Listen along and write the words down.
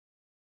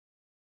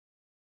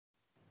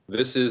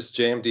This is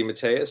JMD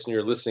Mateus, and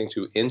you're listening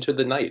to Into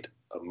the Night,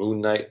 a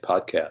Moon Knight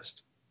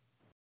podcast.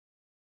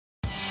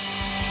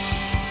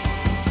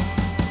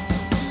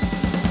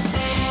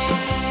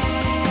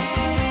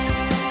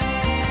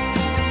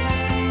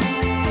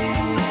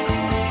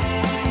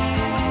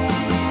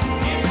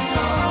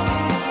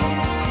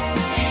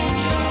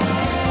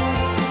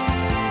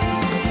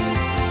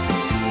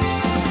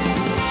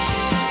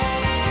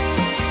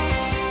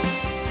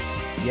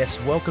 Yes,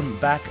 welcome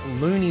back,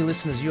 Looney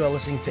listeners. You are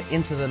listening to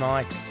Into the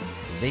Night,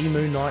 the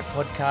Moon Knight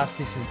podcast.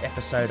 This is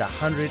episode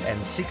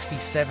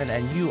 167,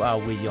 and you are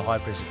with your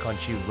high-pressure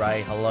conchu,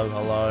 Ray. Hello,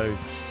 hello.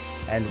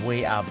 And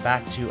we are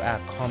back to our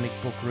comic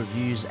book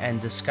reviews and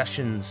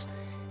discussions.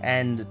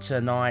 And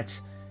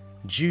tonight,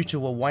 due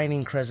to a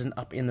waning crescent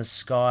up in the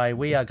sky,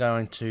 we are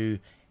going to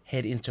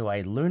head into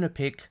a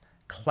Lunapic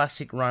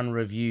Classic Run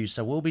review.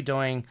 So we'll be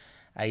doing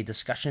a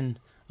discussion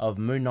of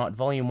Moon Knight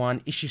Volume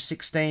 1, Issue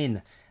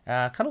 16.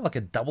 Kind of like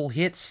a double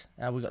hit.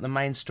 We've got the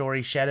main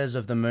story, Shadows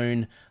of the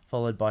Moon,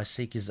 followed by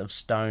Seekers of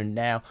Stone.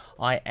 Now,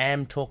 I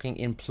am talking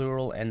in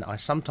plural, and I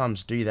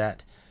sometimes do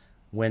that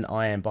when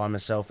I am by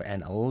myself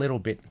and a little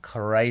bit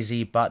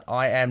crazy, but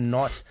I am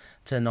not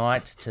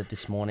tonight, to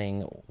this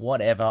morning,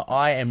 whatever.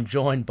 I am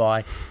joined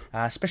by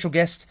a special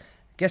guest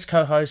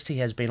co-host. He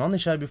has been on the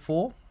show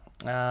before,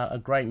 a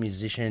great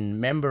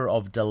musician, member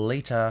of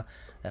Deleta,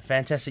 the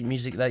fantastic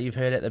music that you've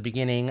heard at the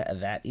beginning,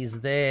 that is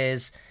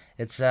theirs.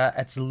 It's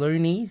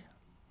Looney,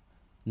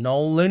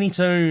 Noel Looney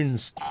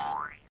Tunes.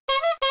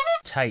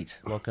 Tate,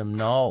 welcome,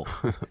 Noel.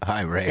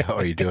 Hi, Ray. How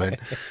are you doing?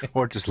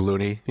 Or just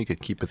Looney. You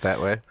could keep it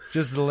that way.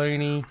 Just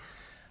Looney.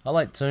 I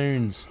like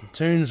Tunes.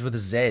 Tunes with a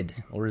Z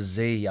or a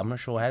Z. I'm not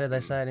sure. How do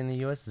they say it in the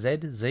US? Z?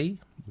 Z?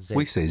 Z.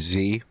 We say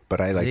Z, but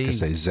I like to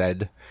say Z.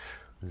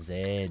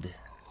 Z.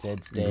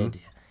 Z's dead.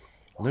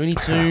 Looney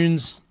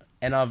Tunes.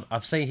 And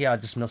I've seen here, I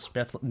just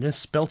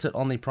misspelt it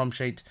on the prompt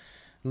sheet.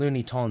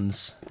 Looney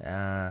Tons.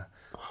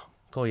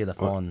 Call you the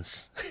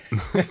Fonz.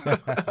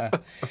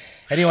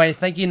 Anyway,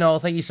 thank you, Noel.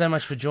 Thank you so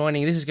much for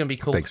joining. This is going to be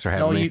cool. Thanks for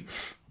having me.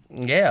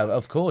 Yeah,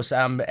 of course.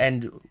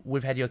 And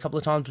we've had you a couple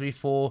of times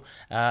before.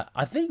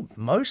 I think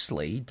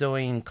mostly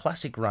doing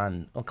classic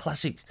run or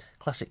classic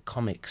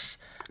comics,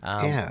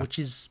 which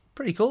is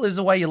pretty cool. Is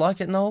the way you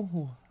like it,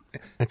 Noel?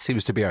 It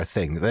seems to be our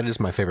thing. That is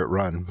my favorite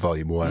run,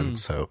 Volume 1.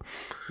 So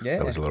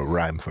that was a little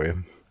rhyme for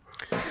you.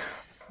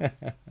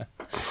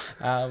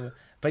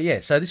 But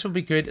yeah, so this will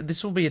be good.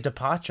 This will be a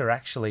departure,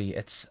 actually.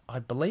 I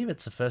believe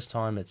it's the first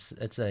time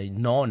it's a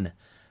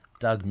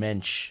non-Doug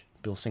Mensch,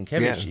 Bill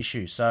Sienkiewicz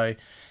issue. So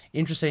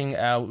interesting.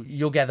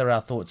 You'll gather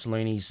our thoughts,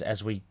 Loonies,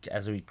 as we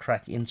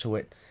crack into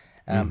it.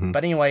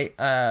 But anyway,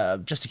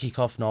 just to kick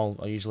off, Noel,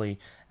 I usually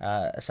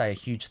say a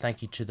huge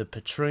thank you to the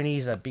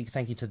Patroonies, a big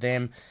thank you to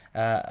them.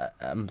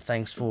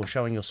 Thanks for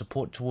showing your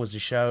support towards the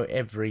show.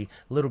 Every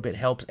little bit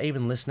helps,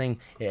 even listening.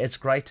 It's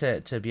great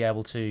to be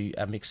able to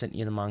mix it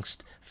in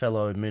amongst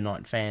fellow Moon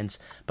Knight fans.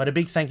 But a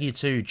big thank you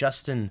to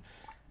Justin,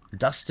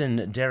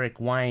 Dustin, Derek,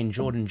 Wayne,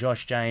 Jordan,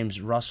 Josh, James,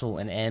 Russell,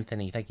 and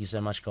Anthony. Thank you so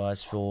much,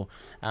 guys, for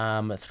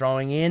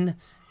throwing in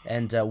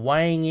and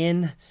weighing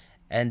in.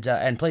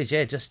 And please,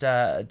 just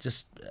drop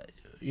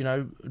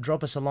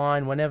us a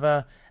line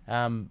whenever.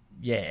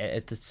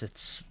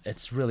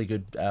 It's really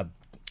good.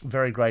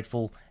 Very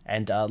grateful,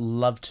 and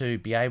love to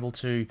be able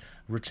to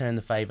return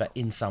the favor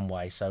in some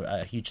way. So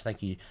a huge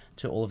thank you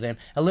to all of them.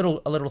 A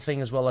little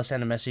thing as well. I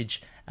sent a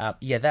message.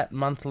 That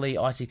monthly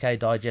ITK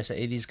Digest,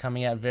 it is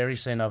coming out very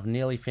soon. I've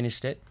nearly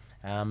finished it.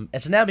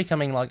 It's now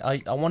becoming like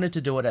I wanted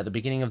to do it at the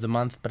beginning of the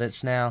month, but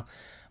it's now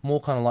more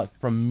kind of like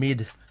from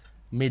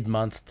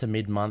mid-month to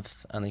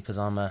mid-month, only because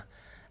I'm a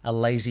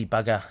lazy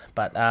bugger,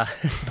 but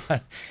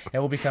it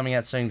will be coming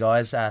out soon,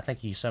 guys.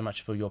 Thank you so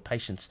much for your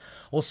patience.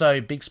 Also,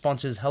 big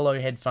sponsors,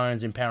 Hello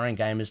Headphones, empowering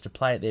gamers to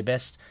play at their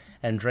best,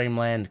 and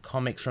Dreamland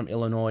Comics from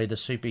Illinois, the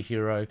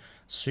superhero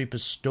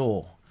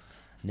superstore.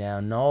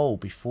 Now, Noel,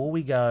 before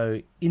we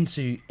go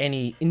into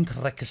any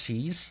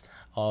intricacies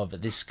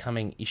of this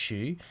coming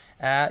issue,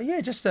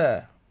 just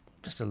a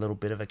little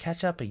bit of a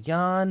catch-up, a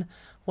yarn.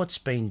 What's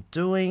been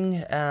doing?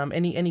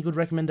 Any good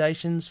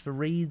recommendations for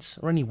reads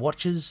or any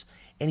watches?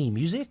 Any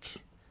music?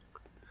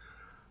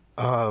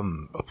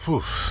 Is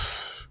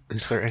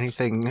there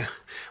anything?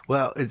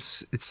 Well,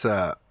 it's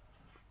I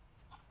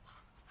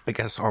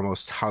guess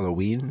almost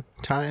Halloween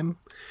time.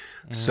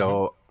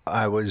 So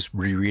I was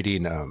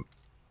rereading I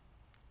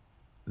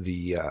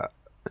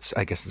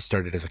guess it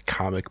started as a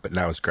comic, but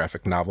now it's a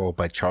graphic novel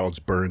by Charles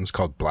Burns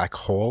called Black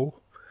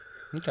Hole.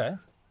 Okay.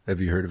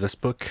 Have you heard of this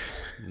book?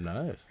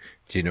 No.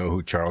 Do you know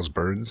who Charles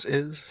Burns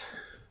is?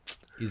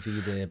 Is he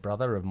the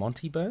brother of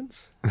Monty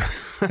Burns?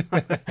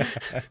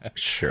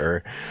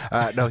 Sure.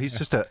 No, he's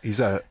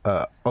a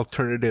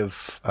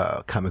alternative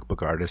comic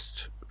book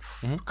artist,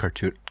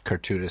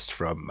 cartoonist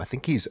from, I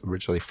think he's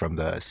originally from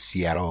the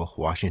Seattle,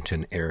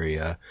 Washington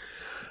area.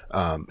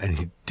 And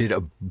he did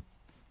a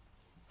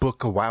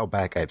book a while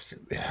back. I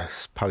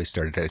probably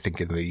started, I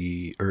think, in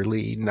the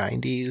early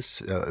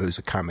 90s. It was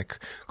a comic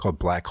called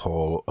Black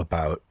Hole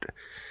about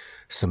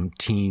some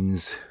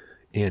teens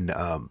in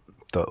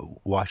the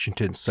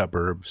Washington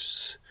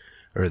suburbs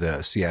or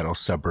the Seattle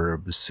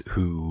suburbs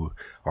who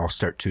all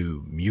start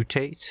to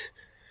mutate.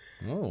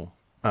 Oh.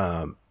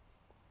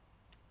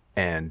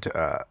 And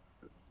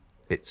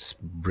it's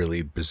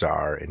really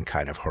bizarre and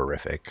kind of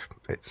horrific.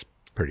 It's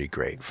pretty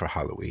great for a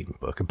Halloween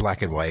book. A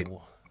black and white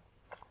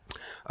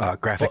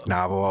graphic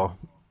novel.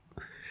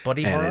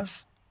 Body And horror?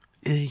 it's,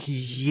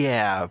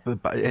 yeah,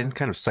 and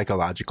kind of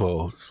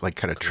psychological, like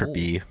kind of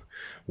trippy,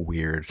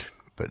 weird.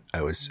 But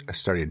I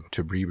started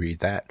to reread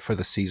that for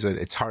the season.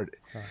 It's hard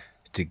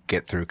to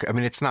get through. I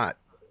mean, it's not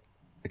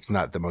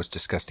the most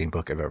disgusting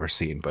book I've ever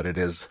seen, but it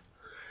is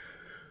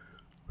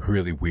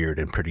really weird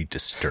and pretty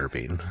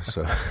disturbing.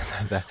 So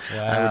that,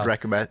 Wow. I would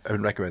recommend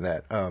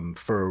that.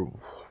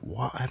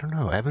 I don't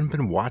know. I haven't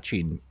been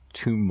watching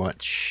too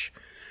much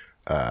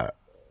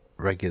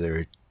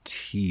regular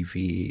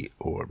TV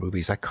or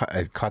movies. I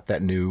caught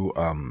that new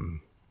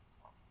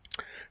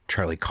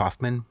Charlie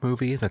Kaufman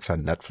movie that's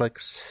on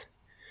Netflix.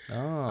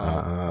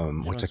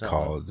 Oh. What's it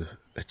called?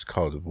 It's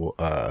called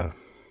I've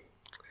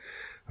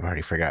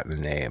already forgotten the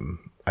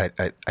name.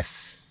 I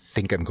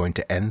think I'm going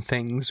to end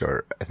things,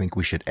 or I think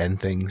we should end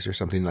things, or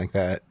something like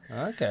that.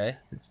 Okay.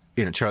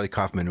 You know, Charlie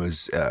Kaufman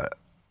was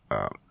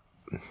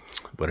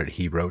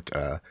he wrote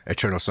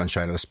Eternal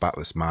Sunshine of the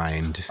Spotless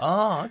Mind.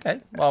 Oh, okay.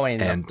 Well, I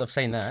mean, And- I've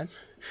seen that.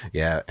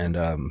 Yeah, and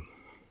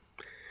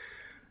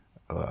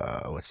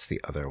what's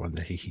the other one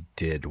that he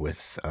did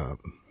with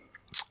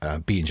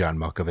being John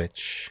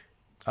Malkovich?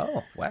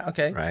 Oh, wow.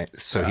 Okay. Right.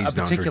 So A he's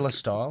known for- particular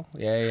style.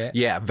 Yeah.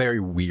 yeah, very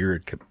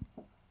weird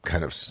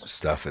kind of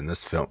stuff in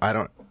this film. I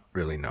don't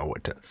really know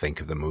what to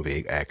think of the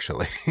movie,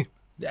 actually.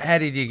 How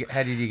did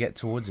you get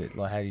towards it?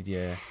 Like, how did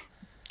you?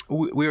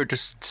 We were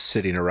just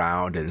sitting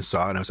around and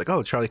saw, and I was like,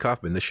 "Oh, Charlie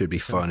Kaufman, this should be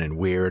fun and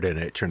weird." And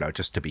it turned out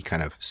just to be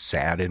kind of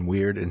sad and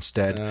weird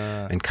instead,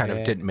 and kind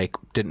of didn't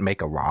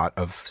make a lot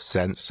of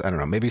sense. I don't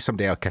know. Maybe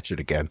someday I'll catch it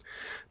again.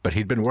 But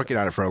he'd been working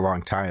on it for a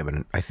long time,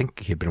 and I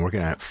think he'd been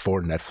working on it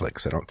for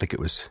Netflix. I don't think it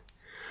was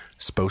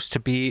supposed to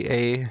be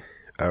a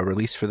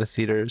release for the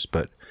theaters,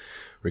 but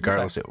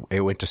regardless, it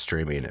went to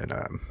streaming, and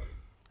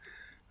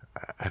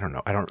I don't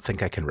know. I don't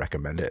think I can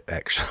recommend it,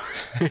 actually.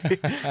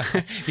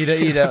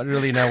 You don't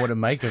really know what to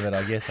make of it,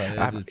 I guess.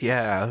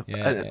 Yeah.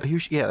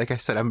 Yeah. Like I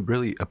said, I'm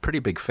really a pretty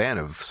big fan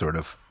of sort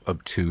of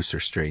obtuse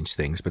or strange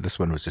things, but this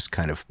one was just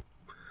kind of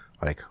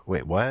like,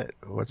 wait, what?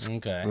 What's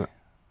Okay.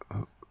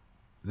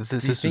 this?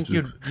 Do you Is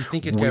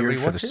think you'd go weird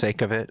for the rewatch it?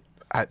 sake of it?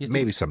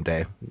 Maybe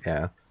someday.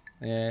 Yeah.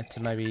 Yeah, to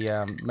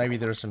maybe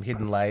there are some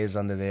hidden layers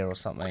under there or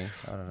something.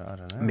 I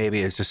don't know. Maybe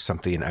it's just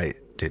something I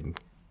didn't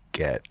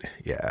get.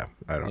 Yeah,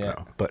 I don't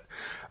know. But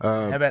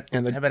How about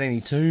and how about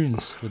any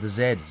tunes with a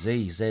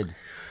Z?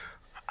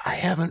 I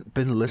haven't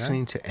been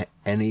listening to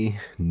any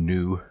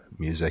new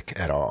music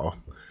at all.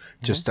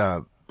 Just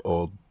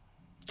old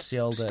Just the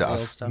old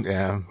stuff. stuff.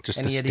 Yeah, just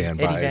Any the Eddie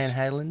standbys. Van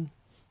Halen?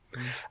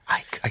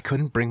 I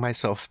couldn't bring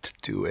myself to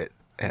do it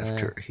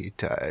after he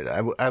died.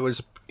 I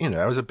was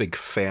a big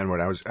fan when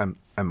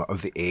I'm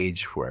of the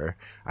age where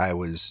I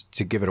was,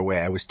 to give it away,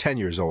 I was 10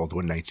 years old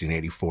when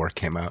 1984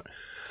 came out.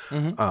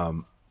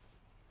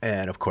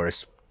 And of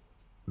course,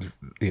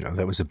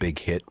 that was a big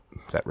hit,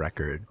 that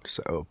record.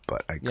 So,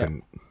 but I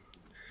couldn't,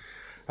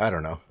 I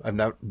don't know. I've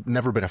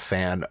never been a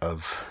fan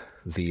of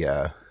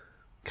the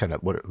kind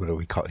of, what do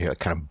we call it here?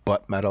 Kind of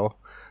butt metal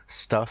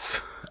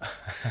stuff.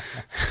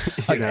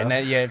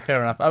 Okay,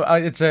 fair enough.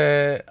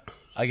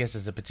 I guess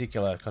it's a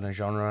particular kind of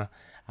genre.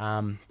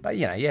 But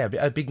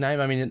a big name.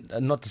 I mean,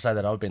 not to say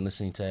that I've been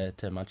listening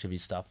to much of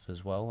his stuff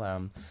as well.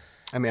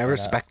 I mean, I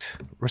respect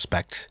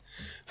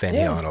Van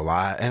Halen a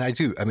lot, and I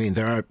do. I mean,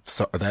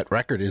 that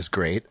record is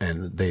great,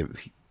 and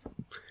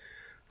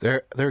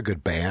they're a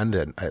good band,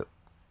 and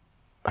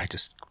I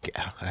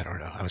don't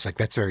know. I was like,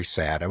 that's very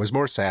sad. I was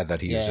more sad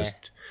that he was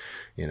just,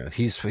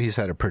 he's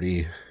had a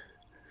pretty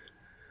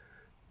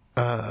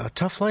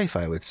tough life,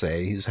 I would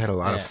say. He's had a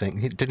lot of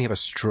things. Didn't he have a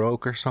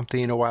stroke or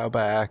something a while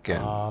back?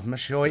 And I'm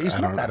sure he's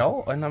not that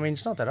old. And I mean,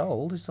 he's not that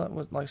old. He's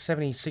like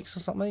 76 or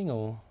something,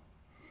 or.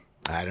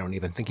 I don't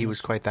even think he was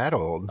quite that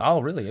old. Oh,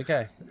 really?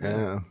 Okay.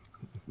 Yeah,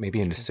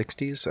 maybe in his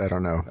 60s. I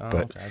don't know.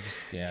 But okay.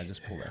 I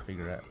just pulled that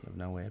figure out of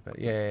nowhere. But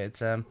yeah, it's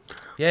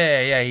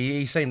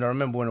He seemed. I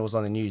remember when it was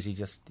on the news. He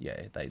just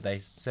they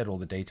said all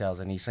the details,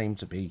 and he seemed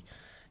to be,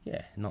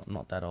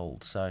 not that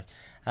old. So,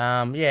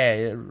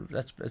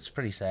 it's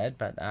pretty sad.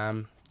 But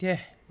it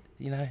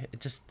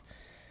just.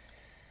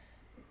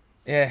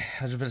 Yeah,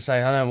 I was just about to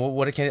say, I don't know,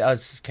 what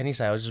can you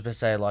say? I was just about to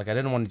say, like, I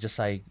didn't want to just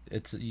say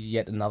it's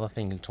yet another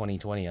thing in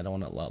 2020. I don't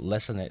want to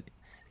lessen it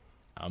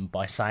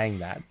by saying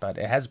that, but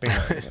it has been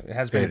a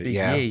big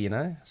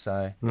year,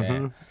 So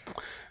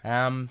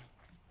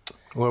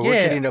well,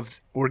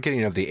 we're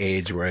getting of the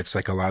age where it's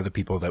like a lot of the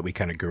people that we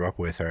kind of grew up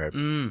with are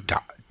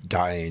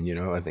dying.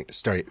 I think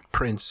starting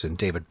Prince and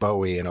David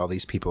Bowie and all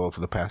these people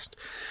over the past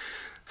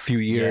few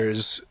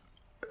years.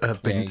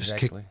 Have been just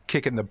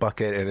kicking the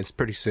bucket, and it's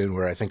pretty soon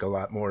where I think a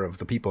lot more of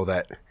the people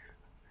that,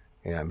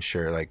 I'm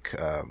sure, like,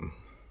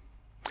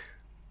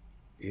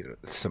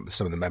 some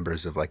of the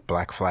members of like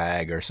Black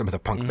Flag or some of the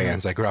punk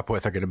bands I grew up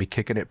with are going to be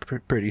kicking it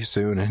pretty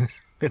soon, and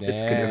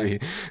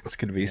it's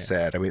gonna be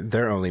sad. I mean,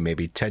 they're only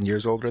maybe 10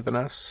 years older than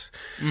us,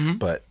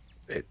 but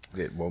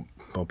it won't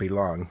be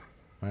long.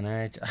 I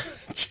know.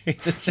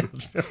 It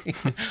sounds very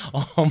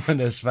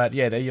ominous, but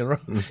yeah, you're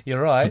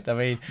right. I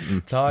mean,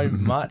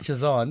 time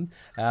marches on.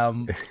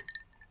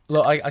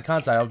 Look, I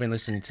can't say I've been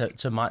listening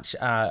to much.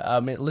 I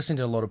mean, listening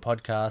to a lot of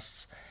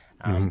podcasts.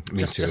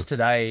 Just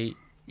today,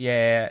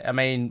 yeah. I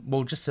mean,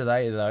 well, just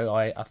today though,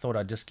 I thought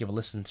I'd just give a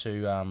listen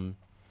to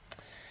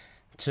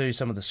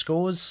some of the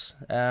scores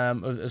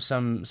of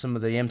some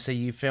of the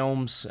MCU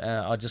films.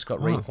 I just got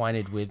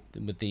reacquainted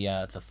with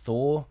the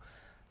Thor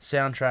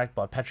soundtrack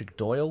by Patrick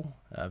Doyle,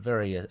 a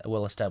very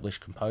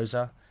well-established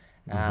composer.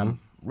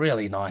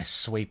 Really nice,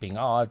 sweeping.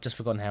 Oh, I've just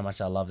forgotten how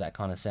much I love that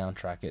kind of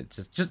soundtrack.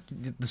 It's just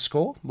the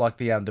score, like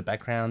the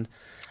background,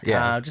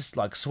 just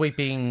like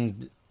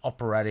sweeping,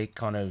 operatic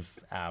kind of,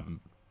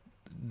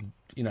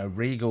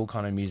 regal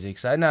kind of music.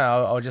 So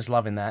no, I was just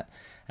loving that.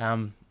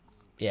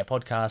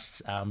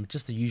 Podcasts,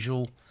 just the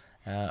usual,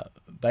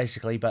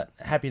 basically. But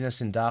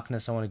Happiness in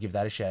Darkness, I want to give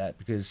that a shout out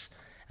because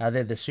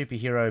they're the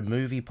superhero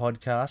movie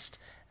podcast,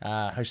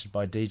 hosted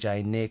by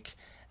DJ Nick.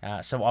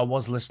 So I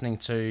was listening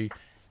to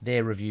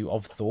their review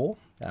of Thor,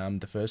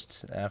 the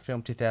first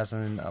film,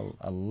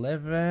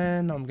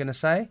 2011, I'm going to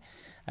say.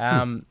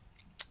 And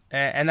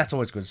that's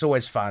always good. It's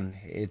always fun.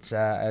 It's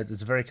a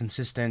very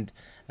consistent,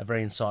 a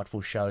very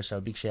insightful show. So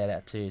a big shout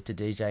out to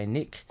DJ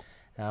Nick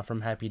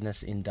from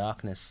Happiness in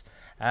Darkness.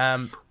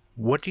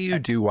 What do you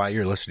do while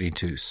you're listening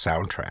to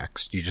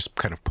soundtracks? Do you just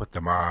kind of put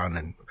them on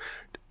and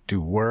do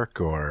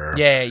work, or?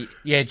 Yeah,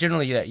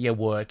 generally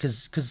work,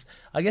 because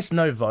I guess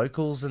no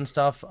vocals and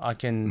stuff. I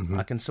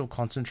can still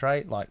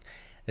concentrate. Like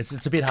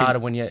it's a bit harder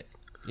when you.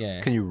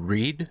 Yeah. Can you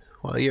read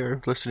while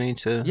you're listening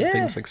to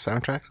things like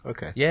soundtracks?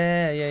 Okay.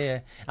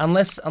 Yeah.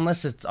 Unless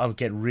it's I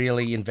get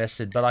really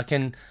invested, but I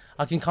can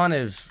kind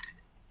of,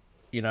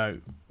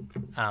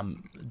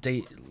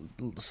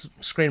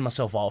 screen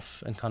myself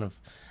off and kind of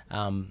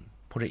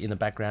put it in the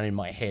background in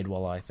my head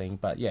while I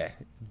think. But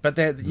but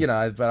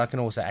but I can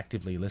also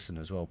actively listen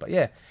as well. But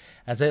yeah,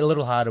 it's a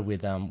little harder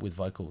with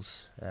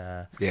vocals.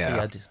 I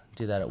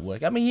do that at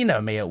work. I mean, you know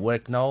me at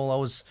work, Noel. I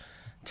was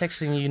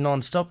texting you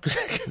non-stop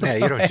because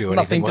you don't do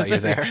anything while you're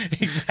there.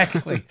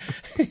 Exactly.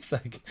 It's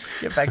like,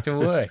 get back to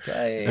work.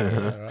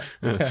 All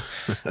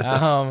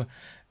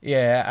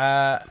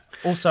right.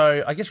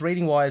 Also, I guess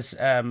reading-wise,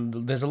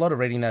 there's a lot of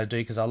reading that I do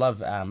because I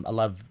love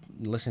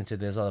listening to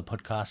there's other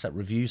podcasts that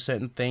review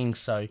certain things.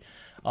 So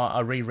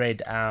I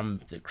reread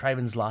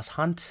Kraven's Last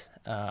Hunt,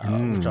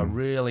 which I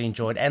really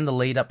enjoyed, and the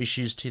lead-up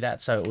issues to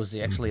that. So it was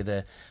actually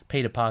the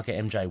Peter Parker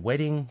MJ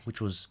wedding,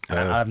 which was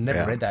I've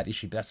never read that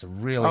issue, but that's a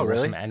really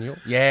awesome annual.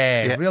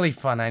 Yeah, really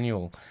fun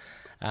annual.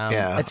 I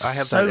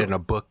have that in a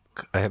book.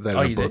 I have that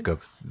in a book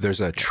of. There's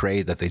a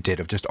trade that they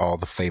did of just all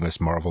the famous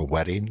Marvel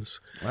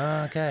weddings.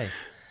 Okay.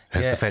 It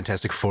has the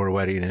Fantastic Four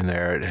wedding in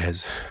there. It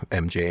has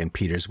MJ and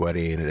Peter's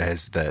wedding. It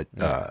has the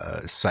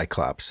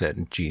Cyclops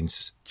and Jean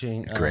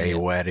Grey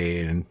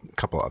wedding, and a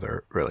couple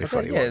other really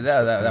funny ones.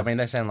 I mean,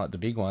 they sound like the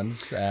big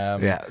ones.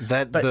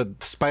 The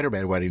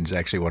Spider-Man wedding is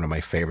actually one of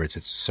my favorites.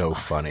 It's so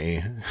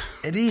funny.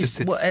 It is.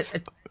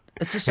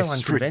 It's just so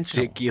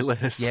unconventional.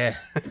 Ridiculous. Yeah.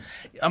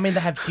 I mean,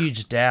 they have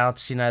huge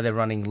doubts. They're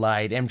running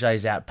late.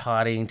 MJ's out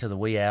partying to the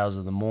wee hours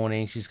of the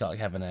morning. She's got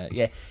having a...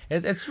 Yeah,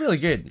 it's really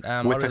good.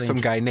 With some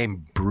guy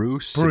named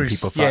Bruce. And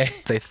people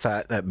they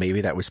thought that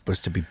maybe that was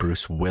supposed to be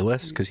Bruce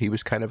Willis because he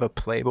was kind of a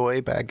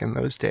playboy back in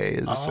those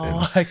days.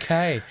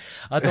 Okay.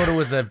 I thought it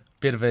was a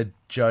bit of a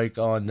joke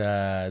on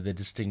the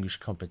Distinguished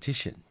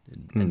Competition.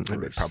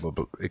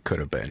 It could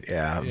have been,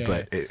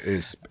 but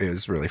it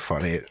was really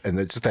funny. And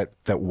just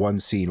that one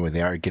scene where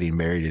they are getting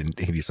married and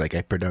he's like,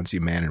 I pronounce you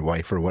man and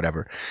wife or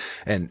whatever.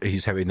 And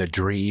he's having the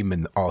dream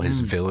and all his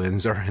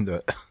villains are in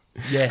the...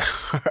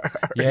 Yes.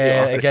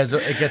 Yeah, it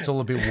gets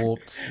all a bit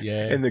warped.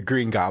 Yeah. And the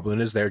Green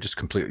Goblin is there just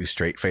completely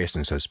straight-faced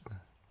and says,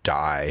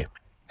 die.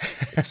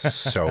 It's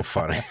so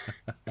funny.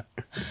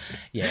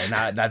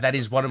 No, that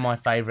is one of my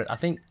favorite. I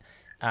think,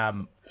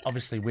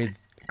 obviously with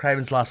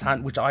Kraven's Last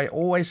Hunt, which I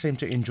always seem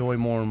to enjoy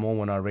more and more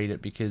when I read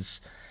it, because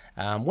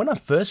when I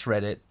first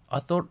read it, I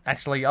thought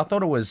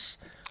it was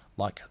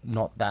like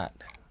not that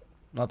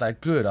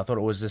good. I thought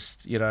it was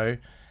just,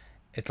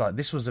 it's like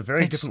this was a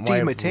very different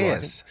way of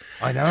writing.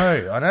 I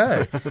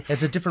know.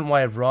 It's a different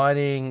way of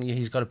writing.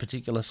 He's got a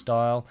particular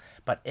style,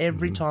 but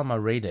every time I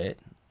read it,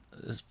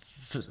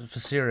 for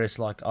serious,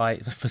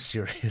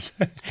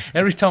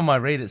 every time I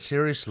read it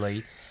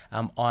seriously,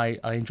 I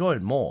enjoy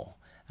it more.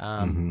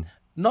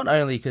 Not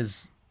only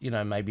because,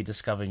 maybe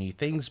discover new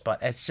things, but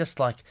it's just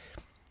like,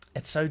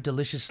 it's so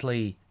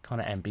deliciously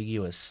kind of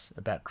ambiguous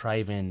about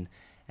Kraven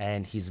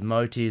and his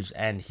motives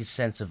and his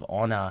sense of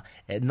honor.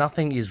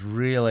 Nothing is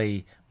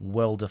really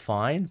well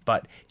defined,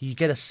 but you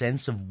get a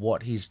sense of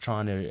what he's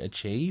trying to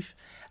achieve.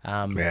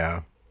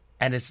 And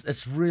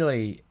it's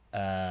really,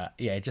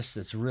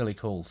 it's really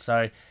cool.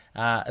 So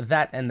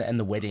that and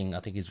the wedding, I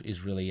think,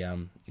 is really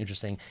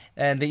interesting.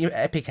 And the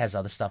Epic has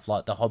other stuff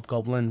like the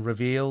Hobgoblin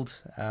revealed.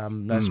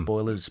 No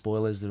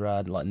spoilers. There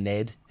are like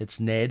Ned. It's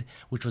Ned,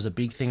 which was a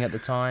big thing at the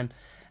time.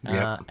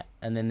 And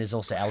then there's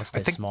also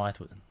Alistair Smythe.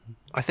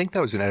 I think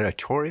that was an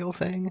editorial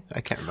thing.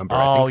 I can't remember.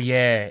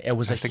 It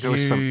was a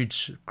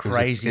huge,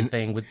 crazy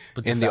thing with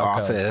in the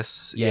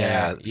office.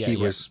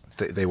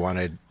 They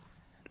wanted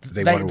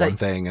one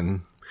thing,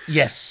 and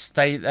yes,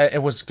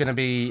 it was going to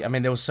be. I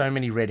mean, there was so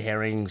many red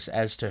herrings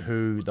as to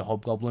who the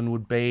Hobgoblin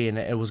would be, and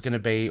it was going to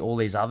be all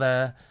these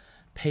other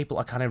people.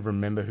 I can't even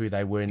remember who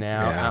they were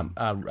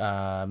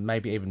now.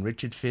 Maybe even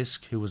Richard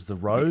Fisk, who was the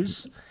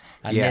Rose.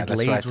 Ned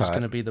Leeds was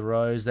going to be the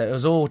Rose. It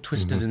was all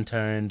twisted and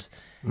turned.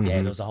 Mm-hmm.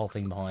 Yeah, there was a whole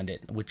thing behind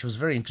it, which was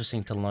very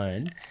interesting to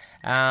learn.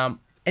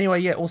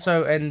 Anyway,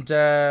 also,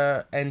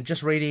 and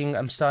just reading,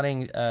 I'm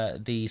starting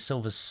the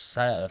Silver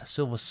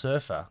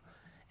Surfer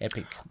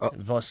epic.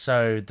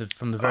 So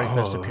from the very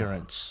first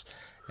appearance.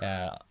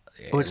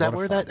 Was that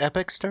where that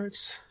epic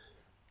starts?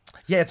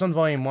 Yeah, it's on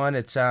volume 1.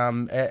 It's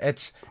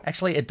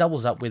actually it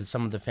doubles up with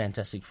some of the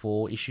Fantastic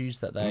Four issues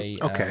that they.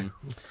 Okay.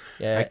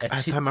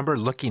 I remember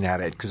looking at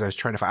it because I was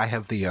trying to. I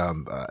have the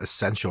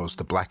Essentials,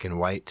 the black and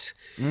white.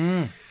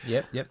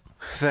 Yep.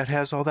 That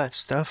has all that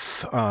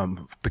stuff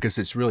because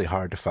it's really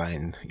hard to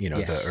find.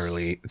 The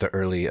early.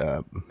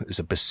 Is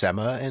it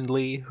Buscema and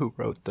Lee who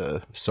wrote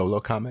the solo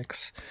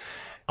comics?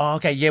 Oh,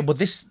 okay, yeah. Well,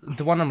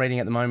 the one I'm reading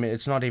at the moment,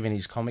 it's not even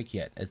his comic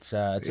yet. It's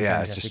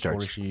Fantastic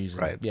Four issues.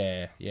 Right.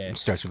 Yeah. It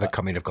starts with the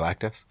coming of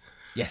Galactus.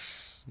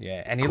 Yes.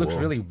 Yeah, and he looks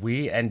really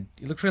weird. And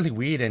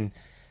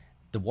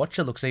the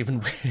Watcher looks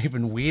even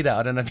weirder.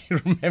 I don't know if you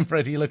remember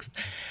it. He looks.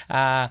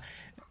 Jack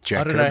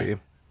Kirby. Know.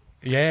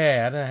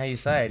 Yeah, I don't know how you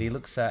say it. He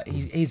looks.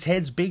 His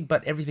head's big,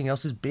 but everything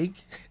else is big.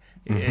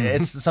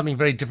 It's something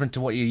very different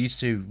to what you're used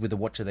to with the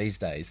Watcher these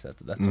days.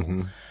 That's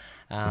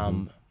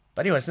all.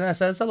 But anyway, so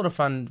it's a lot of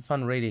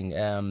fun reading.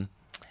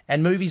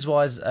 And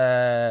movies-wise,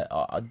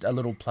 a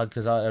little plug,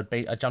 because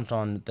I jumped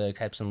on the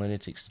Capes and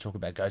Lunatics to talk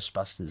about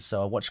Ghostbusters,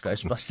 so I watched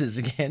Ghostbusters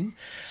again.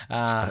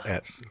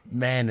 Yes.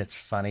 Man, it's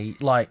funny.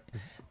 Like,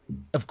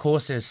 of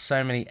course, there's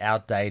so many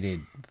outdated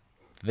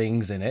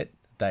things in it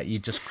that you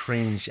just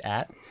cringe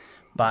at,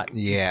 but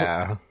you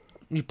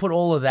put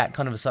all of that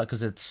kind of aside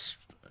because it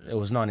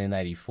was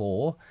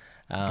 1984.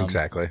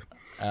 Exactly.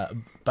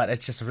 But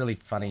it's just a really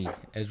funny.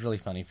 It's a really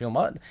funny film,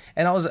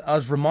 and I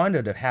was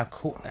reminded of how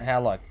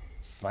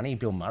funny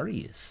Bill Murray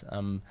is.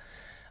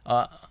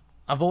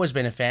 I've always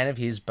been a fan of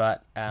his,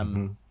 but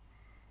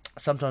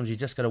sometimes you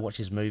just got to watch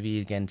his movie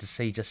again to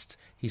see just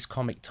his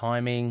comic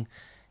timing,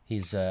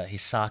 his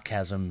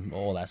sarcasm,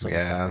 all that sort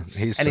of stuff.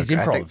 His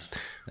improv.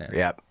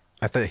 I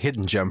think the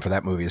hidden gem for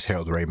that movie is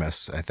Harold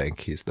Ramis. I think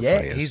he's the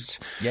funniest.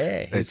 He's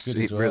good as well.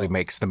 It really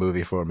makes the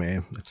movie for me.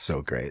 It's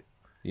so great.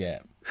 Yeah.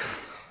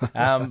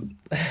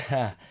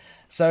 Okay.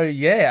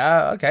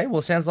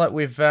 Well, sounds like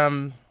we've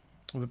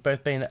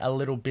both been a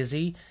little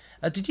busy.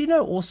 Did you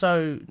know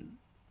also,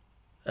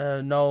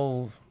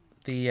 Noel,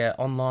 the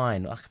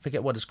online? I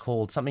forget what it's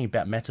called. Something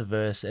about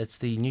Metaverse. It's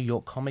the New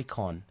York Comic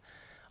Con.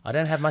 I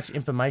don't have much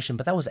information,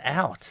 but that was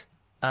out.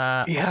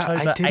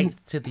 October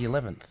 8th to the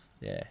 11th.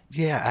 Yeah.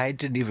 Yeah, I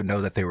didn't even know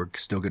that they were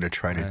still going to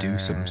try to do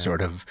some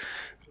sort of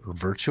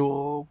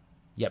virtual.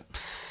 Yep.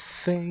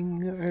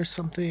 Thing or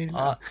something.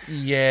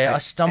 I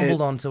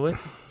stumbled onto it,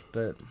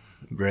 but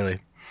really,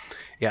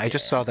 I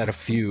just saw that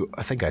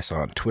I think I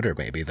saw on Twitter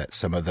maybe that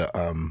some of the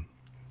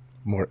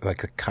more like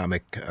the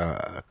comic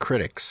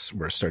critics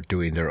were start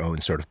doing their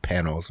own sort of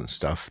panels and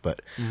stuff,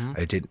 but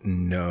I didn't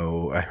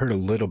know. I heard a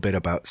little bit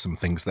about some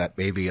things that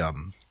maybe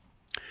John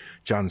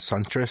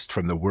Suntrist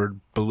from the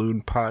Word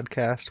Balloon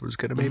podcast was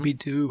going to maybe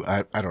do.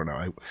 I don't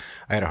know.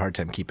 I had a hard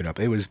time keeping up.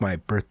 It was my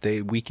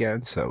birthday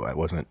weekend, so I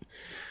wasn't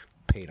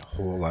paying a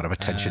whole lot of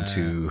attention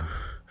to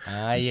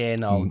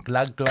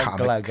glug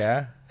glug,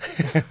 huh?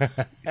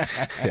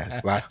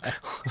 Yeah, a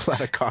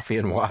lot of coffee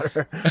and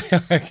water.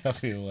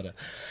 Coffee and water.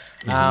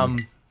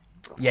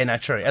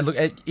 True. And look,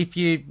 if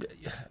you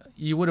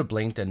would have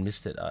blinked and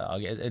missed it.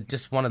 It's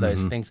just one of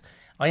those things.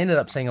 I ended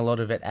up seeing a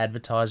lot of it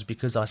advertised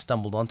because I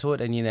stumbled onto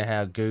it, and you know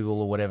how Google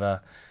or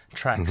whatever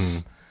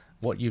tracks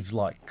what you've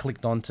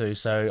clicked onto.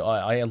 So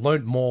I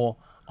learned more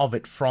of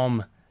it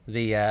from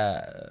the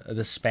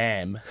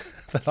spam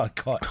that I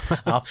got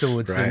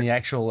afterwards than the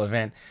actual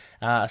event.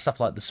 Stuff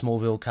like the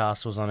Smallville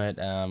cast was on it.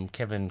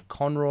 Kevin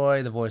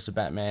Conroy, the voice of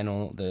Batman,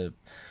 all the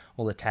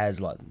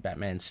Taz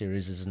Batman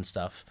series and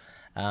stuff.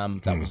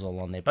 That was all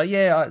on there. But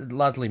I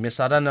largely missed.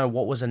 I don't know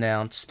what was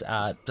announced.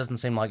 It doesn't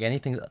seem like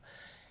anything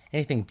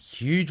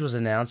huge was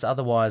announced.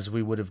 Otherwise,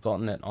 we would have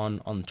gotten it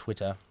on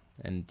Twitter,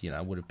 and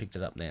would have picked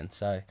it up then.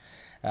 So.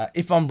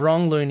 If I'm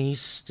wrong,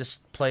 loonies,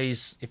 just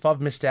please, if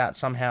I've missed out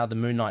somehow the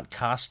Moon Knight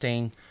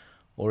casting,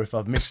 or if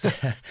I've missed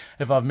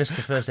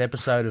the first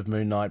episode of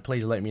Moon Knight,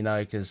 please let me know,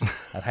 because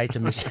I'd hate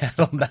to miss out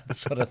on that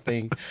sort of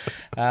thing.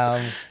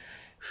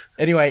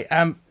 Anyway,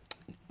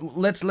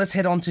 let's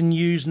head on to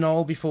news,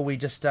 Noel, before we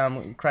just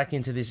crack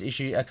into this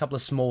issue. A couple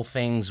of small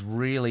things,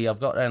 really. I've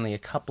got only a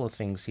couple of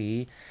things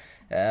here.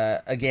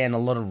 Again, a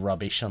lot of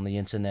rubbish on the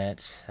internet.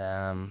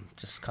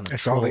 Just kind of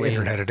That's all the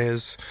internet it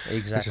is.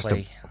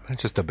 Exactly.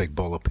 It's just a big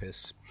bowl of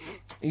piss.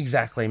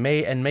 Exactly.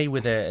 Me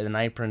with an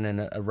apron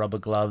and a rubber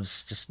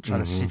gloves, just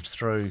trying to sift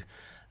through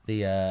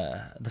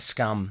the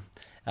scum.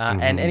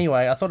 And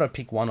anyway, I thought I'd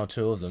pick one or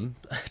two of them,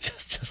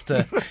 just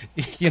to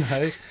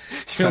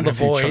fill the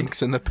void.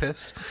 Chunks in the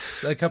piss.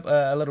 A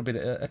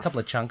couple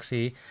of chunks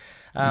here.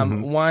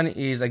 One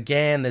is,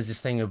 again, there's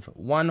this thing of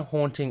One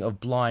Haunting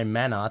of Bly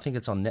Manor. I think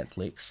it's on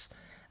Netflix.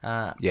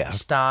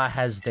 Star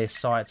has their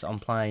sights on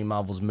playing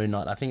Marvel's Moon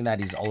Knight. I think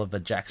that is Oliver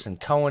Jackson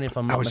Cohen, if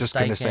I'm not mistaken. I was just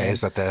going to say,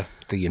 is that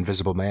the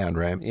Invisible Man,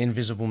 right?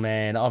 Invisible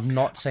Man. I've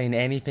not seen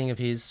anything of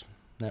his.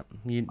 No,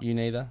 you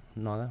neither?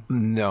 Neither?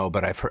 No,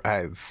 but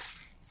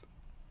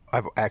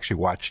I've actually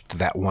watched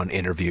that one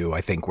interview, I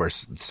think, where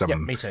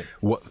me too.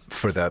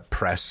 For the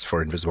press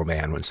for Invisible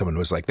Man, when someone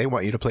was like, they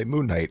want you to play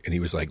Moon Knight, and he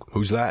was like,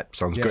 who's that?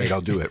 Sounds great,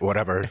 I'll do it,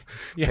 whatever,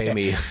 pay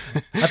me.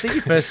 I think he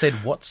first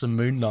said, what's a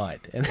Moon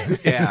Knight?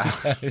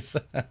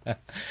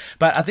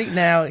 But I think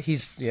now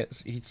he's...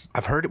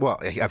 I've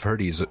heard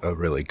he's a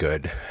really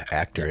good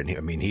actor,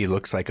 and he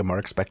looks like a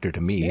Mark Spector to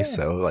me,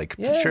 so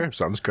sure,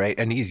 sounds great.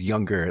 And he's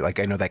younger,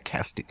 I know that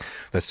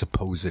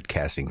supposed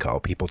casting call,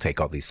 people take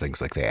all these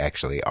things like they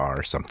actually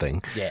are something.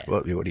 Yeah.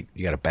 Well, you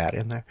got a bat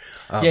in there?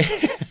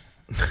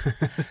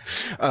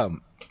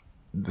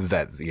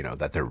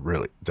 That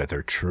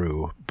they're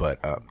true,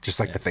 but just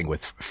the thing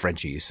with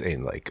Frenchie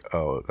saying a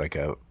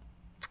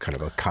kind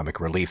of a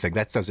comic relief thing,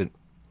 that doesn't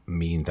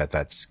mean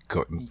that's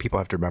good. People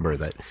have to remember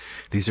that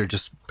these are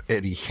just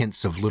any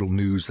hints of little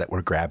news that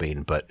we're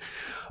grabbing, but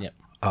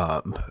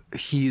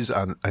he's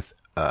on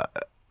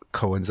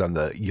Cohen's on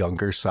the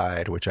younger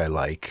side, which I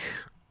like.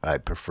 I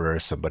prefer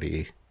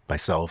somebody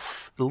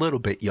myself a little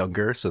bit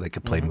younger so they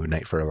could play Moon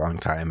Knight for a long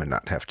time and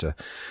not have to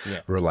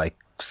rely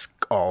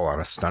all on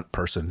a stunt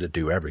person to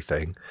do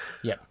everything.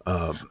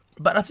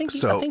 But I think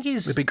he's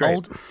it'd be great.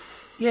 old.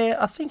 Yeah,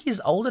 I think he's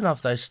old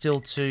enough though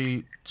still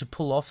to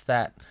pull off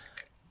that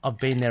I've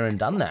been there and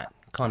done that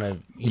kind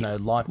of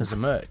life as a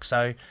merc.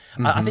 So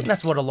I think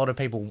that's what a lot of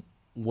people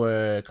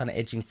were kind of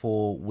edging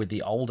for with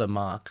the older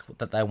Mark,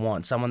 that they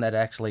want someone that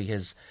actually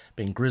has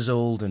been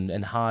grizzled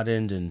and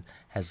hardened and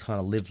has kind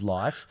of lived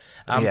life.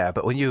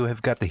 But when you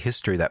have got the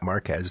history that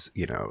Mark has,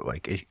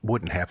 it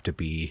wouldn't have to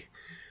be.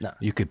 No.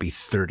 You could be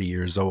 30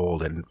 years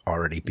old and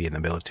already be in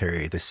the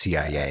military, the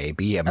CIA,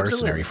 be a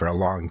mercenary for a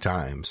long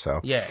time. So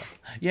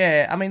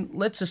I mean,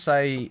 let's just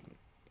say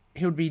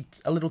he would be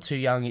a little too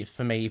young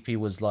for me if he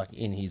was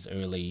in his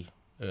early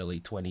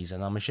 20s,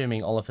 and I'm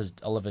assuming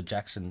Oliver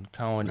Jackson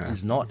Cohen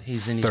is not.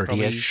 He's in his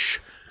 30-ish.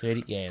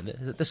 Probably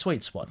 30, the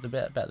sweet spot,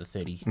 about the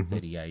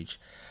 30 age.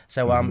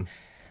 So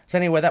so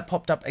anyway, that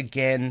popped up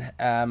again.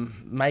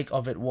 Make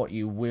of it what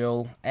you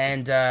will.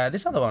 And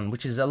this other one,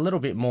 which is has a little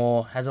bit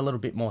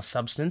more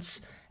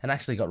substance, and I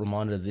actually got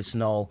reminded of this,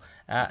 Noel.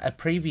 A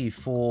preview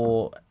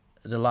for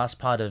the last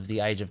part of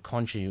the Age of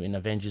Khonshu in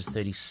Avengers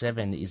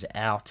 37 is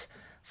out.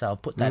 So I'll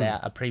put that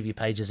out. A preview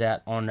page is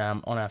out on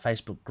our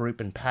Facebook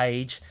group and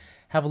page.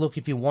 Have a look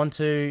if you want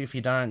to. If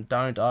you don't.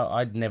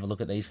 I'd never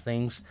look at these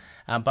things.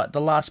 But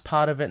the last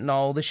part of it,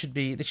 Noel, this should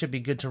be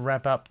good to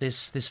wrap up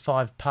this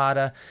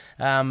 5-parter.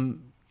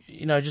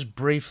 Just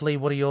briefly,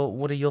 what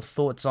are your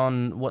thoughts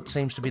on what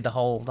seems to be the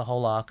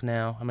whole arc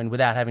now? I mean,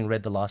 without having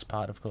read the last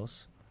part, of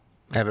course.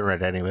 I haven't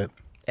read any of it.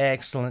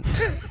 Excellent,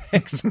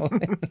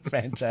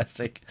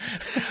 fantastic.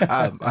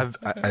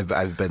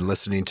 I've been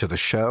listening to the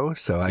show,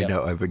 so I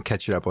know I've been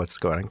catching up what's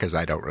going on because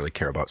I don't really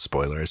care about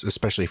spoilers,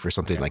 especially for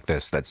something like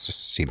this that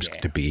just seems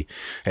to be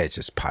it's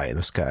just pie in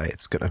the sky.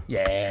 It's gonna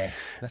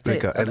that's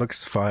it. It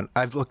looks fun.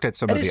 I've looked at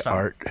some of the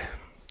art.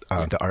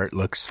 The art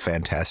looks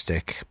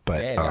fantastic,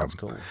 but that's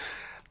cool.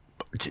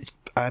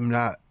 I'm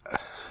not.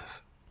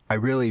 I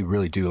really,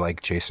 really do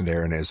like Jason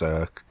Aaron as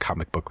a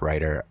comic book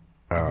writer.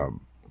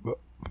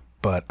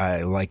 But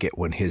I like it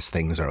when his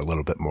things are a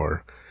little bit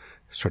more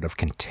sort of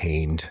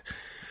contained.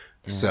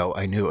 So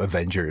I knew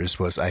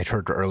I'd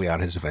heard early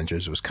on his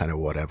Avengers was kind of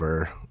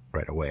whatever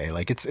right away.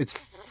 It's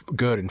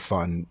good and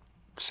fun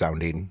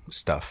sounding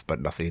stuff,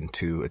 but nothing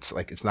too,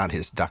 it's not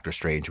his Doctor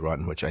Strange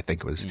run, which I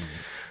think was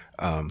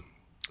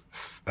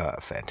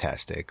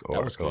fantastic.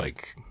 Or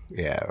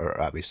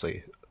or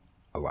obviously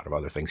a lot of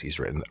other things he's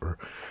written that were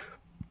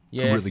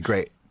really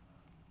great.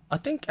 I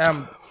think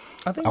I'll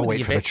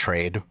wait for the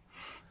trade.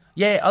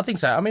 Yeah, I think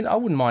so. I mean, I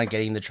wouldn't mind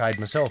getting the trade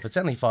myself. It's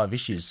only 5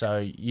 issues,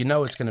 so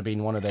it's going to be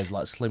in one of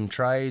those slim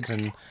trades,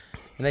 and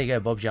there you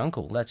go, Bob's your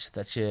uncle.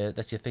 That's your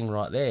thing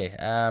right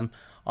there.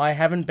 I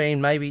haven't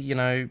been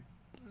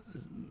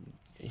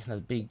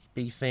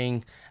big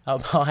thing.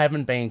 I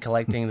haven't been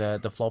collecting the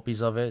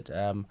floppies of it.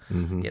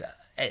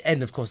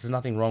 And of course, there's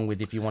nothing wrong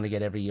with if you want to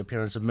get every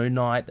appearance of Moon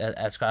Knight.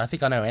 I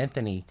think I know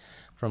Anthony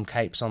from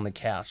Capes on the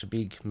Couch, a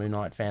big Moon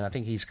Knight fan. I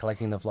think he's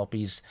collecting the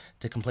floppies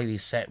to complete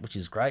his set, which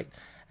is great.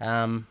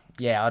 I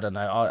don't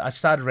know. I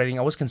started reading.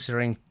 I was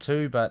considering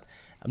too, but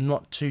I'm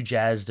not too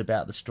jazzed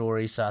about the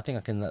story, so I think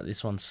I can let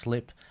this one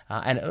slip.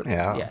 In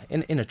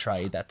a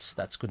trade, that's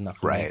good enough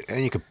for me. Right,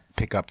 and you could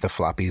pick up the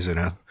floppies in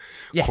a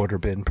quarter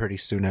bin pretty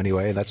soon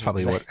anyway. That's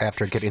probably what,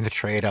 after getting the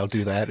trade, I'll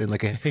do that in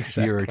like a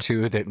year or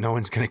two that no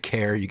one's going to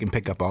care. You can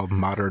pick up all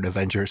modern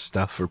Avengers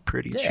stuff for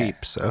pretty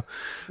cheap. So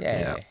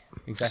yeah,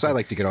 exactly. So I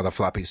like to get all the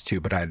floppies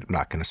too, but I'm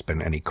not going to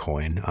spend any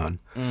coin on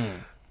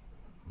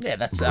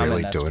that's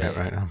really that's doing fair. it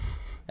right now.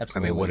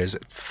 Absolutely. I mean, what is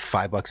it?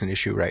 $5 an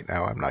issue right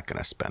now? I'm not going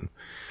to spend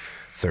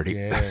 30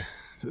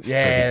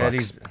 Yeah, $30 that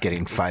is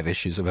getting 5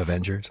 issues of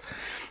Avengers.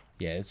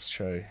 Yeah, it's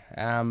true.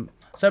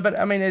 But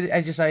I mean,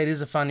 as you say, it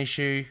is a fun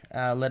issue.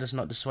 Let us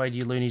not dissuade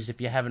you, loonies, if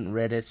you haven't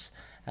read it.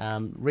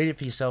 Read it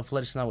for yourself.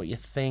 Let us know what you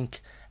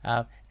think.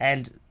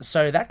 And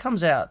so that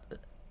comes out.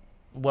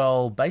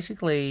 Well,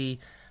 basically,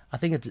 I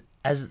think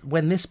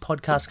when this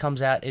podcast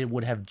comes out, it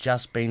would have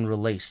just been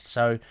released.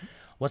 So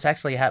what's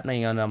actually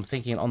happening, and I'm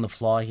thinking on the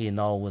fly here,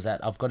 Noel, was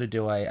that I've got to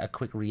do a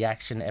quick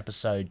reaction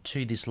episode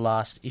to this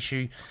last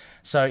issue.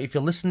 So if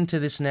you're listening to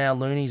this now,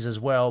 loonies as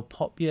well,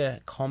 pop your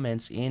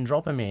comments in,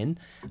 drop them in.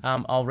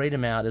 I'll read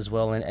them out as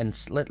well, and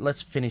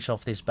let's finish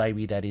off this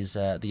baby that is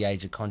the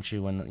Age of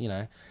Khonshu,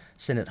 and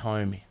send it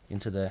home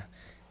into the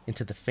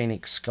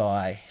Phoenix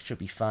sky. Should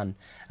be fun.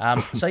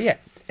 So yeah.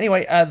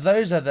 Anyway,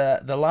 those are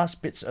the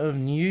last bits of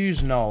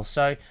news, Noel.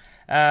 So.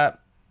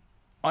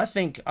 I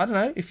don't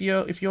know, if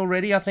you're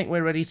ready, I think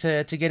we're ready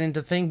to get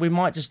into the thing. We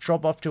might just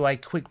drop off to a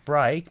quick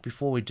break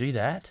before we do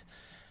that.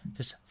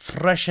 Just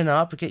freshen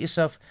up, get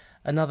yourself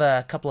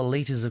another couple of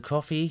litres of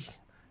coffee.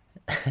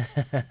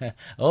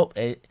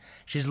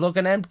 She's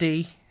looking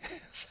empty.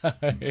 So,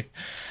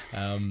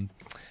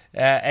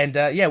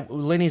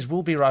 Lenny's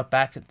will be right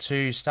back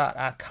to start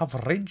our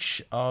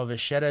coverage of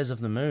Shadows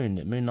of the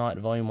Moon, Moon Knight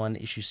Volume 1,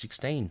 Issue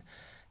 16.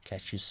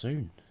 Catch you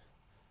soon.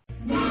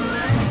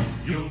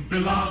 You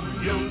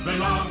belong to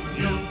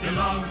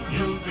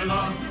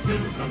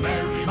the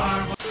Merry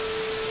Marvel.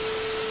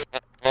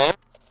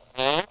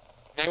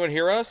 Anyone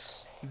hear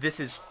us? This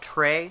is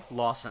Trey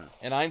Lawson.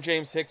 And I'm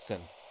James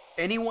Hickson.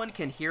 Anyone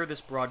can hear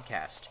this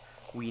broadcast.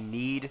 We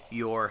need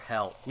your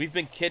help. We've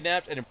been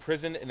kidnapped and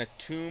imprisoned in a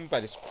tomb by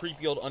this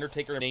creepy old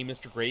undertaker named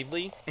Mr.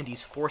 Gravely. And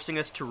he's forcing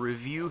us to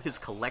review his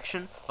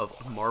collection of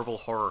Marvel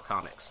horror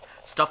comics.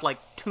 Stuff like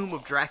Tomb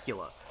of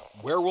Dracula,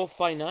 Werewolf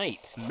by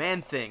Night,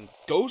 Man-Thing,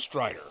 Ghost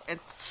Rider, and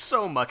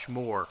so much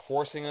more.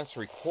 Forcing us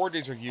to record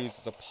these reviews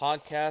as a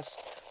podcast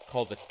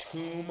called The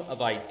Tomb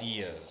of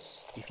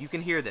Ideas. If you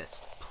can hear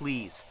this,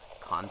 please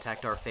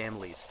contact our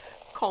families.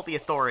 Call the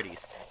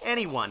authorities.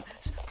 Anyone.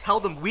 Tell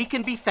them we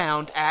can be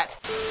found at...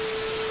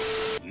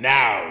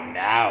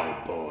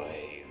 Now,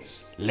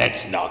 boys.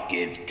 Let's not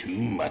give too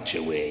much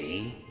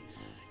away.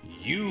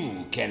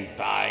 You can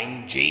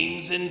find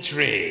James and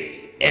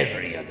Trey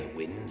every other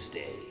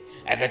Wednesday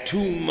at the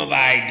Tomb of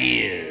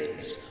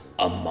Ideas,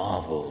 a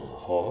Marvel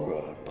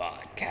horror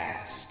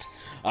podcast,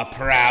 a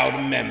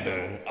proud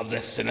member of the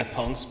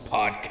Cinepunks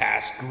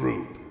podcast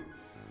group.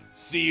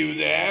 See you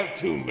there,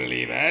 Tomb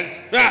Believers.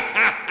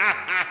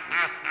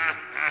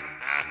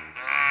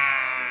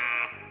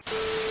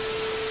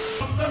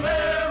 The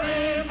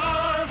Merry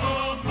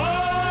Marvel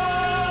Party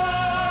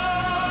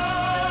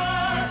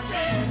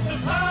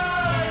Society.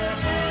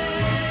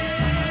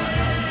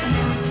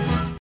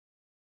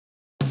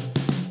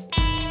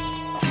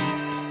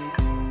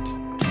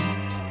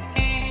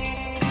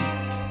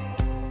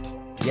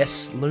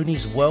 Yes,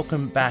 loonies,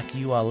 welcome back.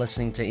 You are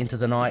listening to Into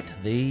the Night,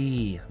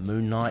 the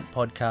Moon Knight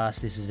podcast.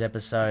 This is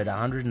episode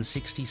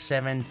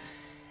 167,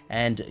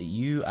 and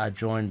you are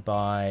joined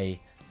by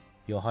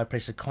your High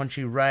Priest of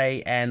Khonshu,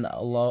 Ray, and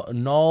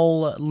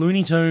Noel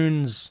Looney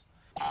Tunes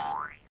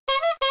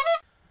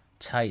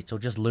Tate, or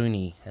just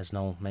Looney, as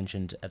Noel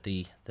mentioned at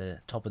the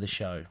top of the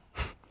show.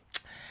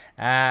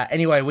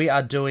 Anyway, we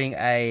are doing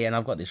and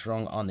I've got this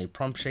wrong on the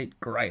prompt sheet.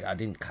 Great, I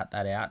didn't cut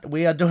that out.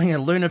 We are doing a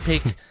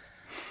Lunapic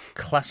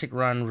classic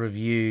run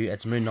review.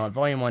 It's Moon Knight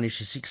Volume 1,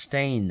 Issue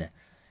 16.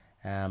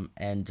 We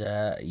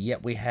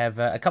have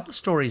a couple of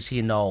stories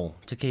here, Noel,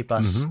 to keep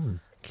us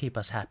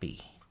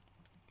happy.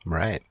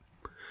 Right.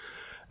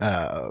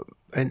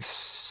 And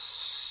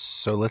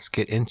so let's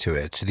get into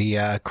it.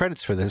 The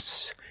credits for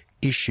this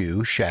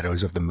issue,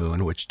 Shadows of the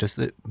Moon, which does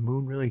the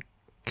moon really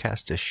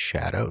cast a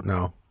shadow?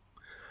 No.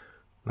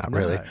 Not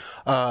really.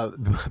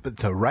 But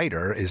the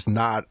writer is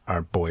not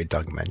our boy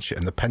Doug Mensch,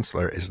 and the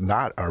penciler is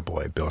not our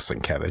boy Bill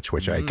Sienkiewicz,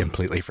 which I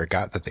completely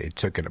forgot that they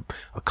took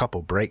a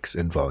couple breaks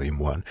in Volume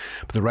 1.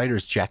 But the writer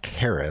is Jack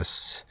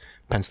Harris,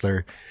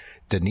 penciler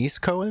Denise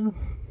Cohen.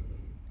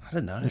 I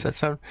don't know. Does that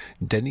sound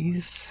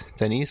Denise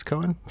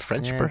Cohen?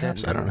 French,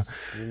 perhaps? I don't know.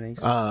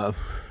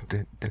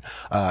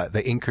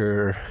 The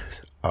inker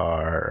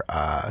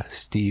are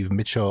Steve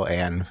Mitchell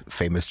and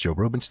famous Joe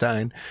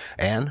Rubenstein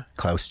and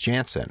Klaus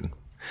Janson.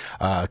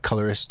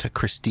 Colorist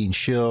Christine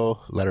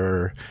Schill,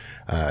 letterer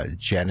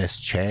Janice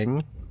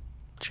Chang.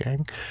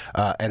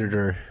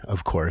 Editor,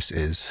 of course,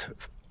 is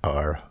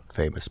our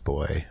famous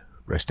boy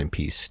Rest in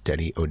peace,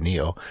 Denny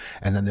O'Neil.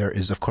 And then there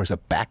is, of course, a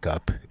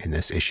backup in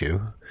this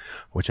issue,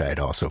 which I had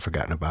also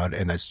forgotten about,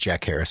 and that's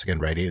Jack Harris again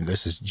writing. And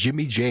this is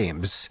Jimmy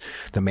James,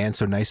 the man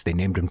so nice they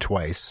named him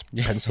twice,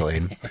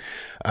 penciling.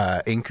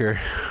 Inker,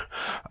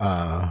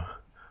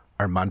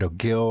 Armando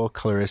Gill,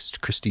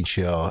 colorist Christine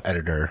Schill,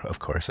 editor, of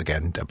course,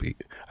 again,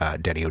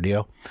 Denny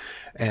O'Neil.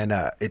 And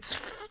it's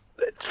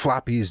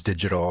Floppy's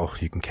digital.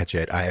 You can catch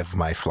it. I have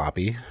my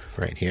floppy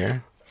right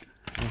here.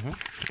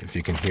 Mm-hmm. If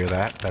you can hear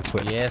that, that's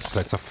what. Yes,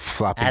 that's a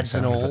floppy. Ads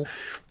and all.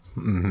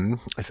 Mm-hmm.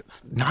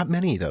 Not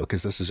many though,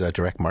 because this is a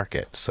direct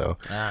market, so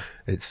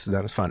it's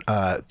not as fun.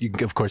 You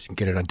can, of course, you can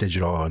get it on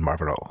digital and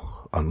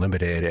Marvel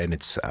Unlimited, and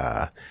it's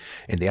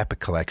in the Epic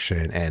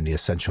Collection and the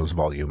Essentials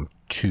Volume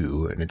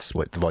 2, and it's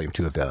the Volume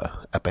 2 of the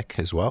Epic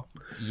as well.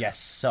 Yes,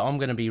 so I'm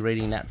going to be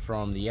reading that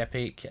from the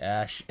Epic.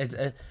 It's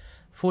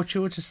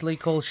fortuitously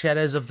called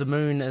Shadows of the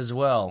Moon as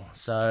well.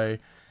 So.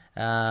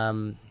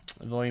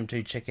 Volume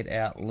 2, check it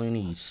out,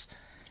 loonies.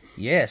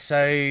 Yeah,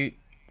 so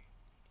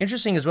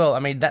interesting as well. I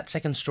mean, that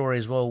second story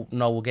as well,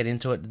 Noel, we'll get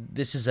into it.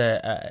 This is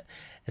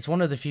it's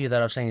one of the few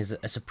that I've seen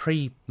it's a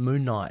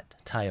pre-Moon Knight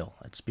tale.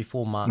 It's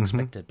before Mark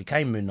Spector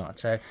became Moon Knight.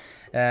 So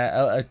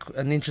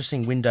an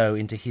interesting window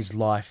into his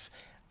life,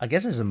 I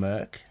guess, as a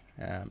merc,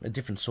 a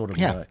different sort of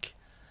merc.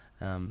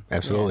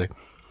 Absolutely.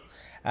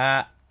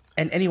 Yeah.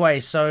 And anyway,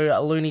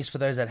 so loonies, for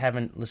those that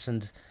haven't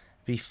listened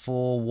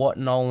before, what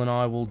Noel and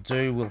I will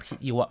do, we'll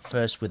hit you up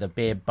first with a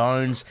bare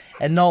bones.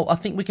 And Noel, I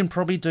think we can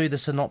probably do the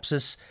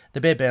synopsis. The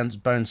bare bones,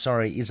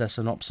 is a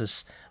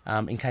synopsis,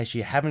 in case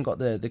you haven't got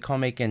the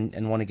comic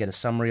and want to get a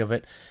summary of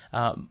it.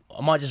 I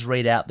might just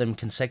read out them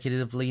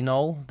consecutively,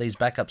 Noel, these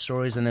backup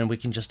stories, and then we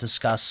can just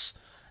discuss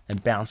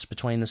and bounce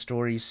between the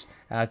stories.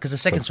 Because the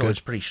second story is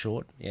pretty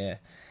short. Yeah.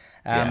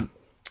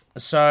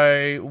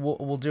 So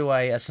we'll do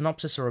a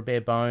synopsis or a bare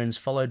bones,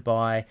 followed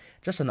by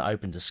just an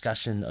open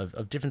discussion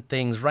of different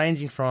things,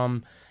 ranging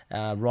from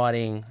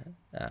writing,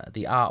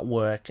 the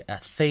artwork,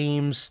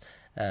 themes,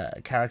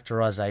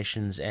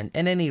 characterizations, and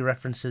any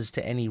references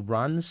to any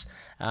runs.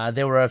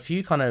 There were a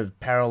few kind of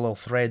parallel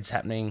threads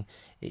happening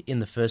in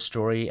the first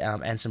story,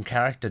 and some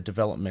character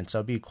development. So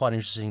it'd be quite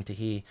interesting to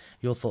hear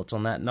your thoughts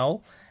on that,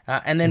 Noel.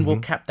 And then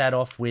we'll cap that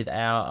off with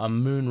our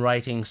moon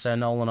rating. So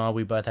Noel and I,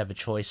 we both have a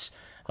choice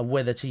of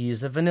whether to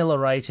use the vanilla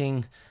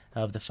rating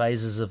of the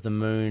phases of the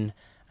moon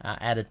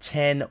out of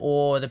 10,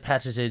 or the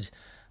patented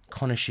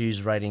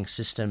Connoisseurs rating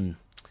system,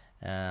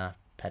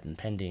 patent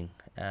pending.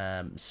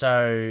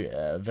 So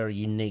a very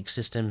unique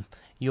system.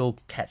 You'll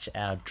catch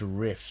our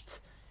drift.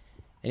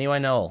 Anyway,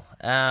 Noel,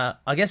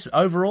 I guess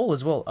overall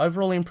as well,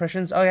 overall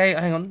impressions. Oh, hey,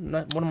 hang on.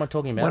 No, what am I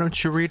talking about? Why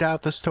don't you read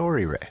out the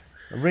story, Ray?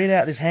 Read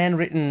out this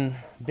handwritten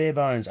bare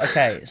bones.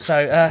 Okay,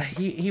 so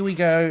here we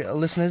go,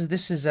 listeners.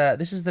 This is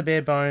the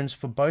bare bones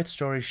for both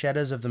stories,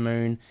 Shadows of the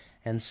Moon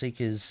and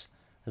Seekers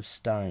of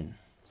Stone.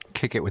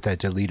 Kick it with that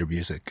deleter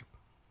music.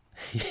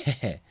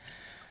 Yeah.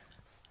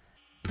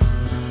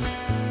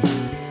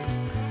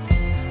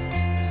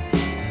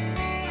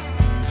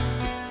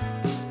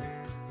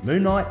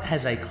 Moon Knight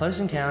has a close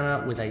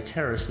encounter with a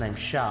terrorist named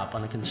Sharp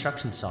on a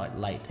construction site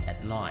late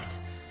at night.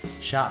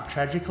 Sharp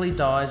tragically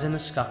dies in a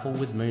scuffle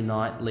with Moon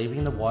Knight,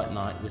 leaving the White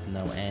Knight with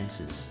no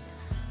answers.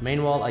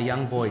 Meanwhile, a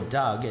young boy,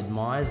 Doug,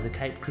 admires the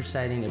Cape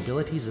Crusading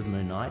abilities of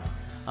Moon Knight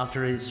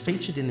after it is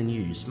featured in the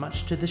news,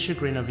 much to the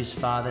chagrin of his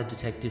father,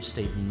 Detective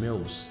Stephen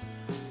Mills.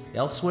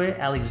 Elsewhere,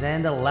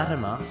 Alexander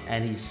Latimer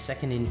and his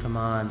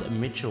second-in-command,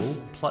 Mitchell,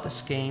 plot a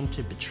scheme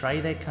to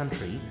betray their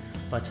country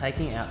by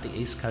taking out the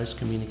East Coast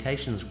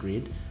communications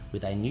grid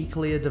with a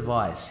nuclear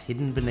device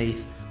hidden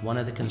beneath one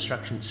of the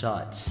construction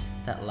sites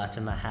that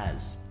Latimer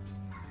has.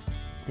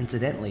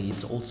 Incidentally,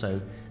 it's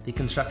also the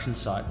construction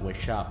site where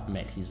Sharp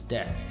met his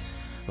death.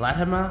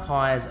 Latimer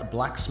hires a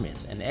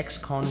blacksmith, an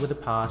ex-con with a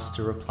past,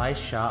 to replace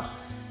Sharp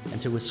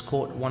and to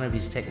escort one of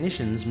his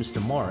technicians,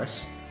 Mr.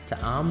 Morris, to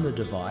arm the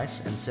device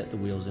and set the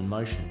wheels in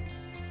motion.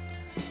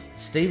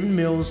 Stephen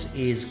Mills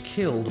is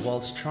killed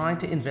whilst trying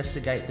to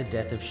investigate the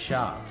death of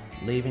Sharp,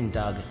 leaving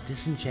Doug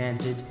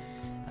disenchanted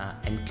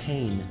and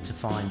keen to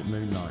find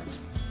Moon Knight.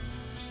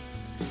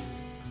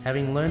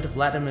 Having learned of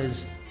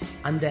Latimer's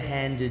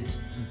underhanded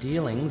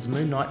dealings,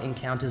 Moon Knight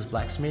encounters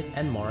Blacksmith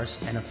and Morris,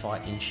 and a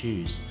fight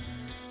ensues.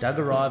 Doug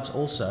arrives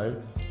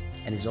also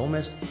and is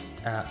almost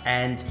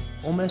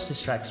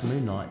distracts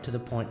Moon Knight to the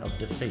point of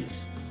defeat.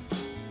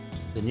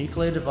 The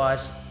nuclear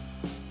device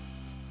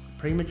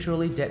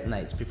prematurely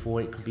detonates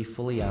before it could be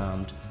fully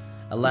armed,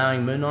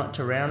 allowing Moon Knight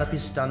to round up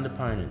his stunned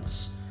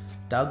opponents.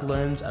 Doug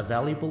learns a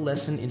valuable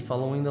lesson in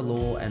following the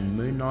law, and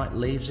Moon Knight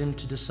leaves him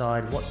to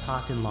decide what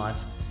path in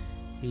life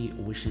he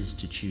wishes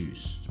to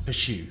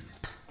pursue.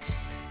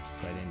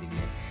 Great ending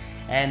there.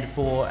 And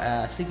for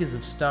Seekers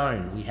of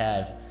Stone, we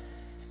have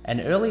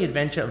an early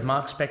adventure of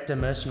Mark Spector,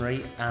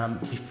 mercenary,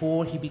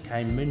 before he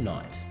became Moon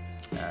Knight.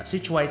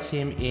 Situates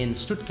him in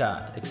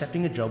Stuttgart,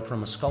 accepting a job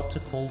from a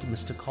sculptor called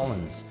Mr.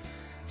 Collins.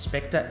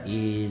 Spector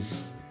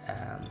is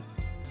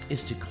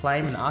to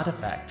claim an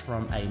artifact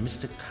from a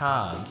Mr.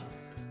 Karg,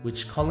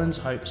 which Collins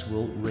hopes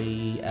will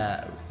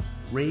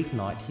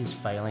reignite his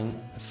failing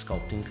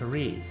sculpting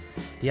career.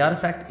 The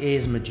artifact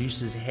is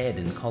Medusa's head,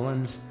 and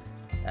Collins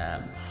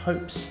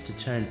hopes to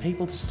turn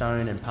people to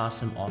stone and pass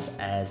them off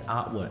as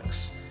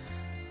artworks.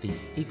 The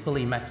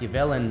equally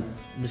Machiavellian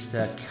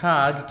Mr.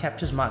 Karg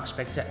captures Mark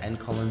Spector and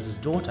Collins'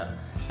 daughter,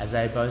 as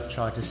they both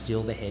try to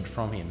steal the head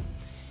from him.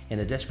 In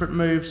a desperate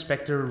move,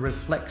 Spector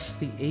reflects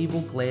the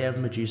evil glare of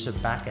Medusa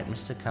back at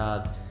Mr.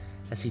 Karg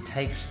as he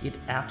takes it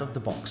out of the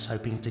box,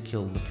 hoping to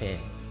kill the pair.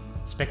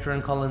 Spector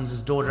and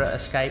Collins' daughter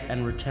escape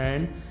and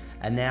return,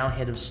 a now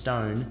head of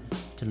stone,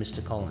 to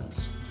Mr.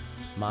 Collins.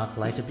 Mark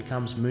later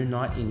becomes Moon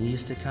Knight in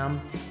years to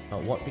come,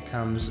 but what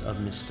becomes of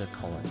Mr.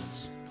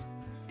 Collins?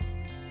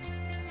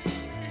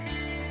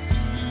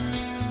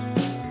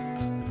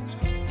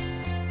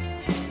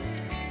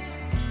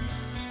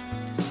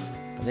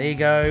 There you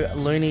go,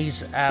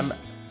 Loonies.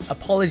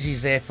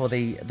 Apologies there for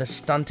the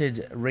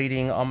stunted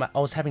reading. I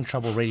was having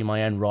trouble reading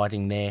my own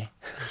writing there.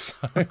 So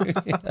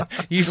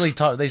usually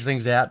type these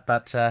things out,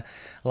 but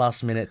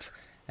last minute,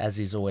 as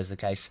is always the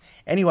case.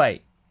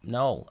 Anyway,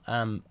 Noel,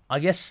 I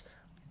guess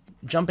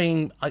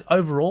jumping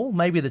overall,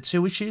 maybe the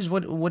two issues.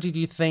 What did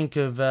you think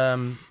of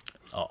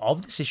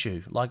this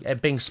issue? Like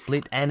it being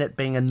split and it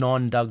being a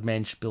non-Doug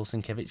Mensch, Bill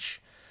Sienkiewicz.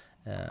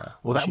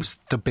 Well, that was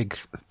the big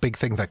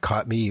thing that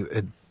caught me.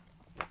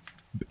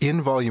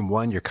 In volume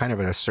 1, you're kind of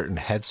in a certain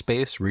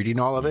headspace reading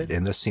all of it,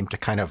 and this seemed to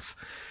kind of,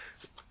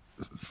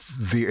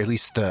 at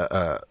least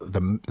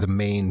the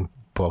main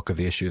bulk of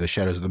the issue, the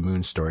Shadows of the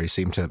Moon story,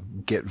 seemed to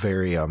get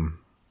very I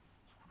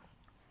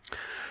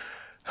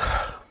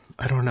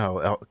don't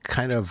know,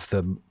 kind of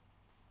the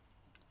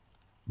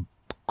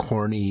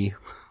corny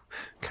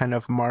kind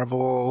of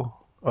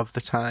Marvel of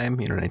the time,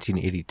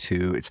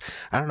 1982. It's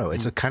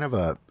kind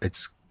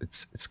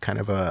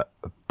of a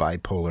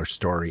bipolar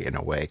story in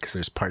a way, because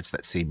there's parts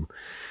that seem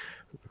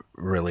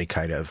really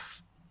kind of,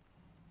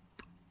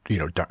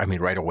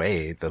 right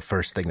away, the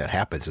first thing that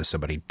happens is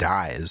somebody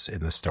dies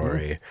in the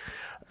story.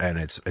 And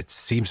it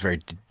seems very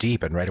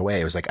deep, and right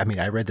away it was like,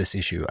 I read this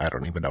issue, I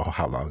don't even know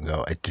how long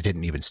ago. It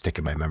didn't even stick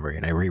in my memory,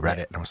 and I reread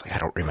it, and I was like, I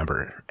don't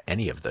remember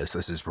any of this.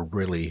 This is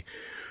really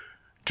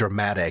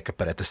dramatic,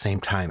 but at the same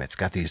time, it's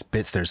got these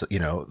bits. There's,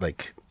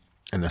 like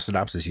in the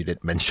synopsis, you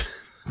didn't mention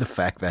the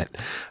fact that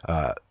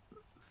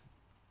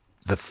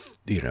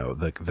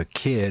the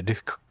kid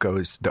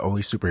goes, the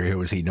only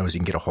superhero he knows he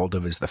can get a hold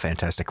of is the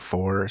Fantastic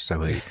Four,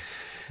 so he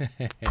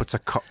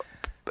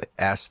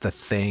asks the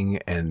Thing,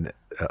 and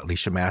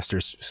Alicia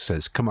Masters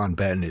says, "Come on,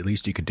 Ben, at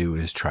least you could do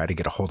is try to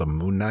get a hold of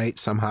Moon Knight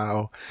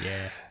somehow."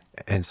 Yeah.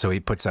 And so he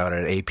puts out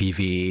an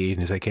APV, and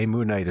he's like, "Hey,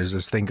 Moon Knight, there's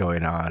this thing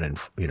going on," and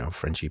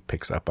Frenchie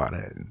picks up on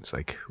it, and it's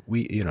like,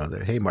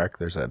 "Hey, Mark,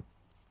 there's a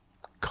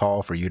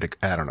call for you to,"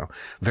 I don't know,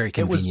 very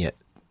convenient.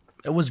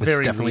 It was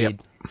very weird,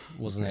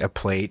 wasn't it? A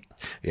plate,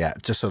 yeah,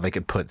 just so they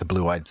could put the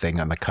blue-eyed Thing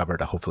on the cover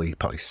to hopefully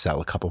probably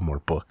sell a couple more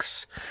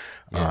books,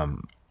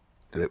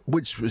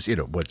 which was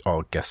what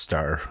all guest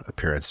star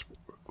appearance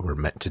were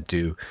meant to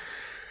do.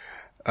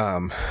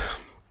 But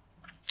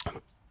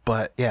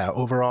yeah,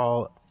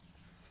 overall,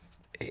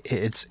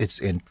 it's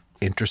an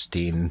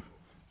interesting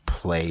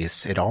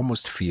place. It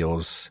almost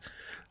feels,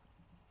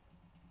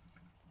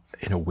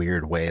 in a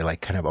weird way,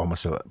 like kind of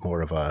almost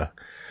more of a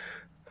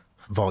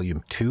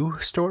volume 2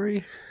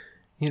 story,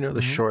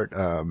 the short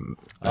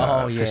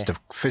Fist of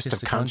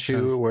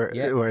Khonshu,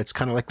 where it's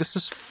kind of like, this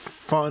is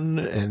fun,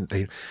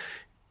 and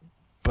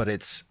but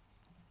it's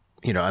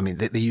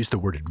they use the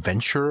word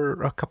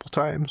adventure a couple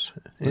times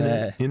in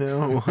it,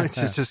 it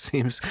just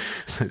seems,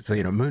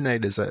 Moon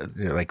Knight is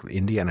like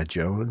Indiana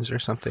Jones or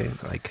something,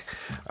 like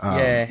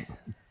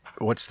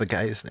what's the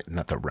guy's name?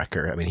 Not the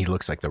Wrecker. He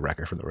looks like the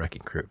Wrecker from the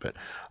Wrecking Crew, but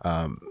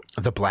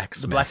the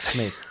Blacksmith. The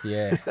Blacksmith,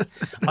 yeah.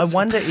 I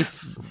wonder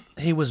if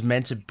he was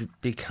meant to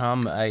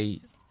become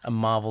a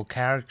Marvel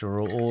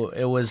character, or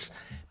it was,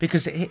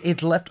 because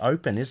it's left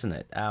open, isn't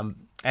it?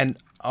 And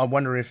I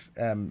wonder if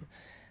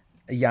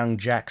young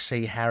Jack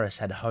C. Harris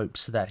had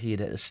hopes that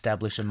he'd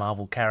establish a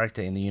Marvel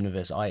character in the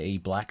universe, i.e.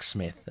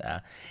 Blacksmith.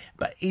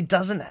 But he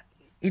doesn't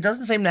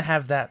seem to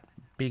have that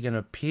big an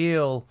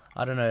appeal.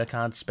 I don't know, I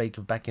can't speak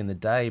of back in the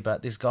day,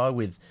 but this guy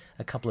with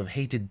a couple of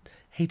heated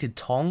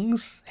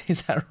tongs,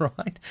 is that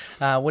right?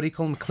 What do you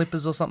call them,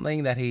 clippers or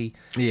something, that he...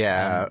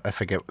 Yeah, I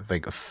forget,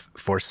 like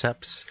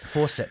forceps?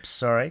 Forceps,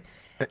 sorry.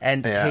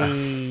 And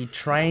he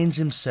trains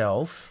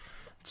himself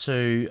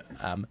to...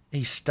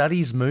 he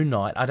studies Moon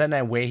Knight. I don't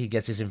know where he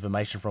gets his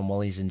information from while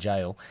he's in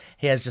jail.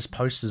 He has just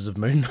posters of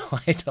Moon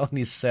Knight on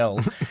his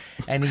cell.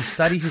 And he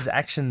studies his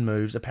action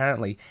moves,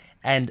 apparently.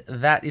 And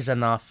that is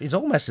enough. He's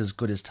almost as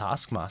good as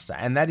Taskmaster.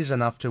 And that is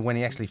enough to, when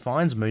he actually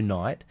finds Moon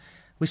Knight,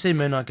 we see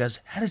Moon Knight goes,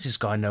 how does this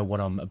guy know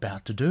what I'm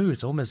about to do?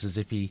 It's almost as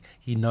if he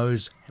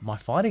knows my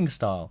fighting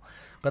style.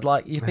 But,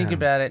 like, you think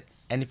about it,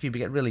 and if you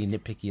get really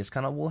nitpicky, it's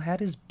kind of, well, how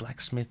does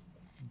Blacksmith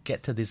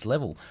get to this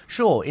level?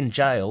 Sure, in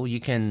jail, you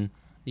can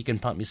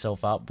pump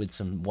yourself up with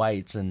some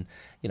weights and,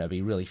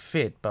 be really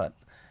fit, but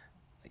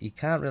you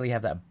can't really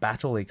have that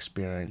battle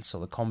experience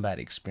or the combat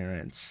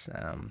experience.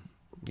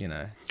 you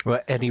know.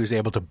 Well, and he was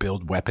able to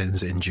build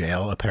weapons in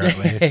jail,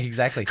 apparently.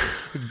 Exactly.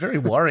 It's very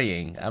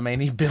worrying. I mean,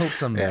 he built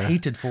some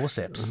heated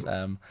forceps.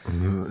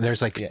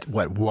 There's like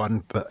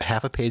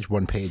half a page,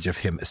 1 page of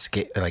him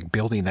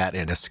building that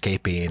and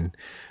escaping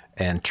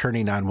and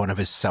turning on one of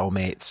his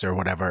cellmates or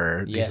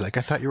whatever. Yeah. He's like,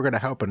 I thought you were going to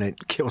help, and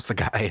it kills the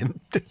guy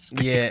and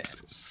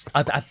escapes.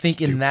 Yeah. I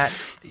think in that,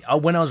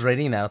 when I was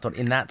reading that, I thought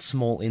in that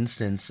small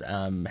instance,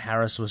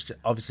 Harris was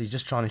obviously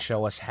just trying to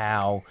show us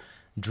how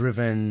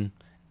driven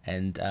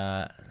and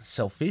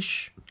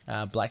selfish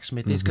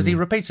Blacksmith is, because he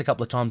repeats a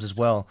couple of times as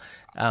well.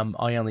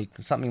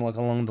 Something like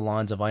along the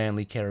lines of, I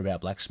only care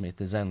about Blacksmith.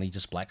 There's only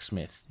just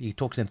Blacksmith. He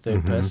talks in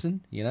third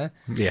person, you know.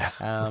 Yeah,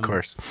 of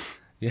course.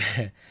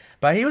 Yeah,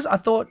 but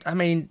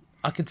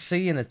I could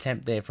see an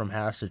attempt there from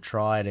Harris to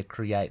try to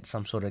create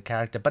some sort of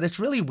character, but it's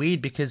really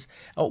weird because,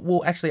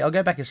 actually, I'll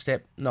go back a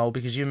step, Noel,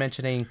 because you're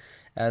mentioning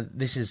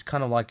this is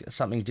kind of like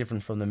something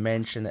different from the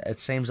Mensch, and it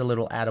seems a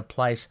little out of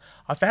place.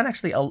 I found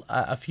actually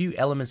a few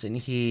elements in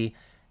here.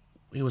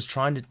 He was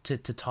trying to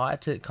tie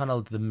it to kind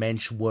of the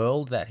Mensch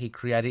world that he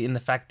created, in the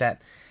fact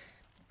that,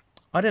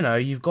 I don't know,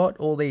 you've got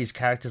all these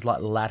characters like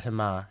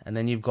Latimer, and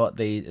then you've got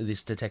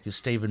this detective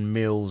Stephen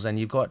Mills, and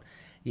you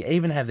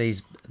even have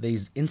these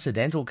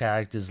incidental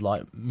characters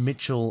like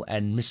Mitchell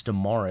and Mr.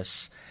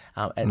 Morris,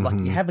 and like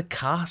you have a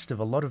cast of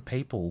a lot of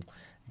people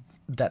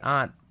that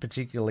aren't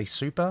particularly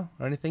super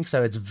or anything.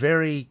 So it's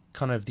very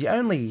kind of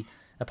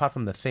apart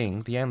from the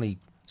Thing, the only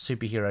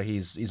superhero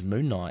is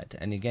Moon Knight,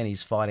 and again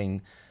he's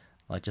fighting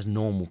like just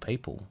normal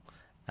people.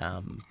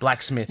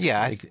 Blacksmith,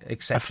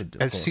 accepted,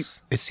 of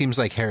course. It seems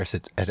like Harris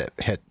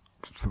had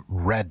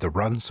read the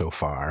run so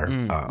far,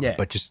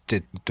 but just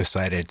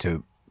decided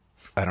to.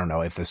 I don't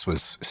know if this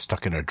was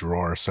stuck in a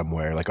drawer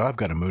somewhere. Like, I've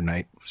got a Moon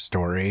Knight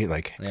story.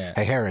 Like,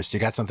 hey, Harris, you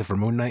got something for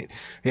Moon Knight?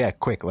 Yeah,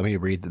 quick, let me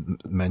read the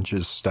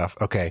Mensch's stuff.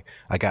 Okay,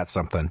 I got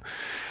something.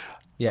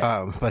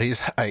 Yeah. But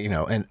he's,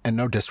 and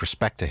no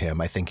disrespect to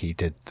him. I think he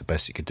did the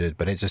best he could do.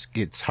 But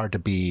it's hard to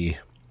be.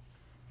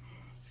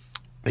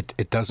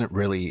 It doesn't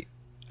really.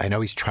 I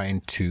know he's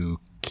trying to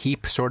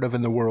keep sort of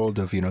in the world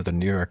of, the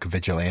New York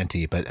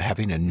vigilante, but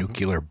having a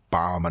nuclear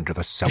bomb under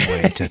the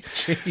subway to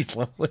jeez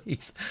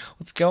Louise,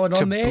 what's going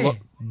on there?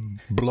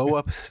 Blow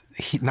up.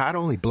 He not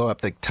only blow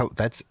up I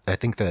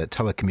think the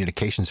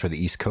telecommunications for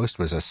the East Coast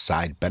was a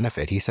side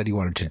benefit. He said he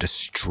wanted to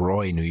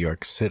destroy New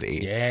York City.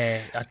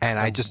 Yeah, and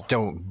I just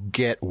don't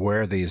get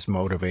where these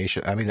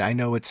motivation. I mean, I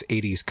know it's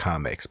 80s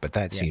comics, but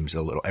that seems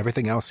a little.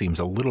 Everything else seems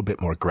a little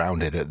bit more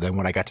grounded. Then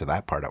when I got to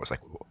that part, I was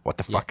like, what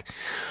the fuck?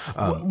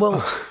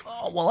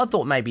 Well, I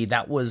thought maybe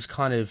that was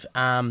kind of...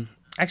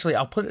 actually,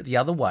 I'll put it the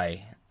other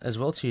way as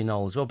well to you,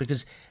 Noel, as well,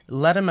 because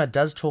Latimer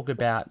does talk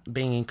about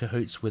being in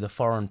cahoots with a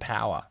foreign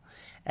power,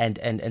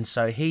 and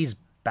so he's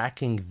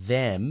backing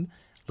them.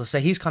 So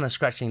he's kind of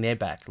scratching their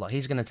back. Like,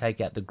 he's going to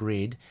take out the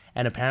grid,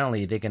 and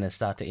apparently they're going to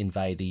start to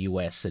invade the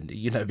US, and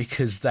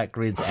because that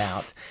grid's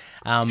out.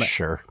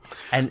 Sure.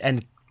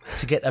 And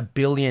to get $1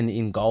 billion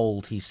in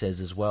gold, he says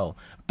as well.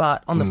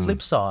 But on the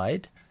flip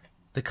side...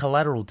 the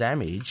collateral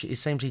damage, it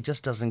seems he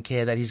just doesn't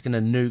care that he's going to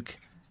nuke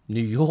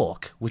New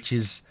York, which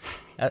is...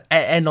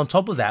 and on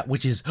top of that,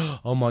 which is,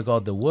 oh my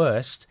God, the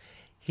worst,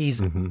 he's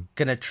going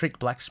to trick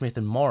Blacksmith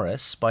and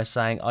Morris by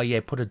saying, oh yeah,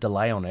 put a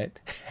delay on it,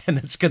 and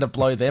it's going to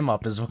blow them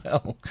up as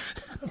well.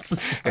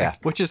 Yeah,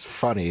 which is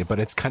funny, but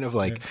it's kind of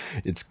like,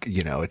 it's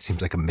it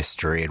seems like a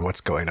mystery and what's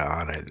going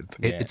on.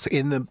 It's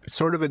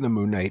sort of in the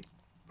Moon Knight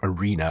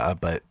arena,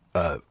 but...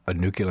 a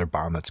nuclear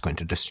bomb that's going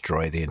to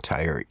destroy the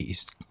entire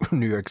East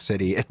New York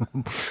City,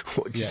 and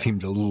which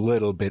seems a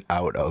little bit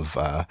out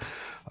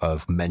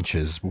of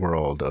Mensch's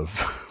world of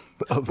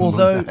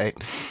although, Moon Knight.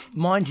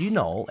 Mind you,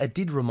 Noel, it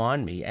did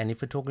remind me, and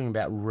if we're talking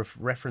about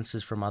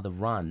references from other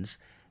runs,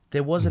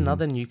 there was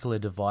another nuclear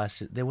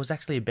device. There was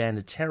actually a band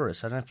of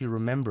terrorists. I don't know if you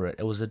remember it.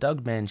 It was a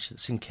Doug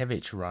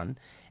Sienkiewicz run.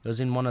 It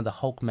was in one of the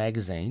Hulk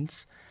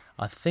magazines.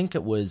 I think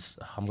it was,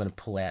 I'm going to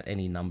pull out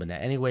any number now,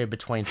 anywhere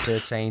between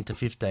 13 to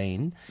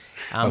 15,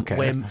 okay.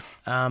 Where,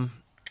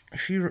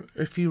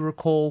 if you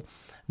recall,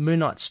 Moon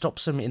Knight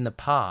stops him in the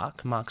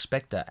park, Mark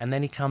Spector, and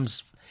then he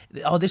comes,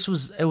 it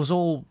was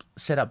all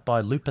set up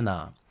by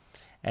Lupinar,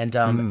 and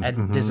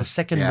there's a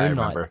second Moon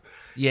Knight.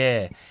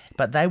 Yeah,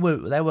 but they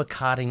were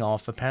carting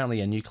off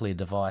apparently a nuclear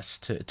device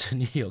to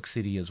New York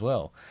City as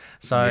well.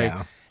 So...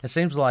 yeah. It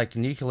seems like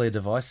nuclear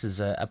devices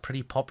are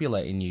pretty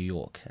popular in New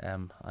York.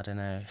 I don't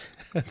know.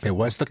 It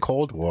was the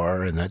Cold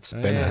War, and that's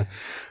been,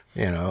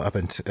 up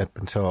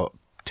until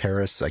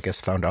terrorists, I guess,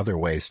 found other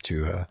ways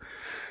to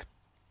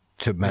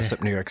mess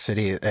up New York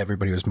City.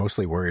 Everybody was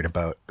mostly worried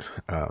about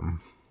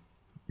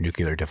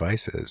nuclear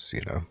devices.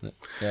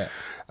 Yeah.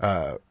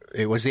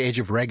 It was the age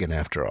of Reagan,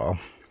 after all.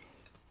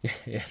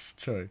 Yes,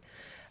 true.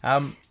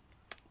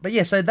 But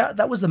yeah, so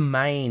that was the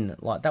main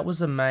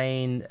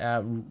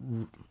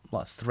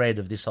thread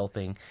of this whole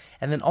thing.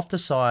 And then off the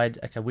side,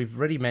 okay, we've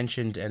already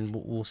mentioned, and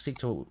we'll stick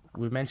to it,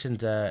 we've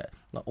mentioned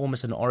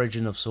almost an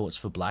origin of sorts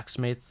for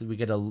Blacksmith. We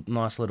get a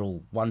nice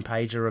little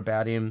one-pager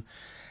about him.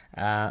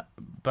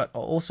 But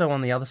also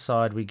on the other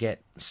side, we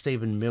get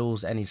Stephen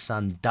Mills and his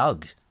son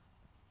Doug.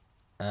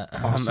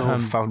 Also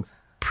found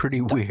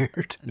pretty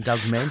weird. Doug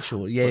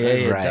Menschel,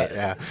 yeah. Right,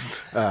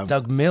 yeah.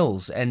 Doug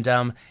Mills,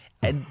 and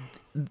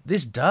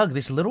this Doug,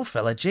 this little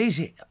fella, geez,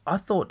 I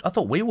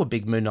thought we were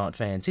big Moon Knight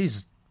fans.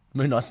 He's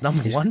Moon Knight's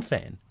number one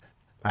fan.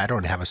 I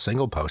don't have a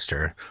single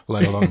poster,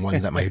 let alone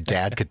one that my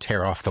dad could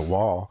tear off the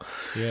wall.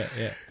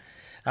 Yeah.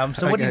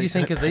 So what did you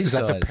think of these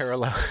guys?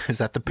 Is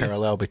that the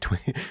parallel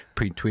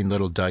between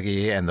Little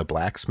Dougie and the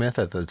blacksmith?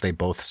 That they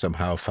both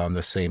somehow found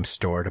the same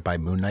store to buy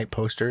Moon Knight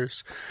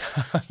posters?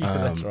 Yeah,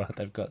 that's right.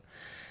 They've got.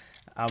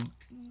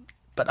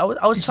 But I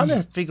was trying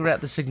to figure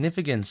out the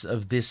significance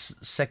of this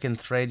second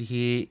thread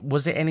here.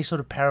 Was there any sort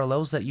of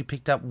parallels that you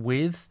picked up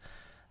with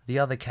the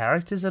other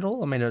characters at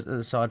all? I mean,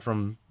 aside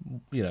from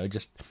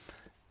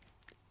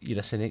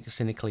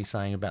cynically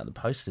saying about the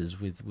posters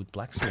with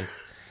blacksmith.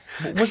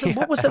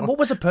 What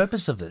was the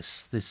purpose of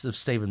this of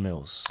Stephen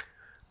Mills?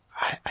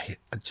 I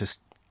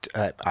just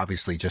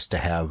obviously just to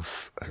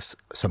have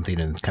something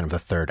in kind of the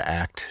third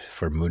act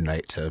for Moon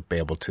Knight to be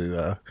able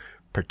to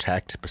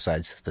protect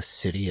besides the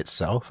city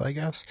itself, I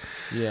guess.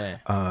 Yeah.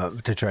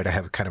 To try to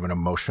have kind of an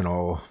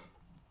emotional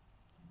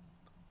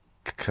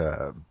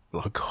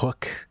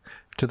hook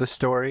to the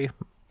story.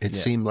 It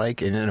seemed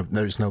like, and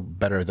there's no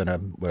better than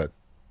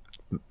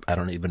I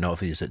don't even know if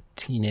he's a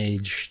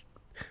teenage.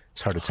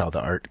 It's hard to tell. The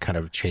art kind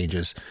of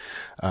changes.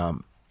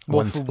 One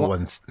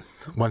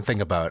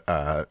thing about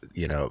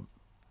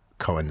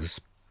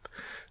Cohen's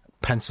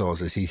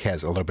pencils is he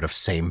has a little bit of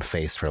same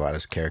face for a lot of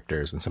his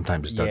characters, and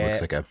sometimes Doug looks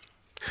like a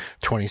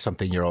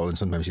 20-something-year-old, and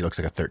sometimes he looks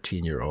like a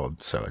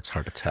 13-year-old. So it's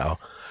hard to tell.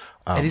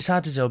 It is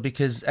hard to tell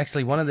because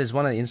actually there's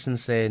one of the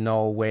instances there,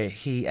 Noel, where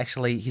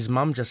his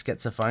mum just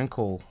gets a phone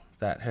call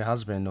that her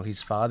husband or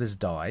his father's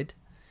died.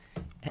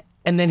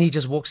 And then he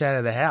just walks out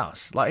of the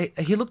house. Like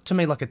he looked to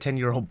me like a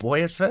 10-year-old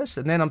boy at first,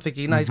 and then I'm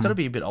thinking, he's got to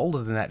be a bit older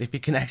than that if he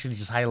can actually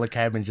just hail a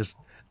cab and just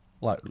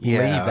leave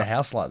the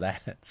house like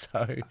that.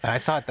 So I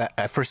thought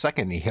that for a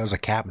second he hails a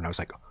cab, and I was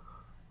like,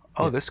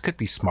 this could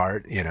be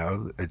smart.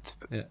 It's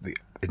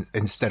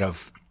instead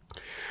of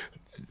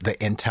the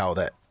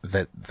intel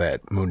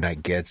that Moon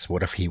Knight gets.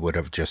 What if he would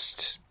have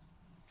just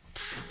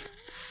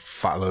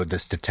followed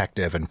this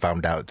detective and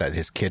found out that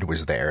his kid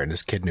was there, and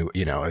his kid knew,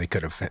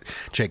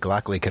 Jake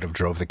Lockley could have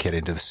drove the kid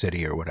into the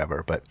city or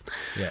whatever, but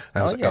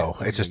I was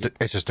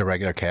it's just a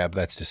regular cab.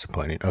 That's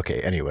disappointing.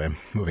 Okay, anyway,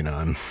 moving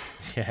on.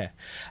 Yeah.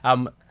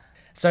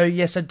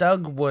 So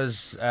Doug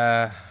was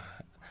a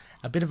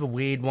bit of a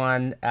weird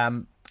one.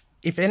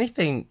 If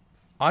anything,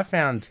 I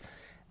found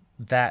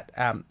that,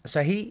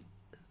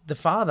 the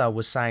father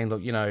was saying,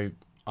 look,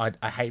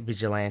 I hate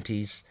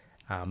vigilantes.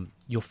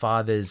 Your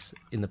father's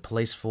in the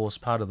police force,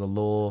 part of the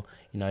law.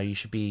 You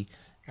should be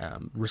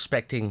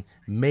respecting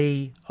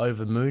me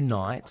over Moon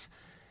Knight.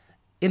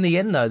 In the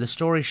end, though, the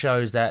story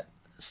shows that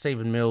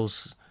Stephen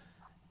Mills,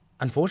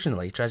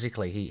 unfortunately,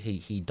 tragically,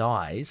 he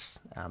dies.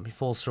 He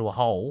falls through a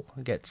hole,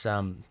 gets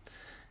run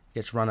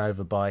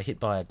over hit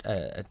by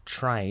a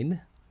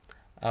train.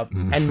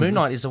 And Moon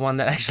Knight is the one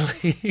that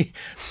actually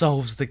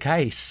solves the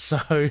case.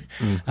 So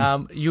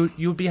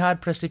you'd be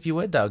hard-pressed if you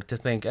were Doug to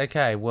think,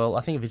 okay, well,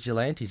 I think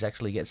vigilantes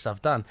actually get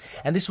stuff done.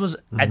 And this was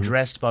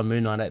addressed by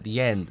Moon Knight at the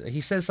end.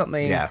 He says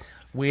something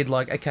weird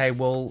like, okay,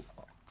 well,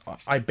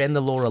 I bend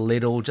the law a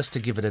little just to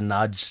give it a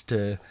nudge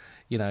to,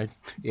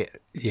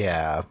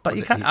 Yeah. But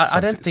you can't, I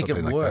don't think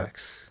it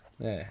works.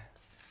 Yeah.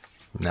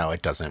 No,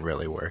 it doesn't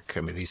really work.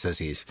 I mean, he says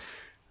he's...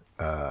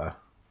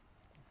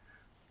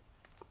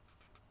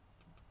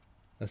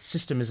 The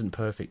system isn't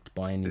perfect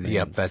by any means.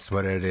 Yep, that's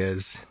what it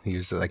is. He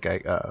was like, I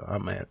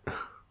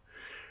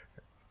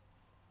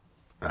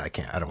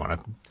don't want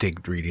to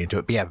dig really into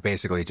it. But yeah,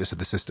 basically just that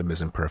the system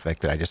isn't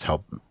perfect and I just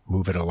help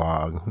move it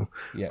along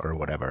or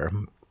whatever.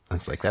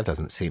 It's like, that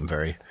doesn't seem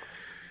very...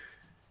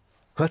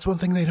 That's one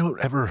thing they don't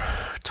ever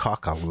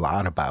talk a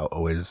lot about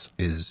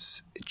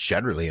is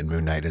generally in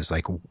Moon Knight is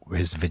like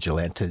his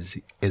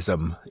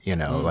vigilantism,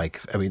 like,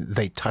 I mean,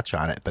 they touch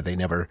on it, but they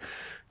never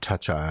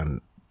touch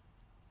on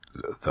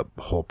the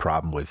whole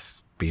problem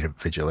with being a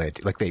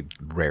vigilante, like they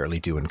rarely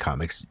do in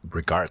comics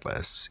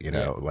regardless,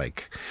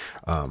 like,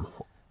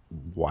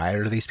 why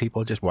are these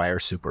people why are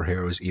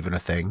superheroes even a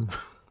thing?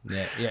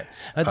 Yeah.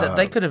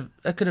 They could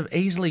have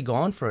easily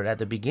gone for it at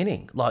the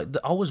beginning. Like,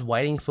 I was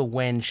waiting for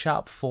when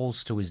Sharp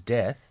falls to his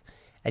death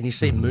and you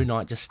see Moon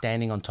Knight just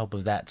standing on top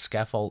of that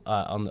scaffold,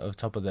 on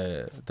top of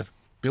the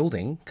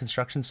building,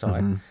 construction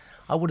site.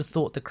 I would have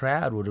thought the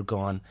crowd would have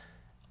gone,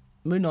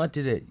 Moon Knight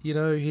did it.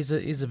 He's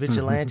a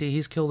vigilante.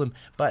 He's killed him.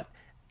 But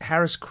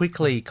Harris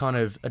quickly kind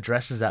of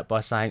addresses that by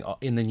saying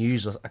in the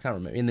news, I can't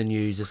remember, in the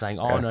news, they're saying,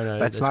 no.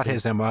 That's not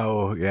his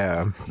MO.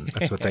 Yeah,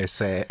 that's what they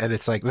say. And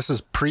it's like, this is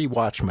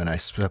pre-Watchmen, I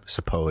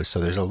suppose, so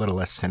there's a little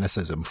less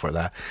cynicism for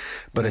that.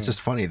 But it's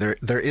just funny. There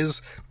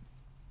is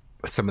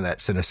some of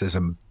that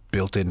cynicism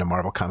built into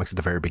Marvel Comics at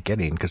the very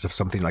beginning, because if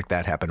something like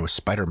that happened with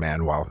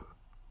Spider-Man while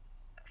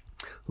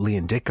Lee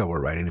and Ditko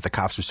were writing, if the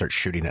cops would start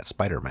shooting at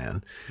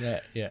Spider-Man. Yeah.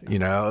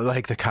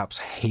 Like the cops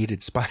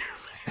hated Spider-Man.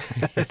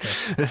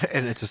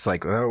 And it's just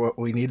like, oh, well,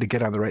 we need to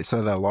get on the right side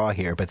of the law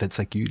here, but it's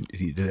like you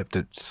have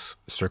to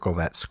circle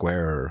that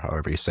square, or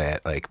however you say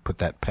it, like put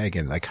that peg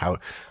in. Like how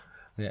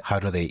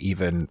do they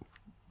even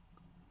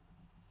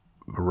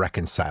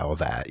reconcile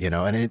that? You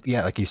know, and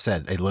like you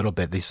said, a little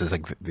bit. This is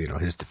like, you know,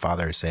 his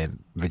father is saying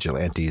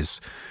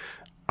vigilantes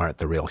aren't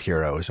the real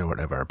heroes or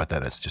whatever, but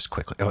then it's just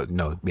quickly, oh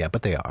no, yeah,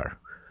 but they are.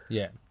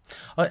 Yeah,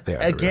 They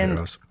are the real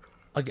heroes.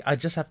 I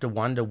just have to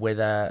wonder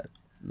whether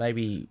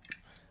maybe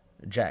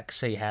Jack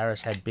C.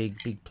 Harris had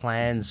big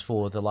plans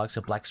for the likes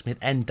of Blacksmith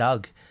and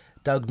Doug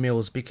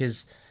Mills,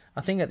 because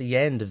I think at the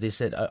end of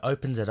this it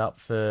opens it up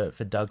for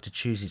Doug to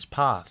choose his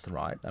path,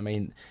 right? I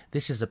mean,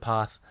 this is the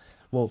path.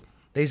 Well,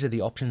 these are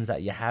the options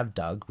that you have,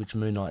 Doug, which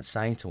Moon Knight's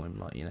saying to him,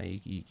 like, you know,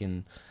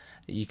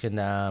 you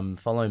can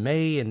follow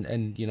me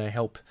and you know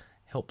help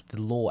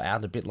the law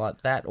out a bit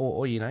like that,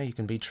 or you know, you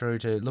can be true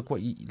to look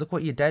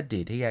what your dad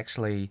did. He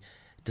actually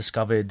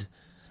discovered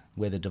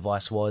where the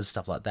device was,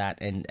 stuff like that,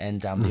 and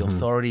the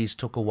authorities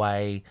took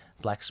away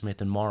Blacksmith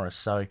and Morris.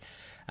 So,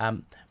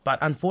 but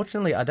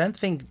unfortunately, I don't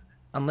think,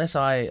 unless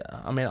I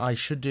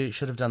should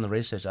have done the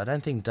research. I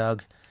don't think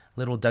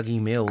little Dougie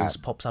Mills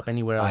pops up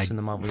anywhere else in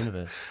the Marvel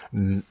universe.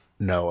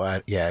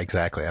 No, yeah,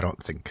 exactly. I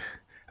don't think.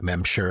 I mean,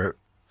 I'm sure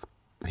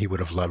he would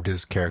have loved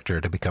his character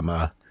to become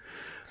a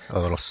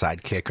little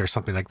sidekick or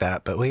something like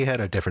that, but we had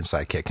a different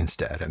sidekick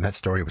instead, and that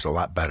story was a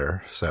lot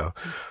better. So,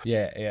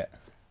 yeah.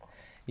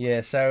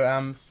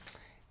 So,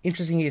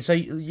 interesting here. So,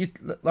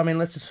 I mean,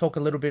 let's just talk a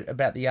little bit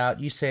about the art.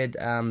 You said,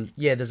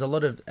 there's a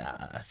lot of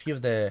a few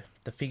of the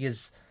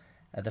figures,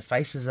 the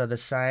faces are the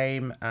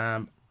same.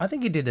 I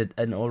think you did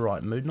an all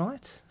right Moon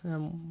Knight.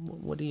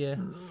 What do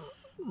you?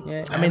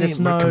 Yeah, I mean, it's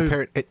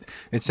no.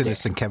 It's in the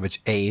Sienkiewicz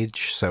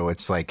age, so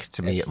it's like,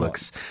 to me, it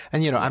looks.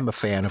 And you know, I'm a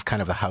fan of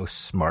kind of the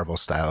House Marvel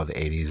style of the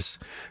 '80s,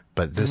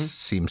 but this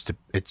seems to.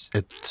 It's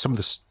some of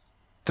the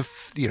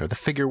you know, the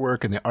figure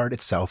work and the art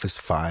itself is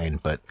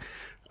fine, but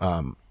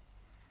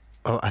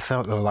I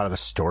felt that a lot of the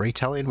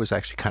storytelling was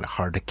actually kind of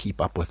hard to keep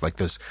up with. Like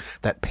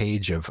that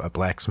page of a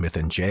Blacksmith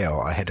in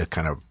jail, I had to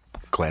kind of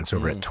glance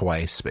over it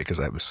twice because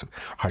I was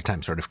hard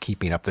time sort of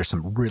keeping up. There's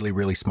some really,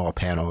 really small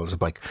panels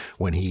of like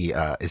when he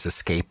is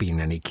escaping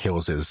and he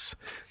kills his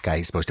guy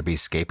he's supposed to be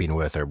escaping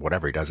with, or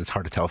whatever he does. It's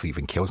hard to tell if he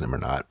even kills him or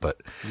not,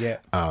 but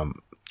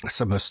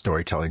some of the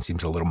storytelling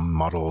seems a little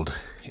muddled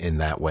in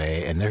that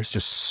way, and there's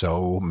just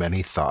so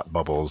many thought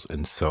bubbles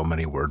and so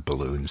many word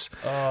balloons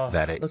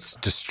that it's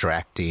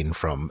distracting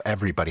from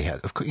everybody.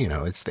 You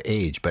know, it's the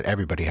age, but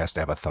everybody has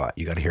to have a thought.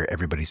 You got to hear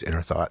everybody's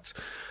inner thoughts.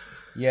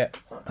 Yeah,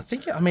 I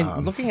mean,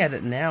 looking at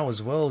it now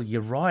as well, you're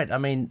right. I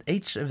mean,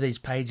 each of these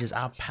pages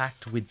are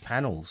packed with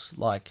panels.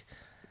 Like,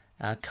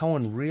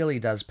 Cohen really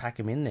does pack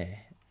them in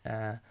there.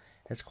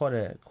 It's quite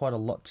a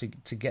lot to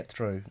get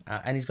through,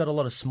 and he's got a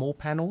lot of small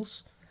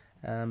panels.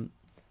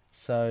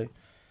 So,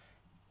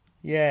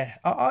 yeah,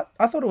 I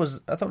thought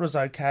it was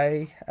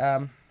okay.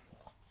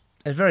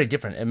 It's very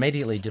different,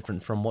 immediately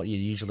different from what you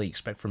usually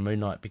expect from Moon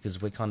Knight,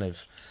 because we're kind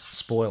of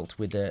spoilt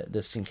with the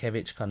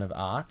Sienkiewicz kind of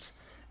art.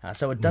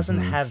 So it doesn't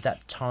have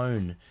that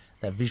tone,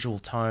 that visual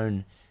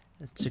tone,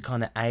 to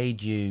kind of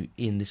aid you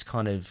in this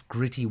kind of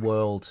gritty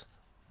world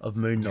of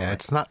Moon Knight. Yeah,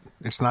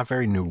 it's not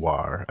very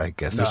noir, I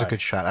guess. There's a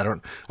good shot.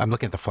 I'm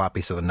looking at the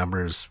floppy, so the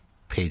numbers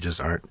pages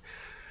aren't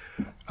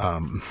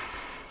there.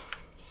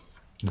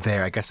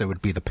 I guess it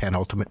would be the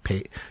penultimate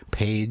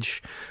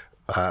page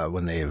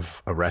when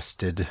they've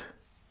arrested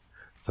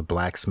the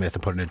blacksmith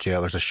and put him in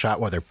jail. There's a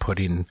shot where they're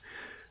putting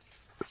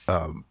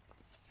him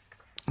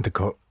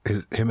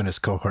and his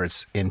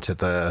cohorts into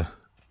the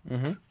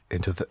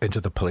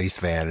police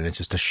van, and it's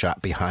just a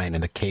shot behind,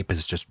 and the cape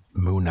is just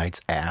Moon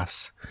Knight's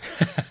ass.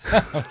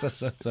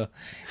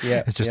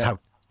 Yeah, it's just how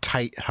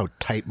tight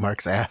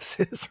Mark's ass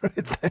is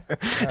right there.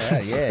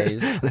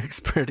 It looks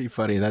pretty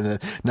funny. Then the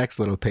next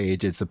little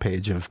page, it's a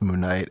page of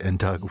Moon Knight and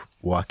Doug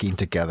walking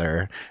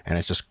together, and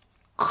it's just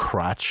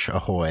crotch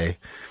ahoy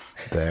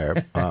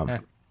there.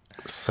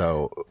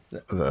 So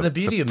the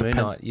beauty of Moon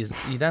Knight is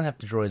you don't have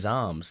to draw his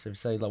arms. If you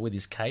say, like, with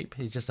his cape,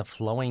 he's just a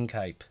flowing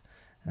cape.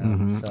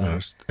 And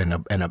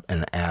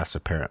an ass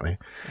apparently.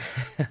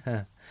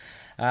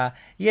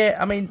 Yeah,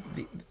 I mean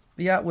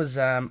the art was.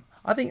 I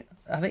think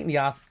the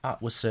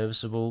art was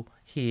serviceable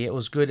here. It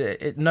was good.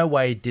 It no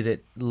way did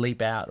it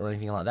leap out or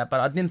anything like that. But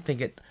I didn't think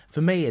it.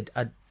 For me, it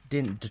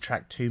didn't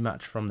detract too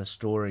much from the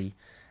story.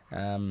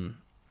 So.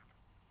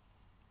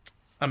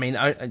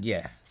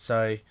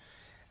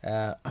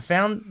 I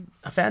found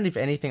if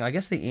anything, I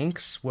guess the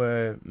inks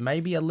were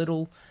maybe a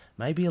little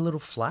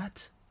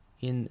flat.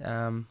 In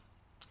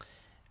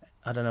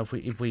I don't know if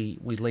we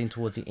lean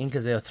towards the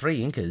inkers. There are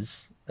 3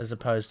 inkers as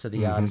opposed to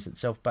the artist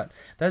itself, but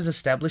those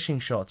establishing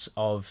shots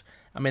of,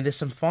 I mean, there's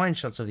some fine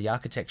shots of the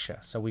architecture.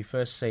 So we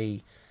first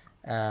see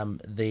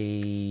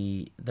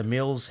the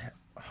Mills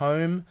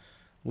home.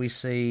 We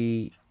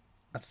see.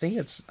 I think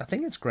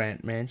it's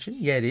Grant Mansion.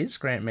 Yeah, it is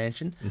Grant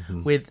Mansion.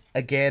 With,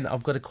 again,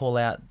 I've got to call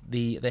out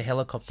the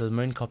helicopter, the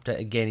Mooncopter.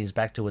 Again, is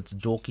back to its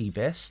dorky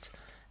best.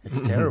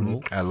 It's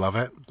terrible. I love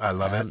it. I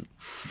love it.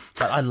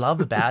 But I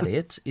love about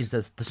it is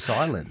the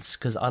silence,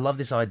 because I love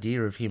this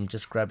idea of him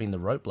just grabbing the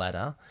rope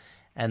ladder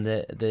and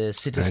the And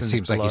citizens it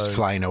seems like he's below-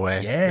 flying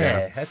away.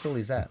 Yeah, how cool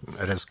is that?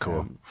 That is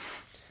cool.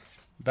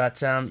 But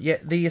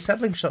the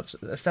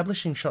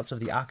establishing shots of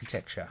the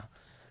architecture,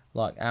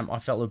 like I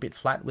felt a bit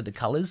flat with the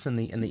colours and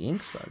the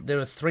inks. There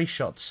were 3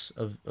 shots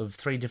of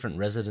 3 different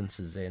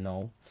residences there,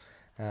 Noel.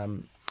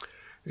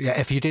 Yeah,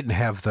 if you didn't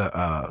have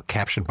the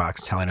caption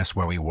box telling us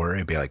where we were,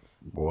 it'd be like,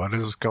 what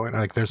is going on?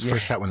 Like, there's the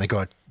first shot when they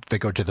go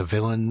to the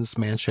villain's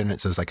mansion.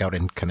 It says, like, out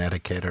in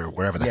Connecticut or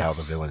wherever the hell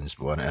the villains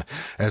want to.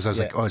 As I was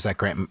like, oh, is that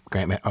Grant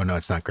Man? Oh, no,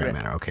 it's not Grant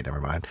Manor. Okay, never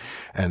mind.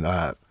 And,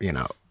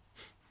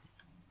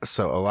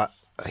 so a lot.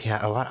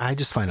 I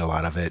just find a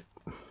lot of it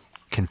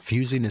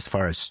confusing as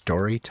far as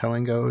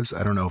storytelling goes.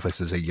 I don't know if this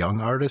is a young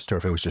artist or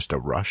if it was just a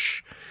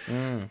rush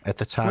at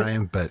the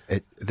time, but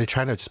they're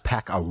trying to just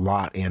pack a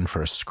lot in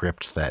for a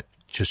script that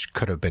just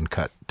could have been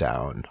cut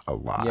down a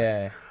lot.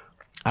 Yeah.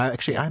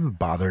 I'm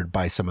bothered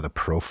by some of the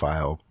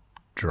profile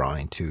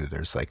drawing too.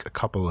 There's like a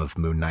couple of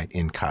Moon Knight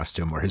in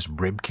costume where his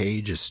rib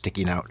cage is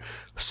sticking out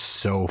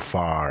so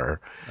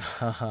far.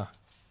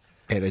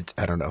 And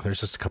I don't know. There's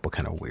just a couple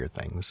kind of weird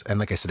things. And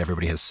like I said,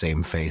 everybody has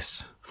same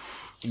face.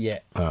 Yeah.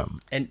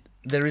 And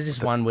there is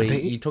this one where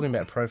you're talking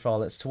about profile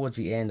that's towards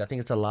the end. I think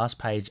it's the last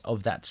page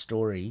of that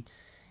story.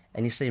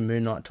 And you see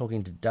Moon Knight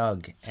talking to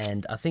Doug.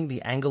 And I think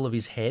the angle of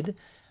his head,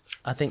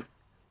 I think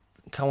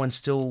Cohen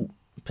still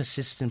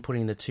persists in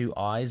putting the 2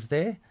 eyes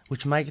there,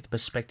 which make the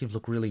perspective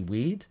look really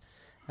weird.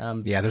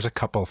 Yeah, there's a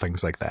couple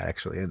things like that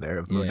actually in there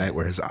of Moon Knight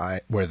where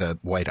where the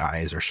white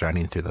eyes are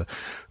shining through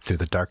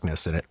the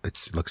darkness, and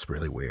it looks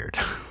really weird.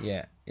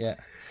 Yeah.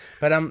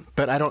 But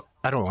I don't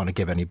want to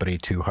give anybody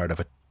too hard of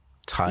a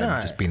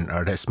time just being an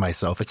artist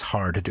myself. It's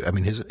hard to do. I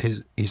mean,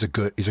 he's a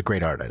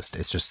great artist.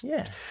 It's just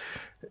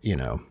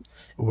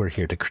we're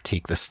here to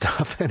critique the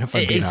stuff, and if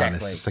I'm being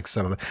honest, it's like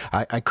some of it.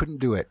 I couldn't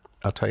do it.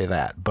 I'll tell you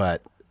that.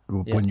 But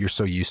when you're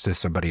so used to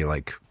somebody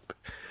like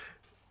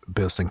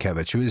Bill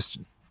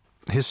Sienkiewicz,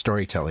 his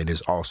storytelling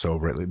is also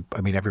really,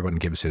 I mean, everyone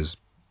gives his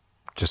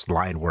just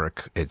line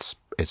work its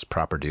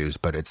proper dues,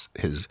 but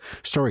his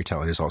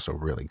storytelling is also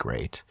really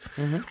great.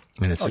 And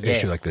it's an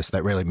issue like this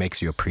that really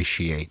makes you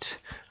appreciate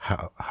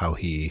how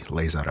he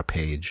lays out a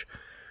page.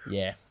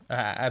 Yeah,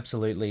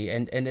 absolutely.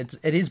 And it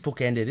is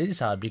bookended. It is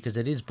hard because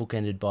it is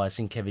bookended by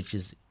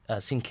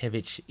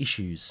Sienkiewicz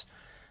issues.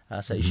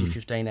 So issue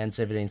 15 and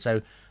 17.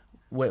 So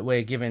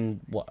we're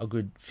given a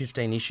good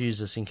 15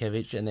 issues of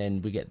Sienkiewicz, and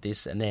then we get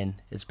this, and then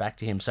it's back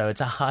to him. So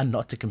it's hard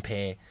not to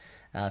compare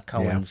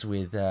Cohen's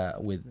with the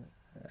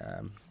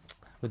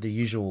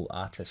usual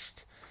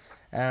artist.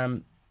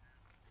 Well,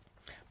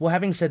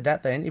 having said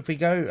that, then if we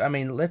go, I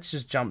mean, let's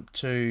just jump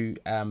to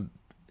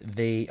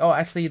the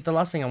last thing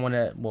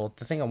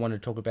the thing I want to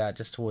talk about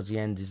just towards the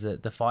end is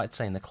the fight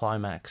scene, the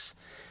climax.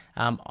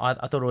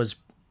 I thought it was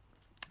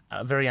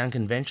a very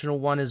unconventional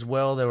one as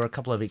well. There were a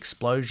couple of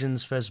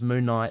explosions. First,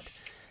 Moon Knight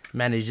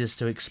manages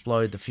to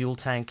explode the fuel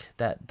tank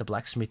that the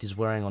blacksmith is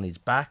wearing on his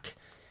back.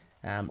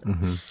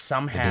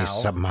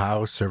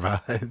 Somehow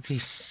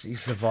survives. He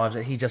survives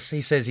it.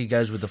 He says he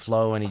goes with the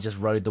flow, and he just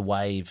rode the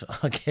wave,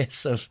 I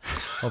guess, of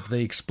the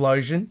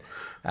explosion.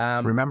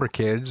 Remember,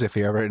 kids, if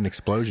you're ever in an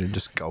explosion,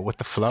 just go with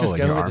the flow, and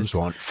your arms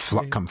won't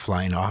come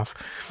flying off.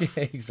 Yeah,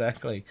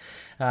 exactly.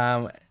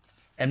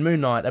 And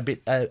Moon Knight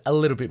a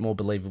little bit more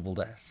believable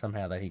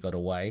somehow that he got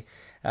away.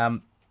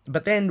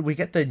 But then we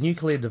get the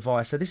nuclear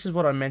device. So this is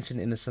what I mentioned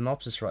in the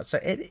synopsis, right? So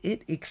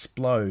it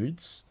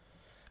explodes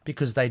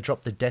because they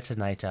dropped the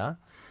detonator,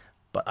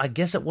 but I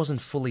guess it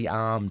wasn't fully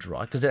armed,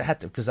 right? Because it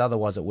had to, because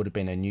otherwise it would have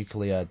been a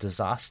nuclear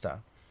disaster.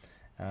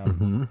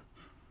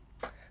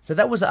 So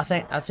that was, I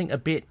think a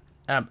bit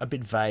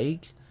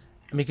vague,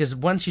 because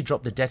once you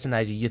drop the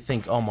detonator, you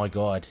think, oh my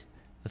god,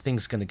 the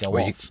thing's going to go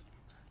off.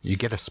 You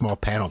get a small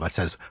panel that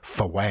says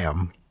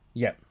 "Fa-wham."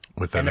 Yep.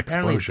 With an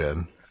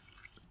explosion.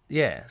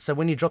 Yeah, so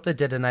when you drop the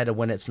detonator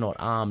when it's not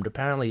armed,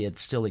 apparently it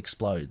still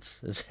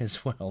explodes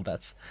as well.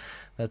 That's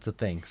the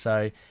thing.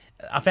 So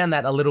I found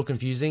that a little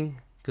confusing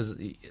because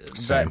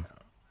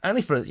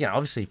only for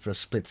obviously for a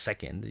split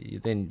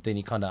second. Then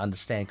you kind of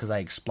understand because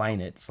they explain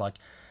it. It's like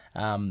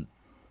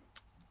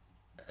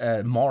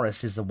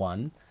Morris is the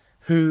one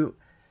who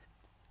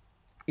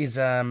is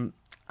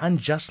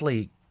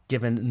unjustly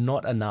given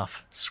not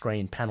enough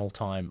screen panel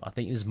time. I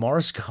think is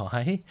Morris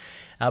guy,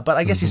 but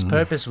I guess his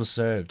purpose was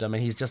served. I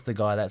mean, he's just the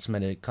guy that's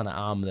meant to kind of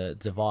arm the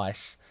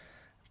device,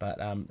 but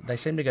they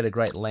seem to go to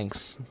great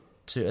lengths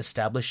to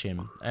establish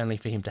him, only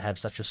for him to have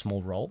such a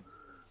small role.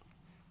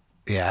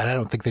 Yeah, and I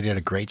don't think they did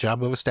a great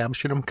job of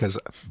establishing him, because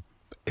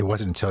it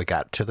wasn't until I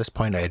got to this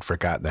point I had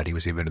forgotten that he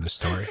was even in the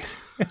story.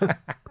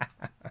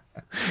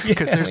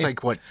 Because there's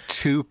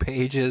 2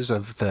 pages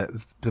of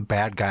the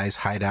bad guys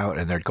hideout,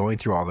 and they're going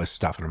through all this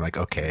stuff, and I'm like,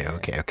 okay,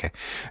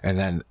 and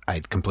then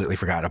I completely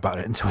forgot about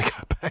it until we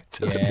got back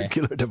to the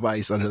nuclear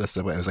device under the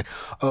subway. I was like,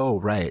 oh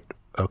right,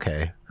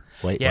 okay,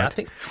 wait, what? I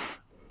think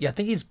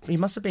he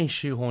must have been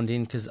shoehorned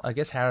in, because I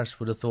guess Harris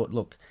would have thought,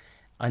 look,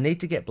 I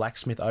need to get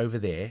Blacksmith over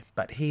there,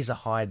 but he's a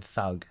hired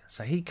thug,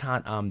 so he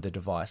can't arm the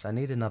device. I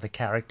need another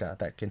character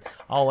that can.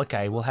 Oh,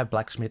 okay, we'll have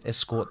Blacksmith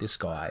escort this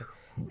guy.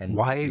 And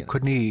why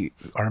couldn't he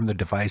arm the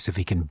device if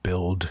he can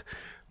build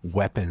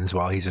weapons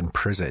while he's in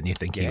prison? You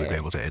think he would be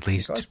able to at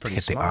least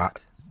hit the on?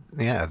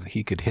 Yeah,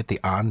 he could hit the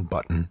on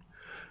button.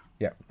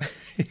 Yeah,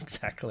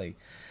 exactly.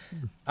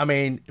 I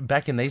mean,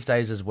 back in these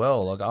days as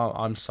well, like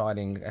I'm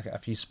citing a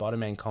few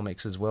Spider-Man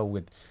comics as well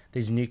with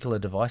these nuclear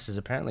devices.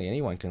 Apparently,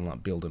 anyone can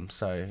like build them,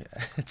 so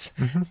it's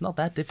not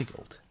that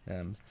difficult.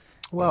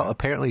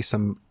 Apparently,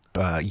 some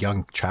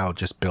young child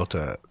just built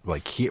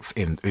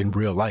in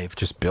real life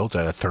just built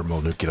a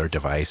thermonuclear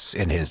device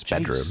in his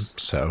bedroom.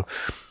 So,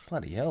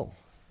 bloody hell.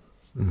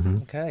 Mm-hmm.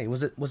 Okay,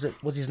 was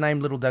his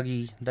name Little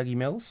Dougie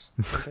Mills?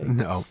 Okay.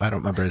 No, I don't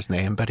remember his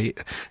name, but he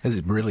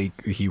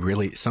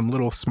really some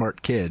little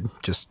smart kid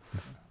just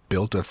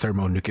built a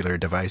thermonuclear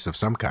device of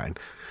some kind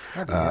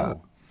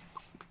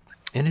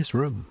in his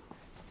room.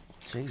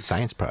 Jeez.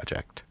 Science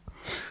project.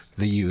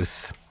 The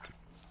youth.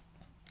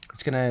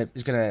 He's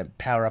gonna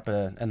power up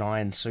an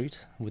iron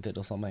suit with it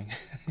or something.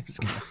 He's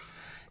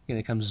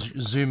gonna come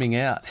zooming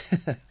out.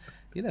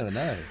 You never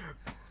know.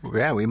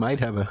 Yeah, we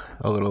might have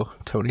a little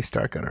Tony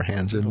Stark on our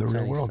hands in the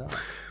real world.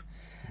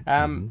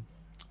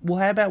 Well,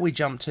 how about we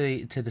jump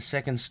to the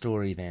second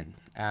story then?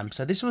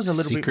 So this was a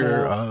little bit more...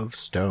 Seeker of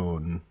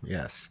Stone,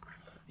 yes.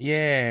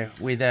 Yeah,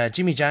 with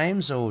Jimmy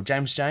James or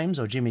James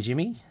or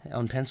Jimmy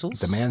on pencils.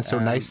 The man's so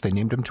nice they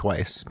named him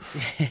twice.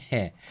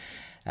 Yeah.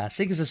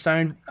 Seekers of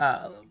Stone...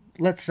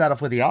 let's start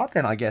off with the art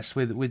then, I guess,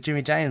 with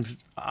Jimmy James.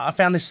 I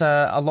found this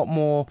a lot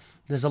more...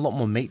 There's a lot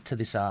more meat to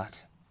this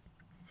art.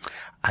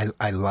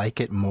 I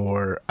like it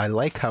more. I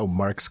like how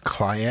Mark's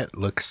client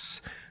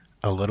looks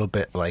a little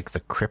bit like the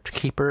Crypt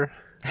Keeper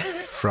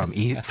from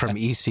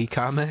EC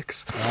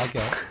Comics.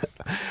 Okay.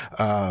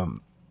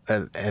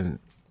 And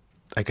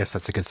I guess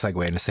that's a good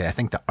segue into say I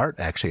think the art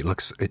actually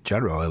looks in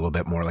general a little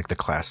bit more like the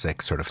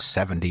classic sort of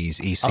 70s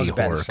EC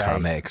horror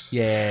comics.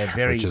 Yeah,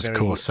 which is very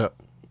cool. So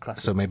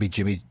classic. So maybe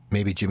Jimmy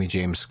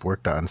James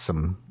worked on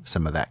some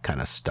of that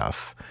kind of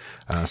stuff.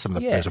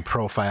 There's a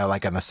profile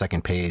like on the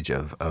second page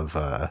of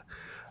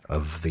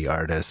the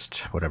artist,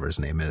 whatever his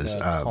name is,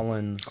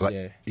 Collins.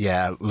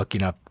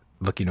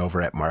 Looking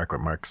over at Mark, where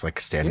Mark's like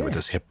standing with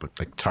his hip,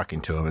 like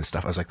talking to him and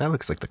stuff. I was like, that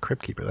looks like the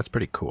Crypt Keeper. That's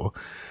pretty cool.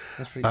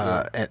 That's pretty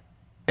cool.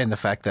 And the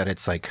fact that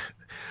it's like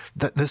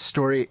this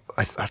story,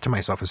 I thought to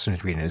myself as soon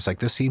as reading it, it's like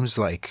this seems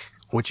like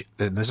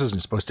this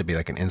isn't supposed to be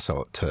like an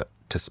insult to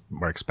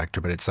Mark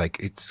Spector, but it's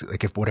like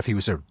what if he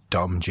was a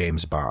dumb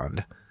James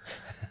Bond?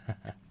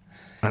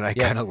 And I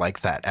kind of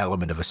like that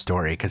element of a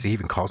story because he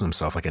even calls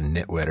himself like a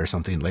nitwit or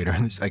something later.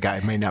 And like, I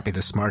may not be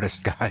the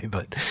smartest guy,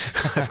 but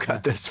I've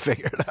got this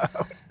figured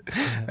out.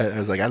 And I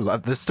was like, I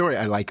love this story.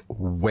 I like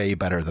way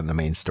better than the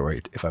main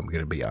story, if I'm going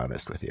to be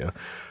honest with you.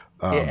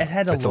 It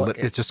had a lot.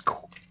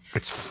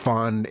 It's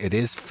fun.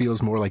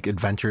 Feels more like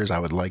adventures. I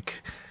would like.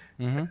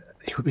 Mm-hmm.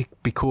 It would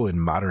be cool in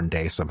modern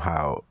day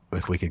somehow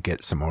if we could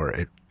get some more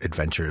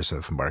adventures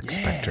of Mark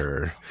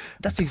Spector.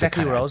 That's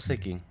exactly what I was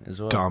thinking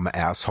as well. Dumb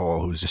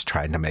asshole who's just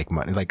trying to make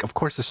money. Like, of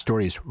course, the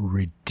story is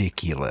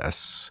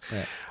ridiculous.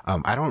 Yeah.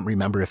 I don't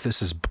remember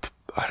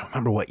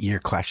what year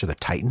Clash of the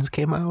Titans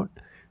came out.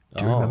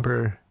 Do you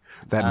remember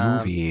that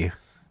movie?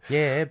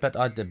 Yeah, but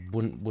I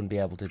wouldn't be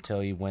able to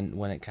tell you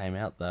when it came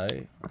out though.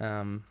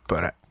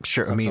 But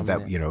sure, I mean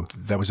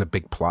that was a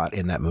big plot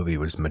in that movie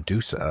was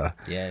Medusa.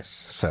 Yes.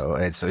 So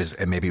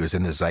and maybe it was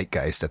in the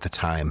zeitgeist at the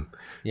time.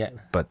 Yeah.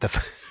 But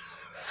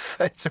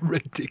it's a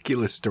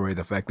ridiculous story.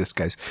 The fact this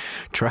guy's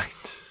trying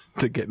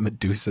to get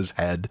Medusa's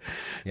head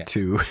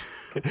to,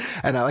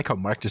 and I like how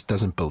Mark just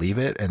doesn't believe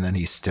it, and then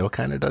he still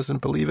kind of doesn't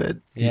believe it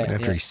even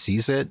after he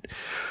sees it.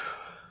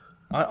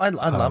 I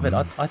love it.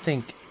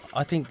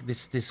 I think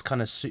this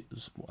kind of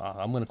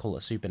I'm going to call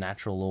it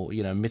supernatural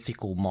or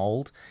mythical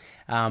mold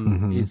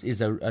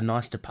is a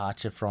nice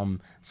departure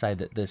from say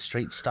the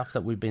street stuff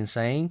that we've been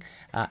seeing,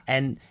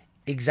 and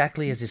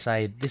exactly as you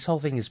say, this whole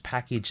thing is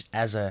packaged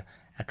as a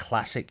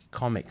classic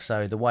comic.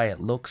 So the way it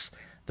looks,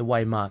 the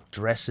way Mark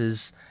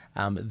dresses,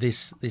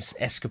 this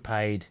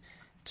escapade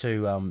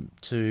to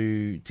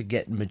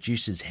get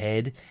Medusa's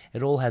head,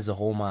 it all has the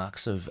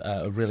hallmarks of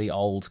a really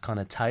old kind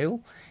of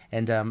tale,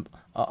 and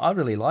I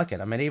really like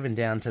it. I mean, even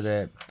down to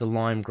the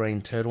lime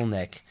green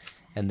turtleneck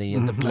and the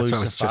blue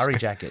safari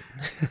jacket.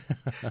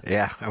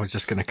 Yeah, I was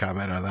just going to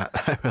comment on that.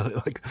 I really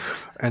like,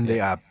 and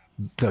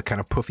the kind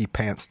of puffy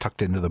pants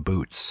tucked into the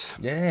boots.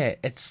 Yeah,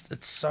 it's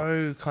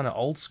so kind of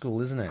old school,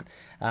 isn't it?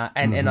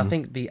 And I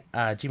think the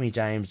Jimmy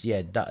James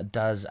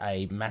does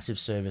a massive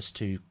service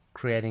to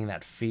creating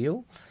that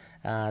feel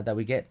that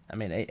we get. I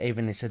mean,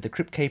 even he said the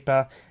Crypt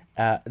Keeper.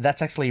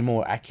 That's actually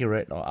more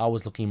accurate. I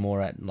was looking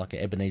more at like an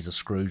Ebenezer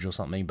Scrooge or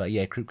something, but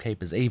yeah, Crypt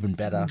Keeper's even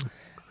better.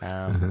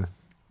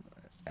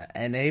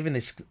 And even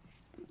this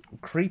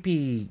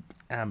creepy,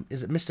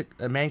 is it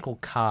a man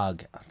called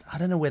Karg? I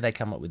don't know where they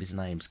come up with his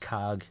names,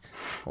 Karg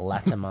or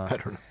Latimer. I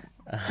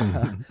don't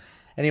know.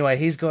 Anyway,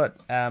 he's got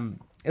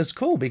it was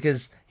cool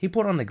because he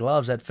put on the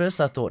gloves. At first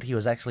I thought he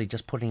was actually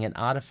just putting an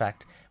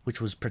artifact which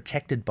was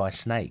protected by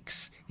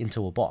snakes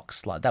into a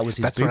box. Like that was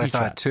his That's booby what I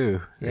trap. thought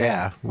too.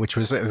 Yeah, which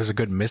was it was a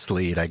good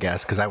mislead, I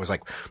guess, because I was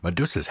like,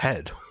 Medusa's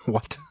head.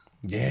 What?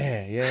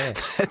 Yeah.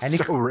 That's And he-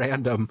 so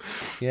random.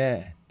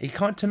 Yeah.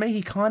 To me,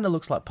 he kind of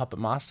looks like Puppet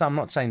Master. I'm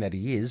not saying that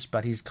he is,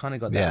 but he's kind of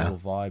got that Yeah. little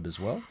vibe as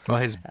well.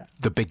 Well,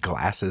 the big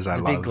glasses, I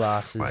The love. big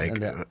glasses like,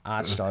 and the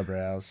arched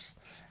eyebrows.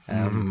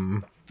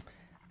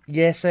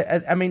 Yeah,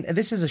 so I mean,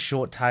 this is a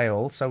short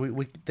tale,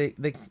 so there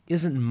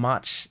isn't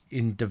much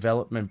in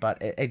development,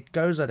 but it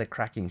goes at a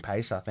cracking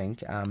pace, I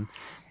think.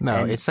 No,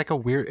 and- it's like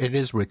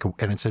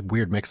and it's a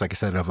weird mix, like I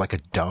said, of like a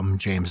dumb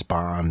James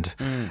Bond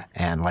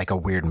and like a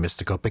weird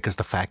mystical, because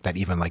the fact that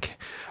even like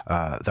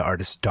the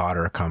artist's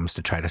daughter comes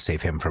to try to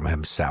save him from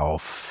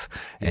himself,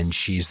 and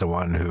she's the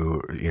one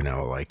who,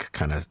 like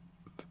kind of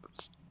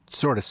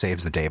sort of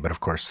saves the day, but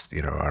of course,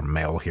 our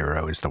male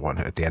hero is the one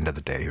who, at the end of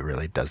the day, who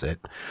really does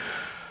it.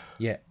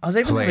 Yeah, I was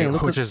even having a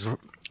look which at... is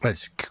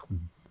it's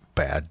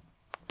bad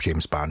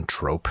James Bond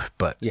trope,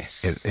 but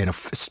Yes.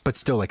 but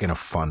still like in a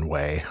fun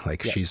way.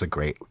 Like she's a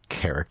great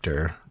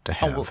character to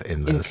have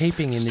in this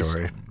keeping in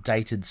story. this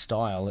dated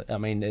style. I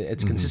mean,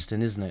 it's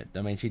consistent, isn't it?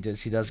 I mean, she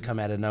does come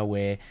out of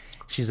nowhere.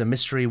 She's a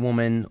mystery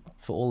woman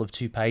for all of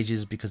 2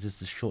 pages because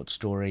it's a short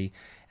story.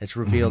 It's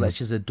revealed that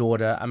she's a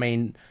daughter. I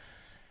mean,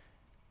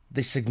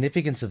 the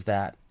significance of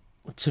that,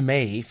 to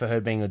me, for her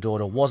being a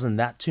daughter, wasn't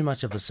that too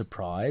much of a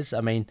surprise.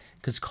 I mean,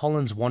 because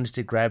Collins wanted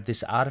to grab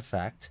this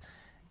artifact.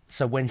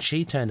 So when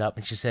she turned up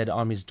and she said,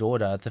 I'm his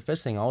daughter, the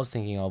first thing I was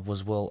thinking of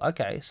was, well,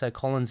 okay, so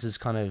Collins is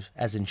kind of,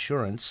 as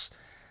insurance,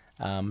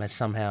 has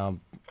somehow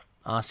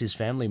asked his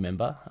family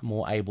member, a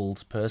more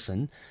abled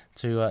person,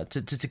 to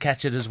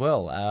catch it as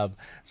well.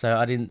 So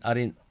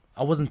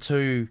I wasn't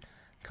too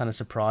kind of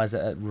surprised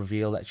that it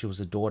revealed that she was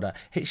a daughter.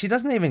 She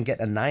doesn't even get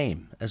a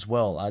name as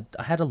well.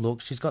 I had a look.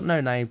 She's got no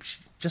name.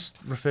 She's just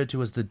referred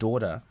to as the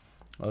daughter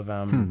of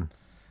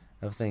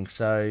things.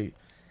 So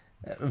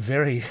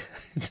very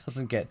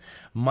doesn't get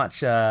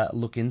much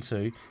look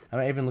into. I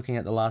mean, even looking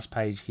at the last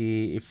page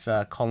here, if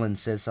Collins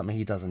says something,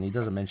 he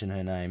doesn't mention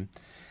her name.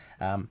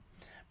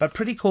 But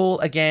pretty cool.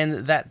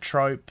 Again, that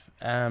trope,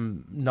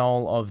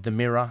 Noel, of the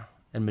mirror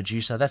and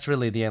Medusa. That's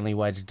really the only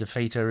way to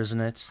defeat her, isn't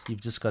it?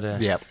 You've just got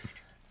to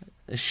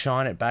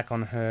shine it back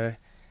on her.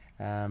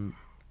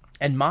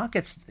 And Mark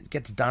gets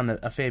done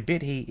a fair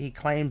bit. He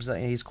claims that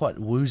he's quite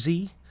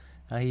woozy.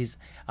 I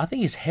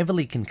think he's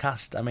heavily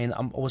concussed. I mean,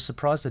 I was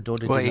surprised the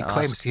daughter didn't He ask.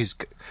 claims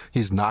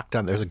he's knocked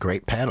down. There's a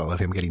great panel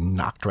of him getting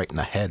knocked right in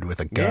the head with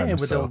a gun. Yeah,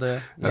 with all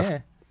the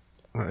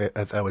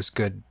that was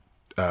good.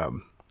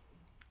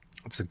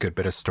 It's a good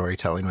bit of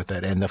storytelling with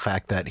it, and the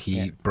fact that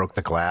he broke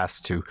the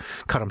glass to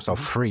cut himself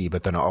free,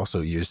 but then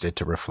also used it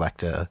to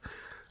reflect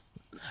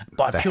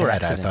by the pure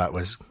head. accident. I thought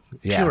was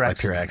Pure by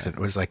pure accident. accident.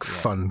 It was like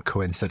fun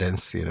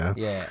coincidence,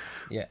 Yeah.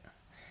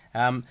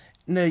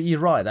 No, you're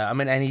right though. I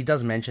mean, and he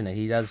does mention it.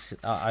 He does.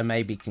 I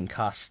may be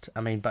concussed.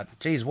 I mean, but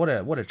geez, what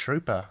a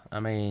trooper. I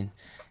mean,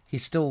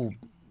 he's still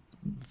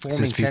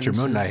forming his future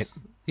sentences. Moon Knight.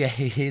 Yeah,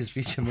 he is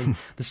future Moon.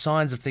 The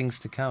signs of things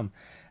to come.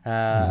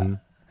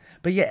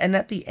 But yeah, and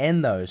at the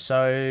end though,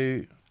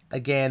 so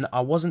again,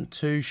 I wasn't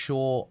too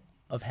sure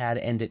of how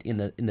to end it in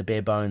the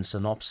bare bones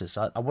synopsis.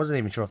 I wasn't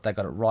even sure if they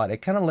got it right. It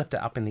kind of left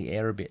it up in the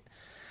air a bit.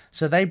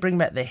 So they bring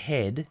back the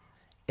head.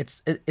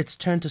 It's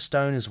turned to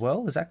stone as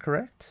well. Is that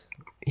correct?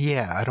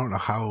 Yeah, I don't know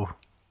how.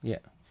 Yeah.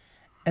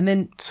 And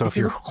then So if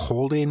you're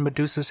holding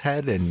Medusa's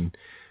head, and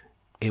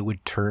it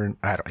would turn,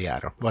 I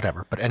don't,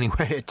 whatever. But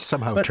anyway, it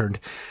somehow turned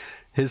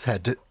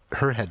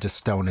her head to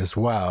stone as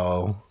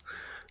well,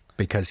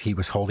 because he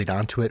was holding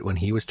onto it when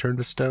he was turned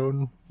to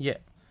stone. Yeah.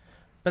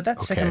 But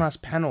that second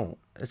last panel,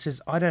 it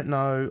says, I don't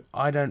know,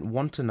 I don't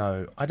want to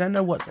know. I don't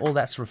know what all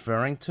that's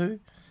referring to.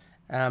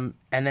 And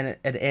then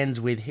it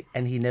ends with,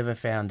 and he never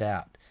found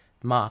out.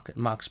 Mark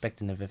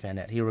Spector never found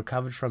out. He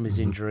recovered from his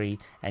injury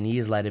and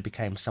years later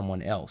became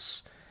someone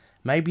else.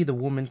 Maybe the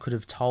woman could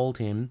have told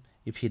him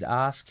if he'd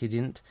asked, he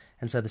didn't,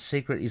 and so the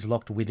secret is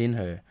locked within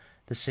her.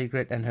 The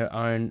secret and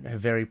her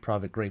very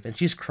private grief. And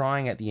she's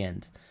crying at the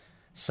end.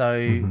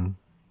 So,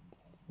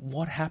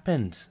 what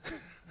happened?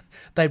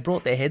 They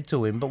brought their head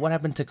to him, but what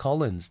happened to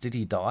Collins? Did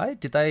he die?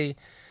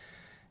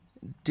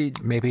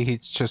 Maybe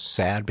he's just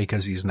sad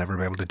because he's never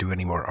been able to do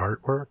any more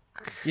artwork.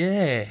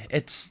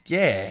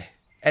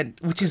 And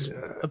which is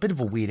a bit of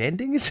a weird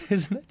ending,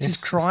 isn't it?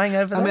 She's crying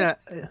over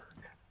that.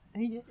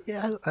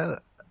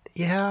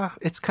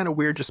 It's kind of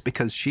weird just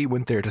because she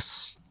went there to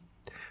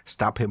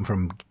stop him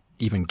from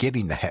even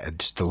getting the head,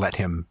 just to let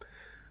him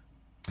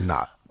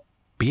not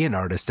be an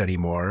artist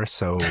anymore.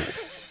 So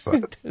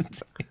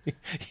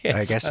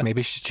I guess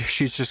maybe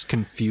she's just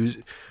confused.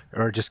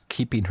 or just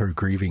keeping her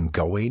grieving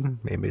going.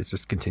 Maybe it's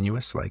just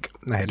continuous. Like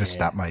I had to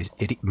stop my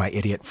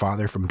idiot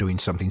father from doing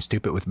something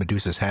stupid with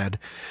Medusa's head.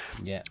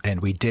 Yeah.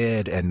 And we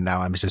did, and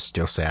now I'm just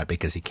still sad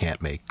because he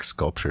can't make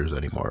sculptures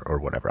anymore or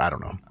whatever. I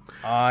don't know.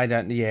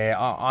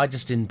 I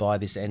just didn't buy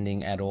this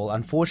ending at all.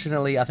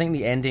 Unfortunately, I think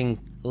the ending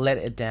let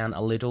it down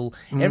a little.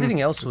 Everything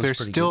else was There's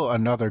pretty still good.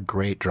 another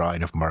great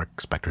drawing of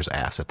Mark Spector's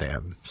ass at the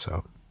end.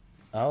 So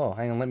Oh,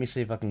 hang on, let me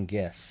see if I can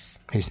guess.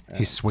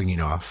 he's swinging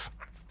off.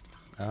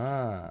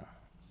 Ah.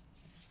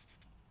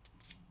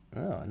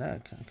 Oh, no,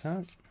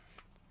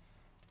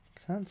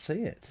 can't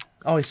see it.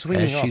 Oh, he's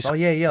swinging off. Oh,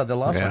 yeah, the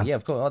last one. Yeah,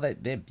 of course. Oh, the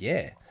big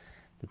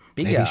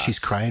Maybe ass. she's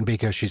crying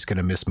because she's going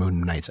to miss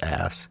Moon Knight's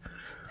ass.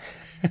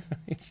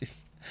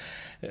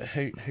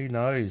 Who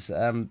knows?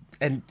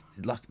 And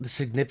like the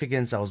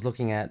significance I was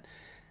looking at,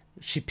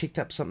 she picked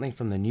up something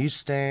from the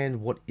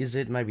newsstand. What is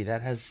it? Maybe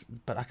that has,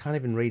 but I can't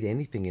even read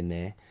anything in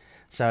there.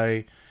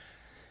 So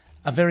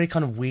a very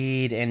kind of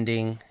weird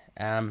ending,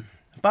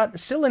 but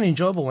still an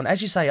enjoyable one.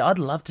 As you say, I'd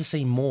love to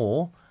see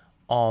more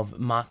of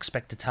Mark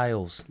Spector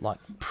tales, like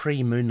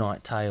pre-Moon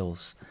Knight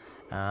tales.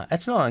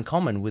 It's not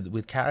uncommon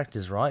with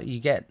characters, right?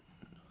 You get,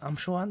 I'm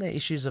sure, aren't there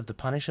issues of the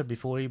Punisher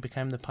before he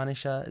became the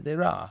Punisher?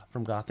 There are,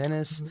 from Garth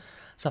Ennis,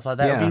 stuff like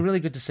that. Yeah. It'd be really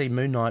good to see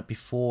Moon Knight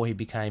before he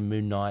became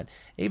Moon Knight,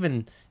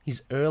 even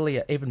his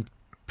earlier, even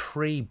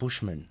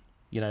pre-Bushman,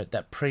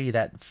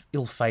 that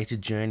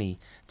ill-fated journey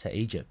to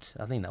Egypt.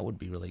 I think that would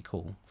be really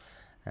cool.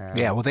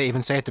 Yeah, well, they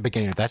even say at the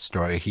beginning of that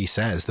story, he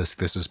says,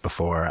 this is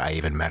before I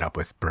even met up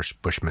with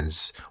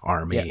Bushman's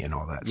army and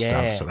all that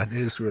stuff. So that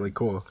is really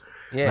cool.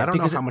 Yeah, and I don't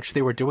know how much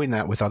they were doing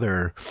that with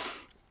other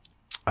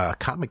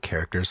comic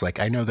characters. Like,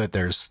 I know that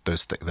there's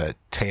the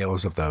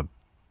Tales of the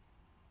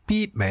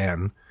Beat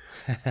Man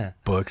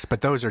books,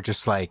 but those are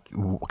just like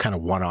kind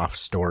of one-off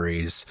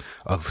stories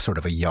of sort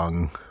of a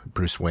young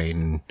Bruce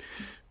Wayne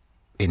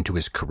into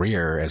his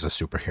career as a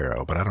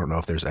superhero. But I don't know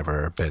if there's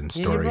ever been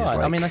stories like,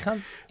 I mean, I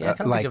can't think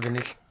of any.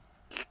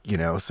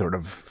 Sort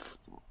of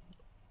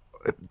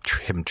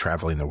him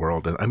traveling the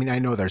world. And I mean, I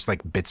know there's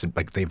like bits of,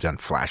 like, they've done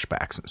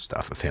flashbacks and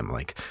stuff of him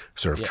like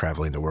sort of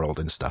traveling the world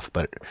and stuff,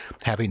 but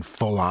having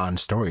full-on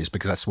stories,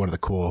 because that's one of the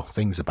cool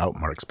things about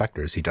Mark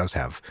Spector is he does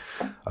have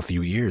a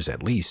few years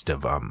at least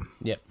of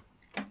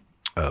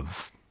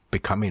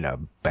becoming a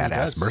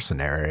badass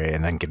mercenary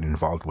and then getting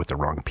involved with the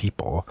wrong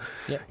people.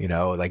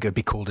 Like, it'd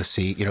be cool to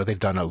see, they've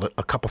done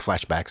a couple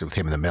flashbacks with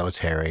him in the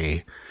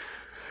military,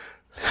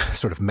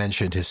 sort of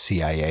mentioned his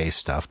CIA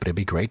stuff, but it'd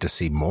be great to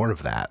see more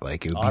of that.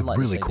 Like, it would be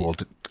really cool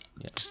to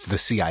the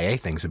CIA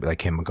things would be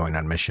like him going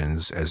on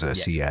missions as a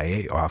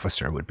CIA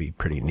officer would be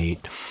pretty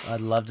neat.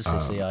 I'd love to see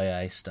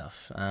CIA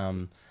stuff.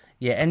 But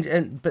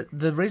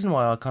the reason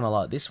why I kind of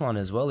like this one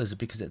as well is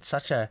because it's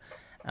such a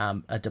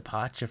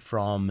departure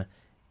from,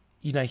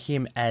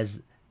 him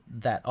as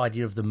that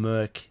idea of the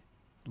merc,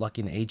 like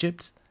in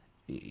Egypt,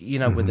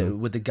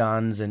 with the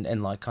guns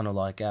and like kind of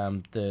like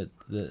the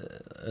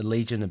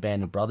Legion of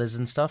Band of Brothers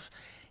and stuff.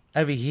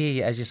 Over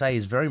here, as you say,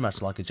 is very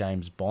much like a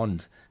James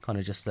Bond, kind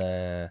of just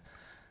a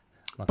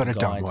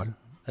dumb one.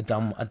 A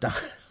dumb.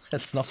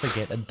 Let's not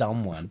forget a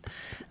dumb one.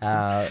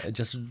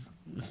 Just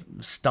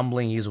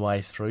stumbling his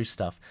way through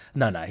stuff.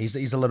 No, he's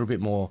a little bit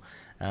more,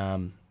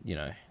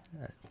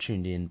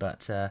 tuned in.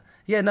 But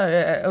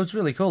it was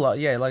really cool. Like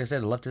I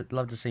said, I'd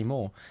love to see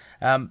more.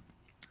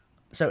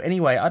 So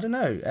anyway, I don't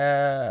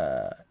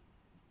know.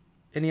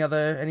 Any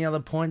other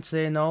points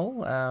there,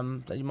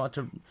 Noel, that you might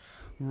to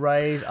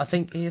raise? I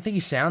think he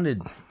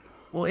sounded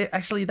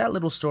actually that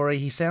little story.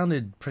 He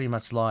sounded pretty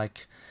much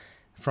like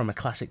from a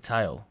classic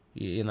tale.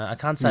 I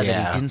can't say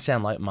that he didn't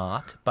sound like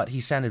Mark, but he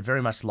sounded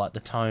very much like the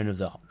tone of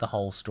the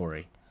whole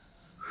story.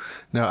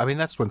 No, I mean,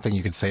 that's one thing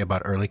you could say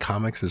about early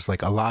comics is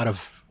like a lot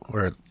of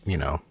where,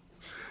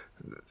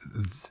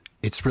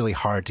 it's really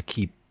hard to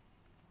keep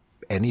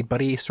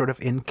anybody sort of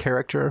in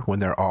character when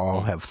they're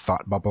all have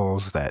thought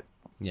bubbles that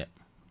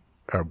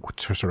are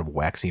sort of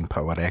waxing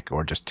poetic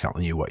or just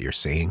telling you what you're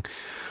seeing.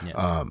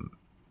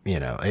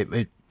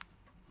 It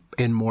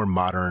in more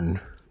modern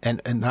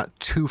and not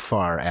too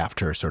far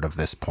after sort of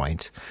this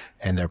point,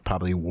 and there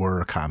probably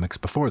were comics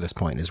before this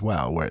point as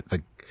well, where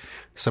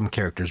some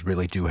characters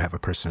really do have a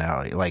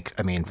personality. Like,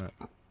 I mean,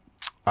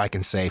 I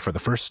can say for the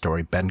first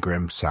story, Ben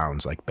Grimm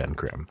sounds like Ben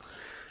Grimm.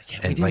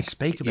 Yeah, we didn't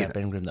speak about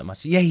Ben Grimm that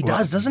much. Yeah, he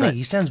does, doesn't he?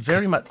 He sounds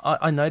very much...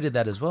 I noted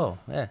that as well,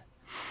 yeah.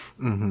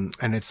 Mm-hmm.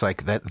 And it's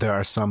like that there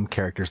are some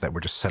characters that were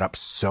just set up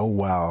so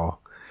well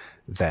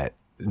that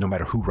no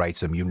matter who writes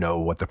them,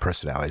 what the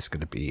personality is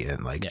going to be.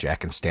 And like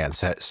Jack and Stan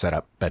set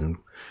up Ben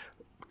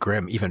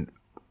Grimm even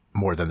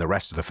more than the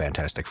rest of the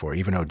Fantastic Four,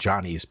 even though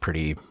Johnny's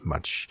pretty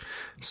much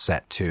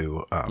set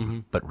too.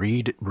 But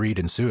Reed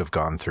and Sue have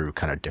gone through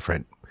kind of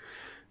different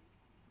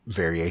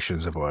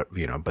variations of what,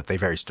 but they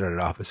started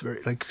off as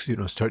very like,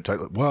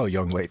 well,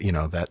 young lady,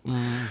 that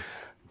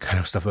kind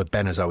of stuff. But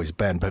Ben has always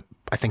been, but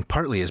I think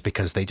partly is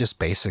because they just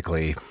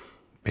basically,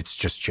 it's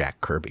just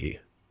Jack Kirby.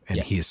 And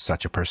he's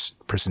such a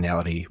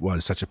personality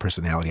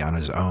on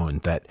his own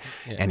that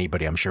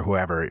anybody, I'm sure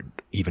whoever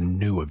even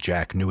knew of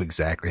Jack knew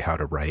exactly how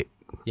to write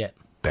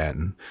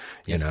Ben,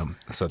 you know.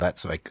 So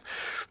that's like,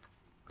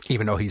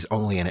 even though he's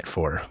only in it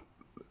for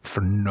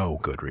no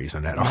good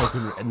reason at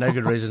all. No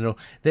good reason at all.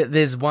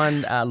 There's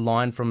one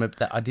line from it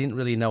that I didn't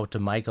really know what to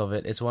make of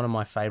it. It's one of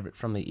my favorite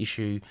from the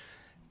issue.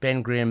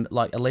 Ben Grimm,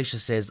 like Alicia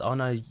says, oh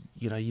no,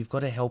 you know, you've got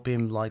to help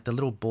him. Like the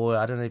little boy,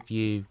 I don't know if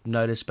you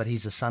noticed, but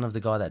he's the son of the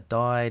guy that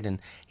died,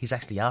 and he's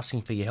actually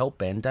asking for your help,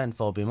 Ben. Don't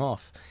fob him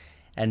off.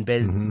 And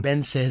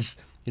Ben says,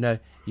 you know,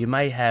 you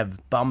may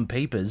have bum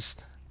peepers,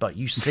 but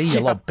you see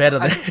a lot better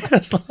than...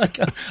 It's like,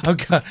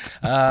 okay,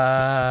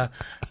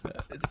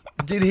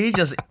 did he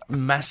just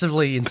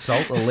massively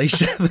insult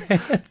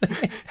Alicia?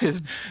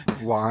 His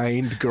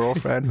blind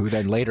girlfriend, who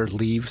then later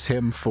leaves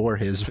him for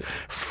his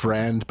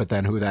friend, but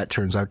then who that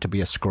turns out to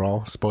be a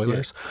Skrull.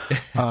 Spoilers.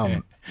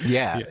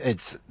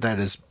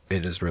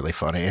 It is really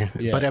funny.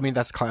 Yeah. But I mean,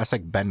 that's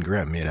classic Ben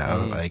Grimm, you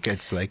know. Like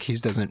it's like he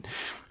doesn't.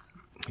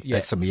 Yeah.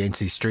 It's some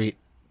Yancey Street.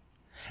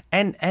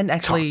 And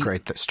actually, talk,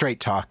 right? Straight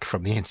talk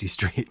from the Yancey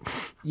Street.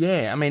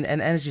 Yeah, I mean,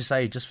 and as you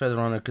say, just further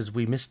on, because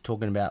we missed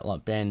talking about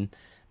like Ben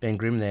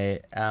Grimm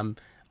there.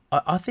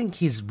 I think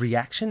his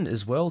reaction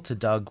as well to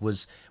Doug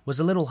was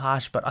a little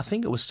harsh, but I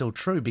think it was still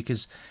true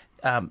because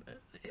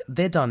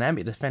their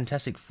dynamic, the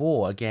Fantastic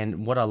Four,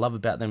 again, what I love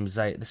about them is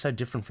they're so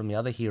different from the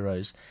other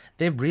heroes.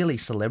 They're really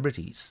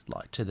celebrities,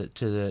 like to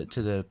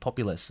the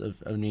populace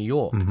of New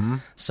York.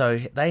 So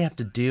they have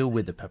to deal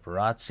with the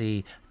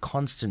paparazzi,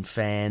 constant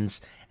fans,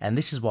 and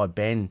this is why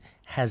Ben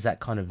has that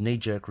kind of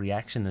knee-jerk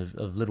reaction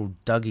of little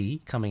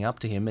Dougie coming up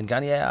to him and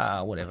going, yeah,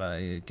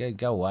 whatever,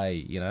 go away,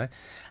 you know.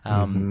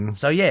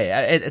 So yeah,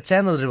 it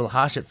sounded a little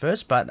harsh at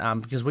first, but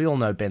because we all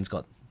know Ben's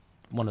got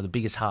one of the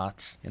biggest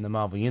hearts in the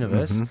Marvel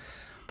Universe.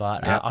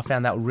 But I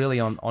found that really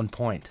on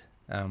point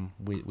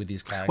with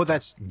his character. Well,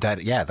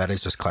 that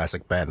is just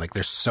classic Ben. Like,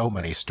 there's so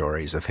many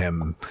stories of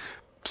him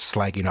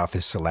slagging off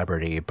his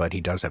celebrity, but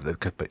he does have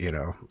you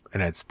know,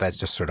 and that's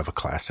just sort of a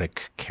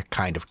classic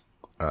kind of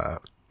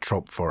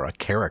trope for a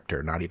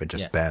character, not even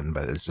just Ben,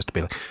 but it's just to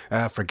be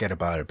like, forget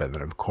about it. But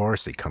then of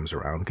course he comes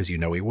around because you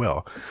know he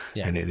will,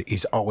 and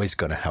he's always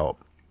going to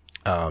help.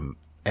 And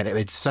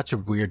it's such a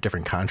weird,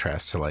 different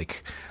contrast to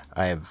like,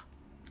 I have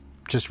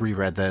just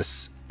reread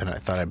this, and I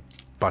thought I'd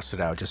bust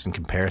it out just in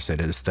comparison,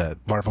 is the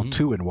Marvel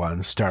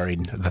 2-in-1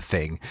 starring The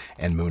Thing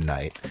and Moon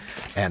Knight.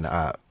 And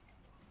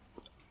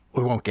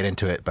we won't get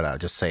into it, but I'll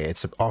just say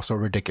it's also a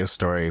ridiculous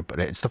story, but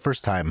it's the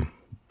first time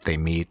they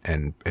meet,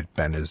 and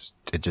it's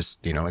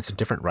a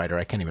different writer.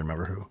 I can't even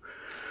remember who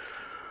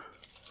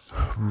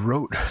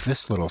wrote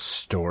this little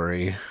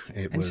story.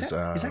 Is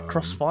that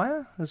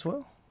Crossfire as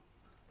well?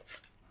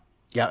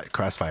 Yeah,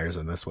 Crossfire's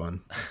in this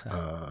one.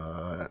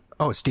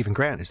 Stephen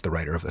Grant is the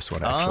writer of this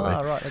one, actually.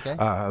 Oh, right,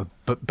 okay.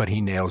 But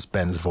he nails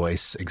Ben's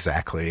voice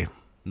exactly.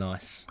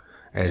 Nice.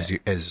 As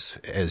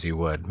you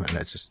would, and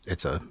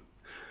it's a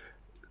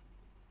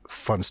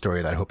fun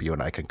story that I hope you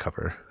and I can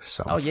cover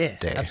some day. Oh yeah,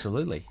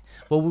 absolutely.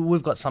 Well,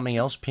 we've got something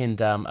else pinned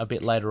a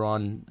bit later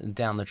on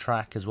down the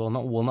track as well.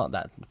 Not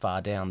that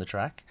far down the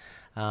track.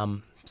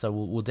 So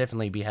we'll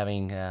definitely be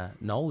having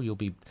Noel. You'll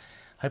be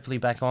hopefully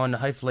back on,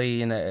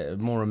 hopefully in a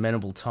more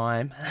amenable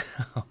time.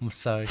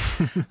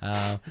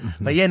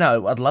 But yeah,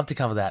 no, I'd love to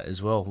cover that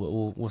as well.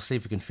 We'll see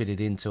if we can fit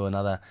it into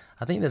another.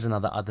 I think there's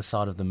another Other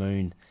Side of the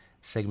Moon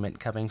segment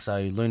coming.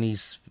 So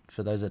Loonies,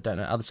 for those that don't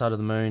know, Other Side of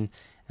the Moon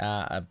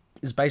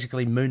is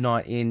basically Moon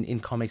Knight in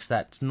comics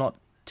that's not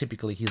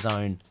typically his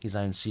own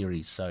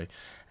series. So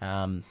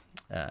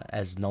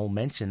as Noel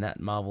mentioned, that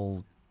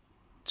Marvel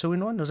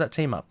 2-in-1, or was that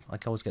Team Up? I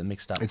always get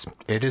mixed up.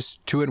 It is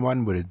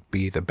 2-in-1 would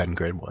be the Ben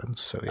Grimm one.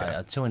 So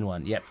yeah,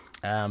 2-in-1. Yep.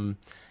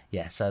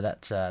 So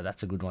that's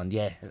a good one.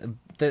 Yeah,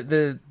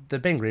 the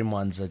Ben Grimm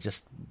ones are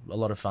just a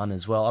lot of fun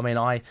as well. I mean,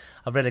 I've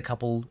read a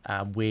couple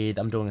with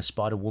I'm doing a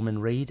Spider-Woman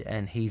read,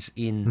 and he's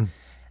in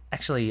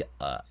actually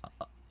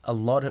a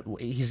lot of.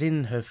 He's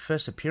in her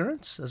first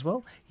appearance as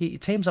well. He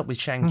teams up with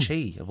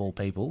Shang-Chi of all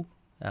people.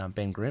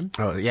 Ben Grimm.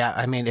 Oh yeah,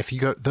 I mean, if you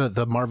go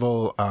the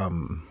Marvel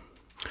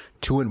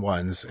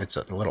 2-in-1s, it's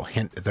a little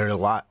hint. They're a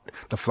lot.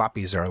 The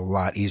floppies are a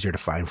lot easier to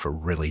find for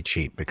really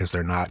cheap because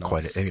they're not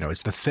quite. You know,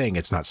 it's The Thing.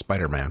 It's not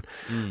Spider-Man.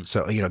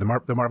 So you know,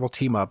 the Marvel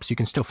team ups, you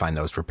can still find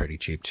those for pretty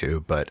cheap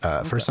too. But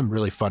for some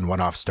really fun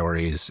one-off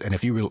stories, and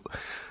if you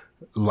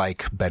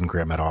like Ben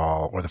Grimm at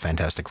all or the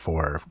Fantastic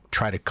Four,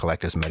 try to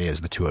collect as many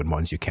as the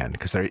 2-in-1s you can,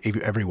 because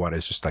every one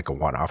is just like a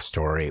one-off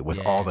story with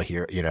all the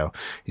hero. You know,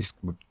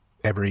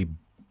 every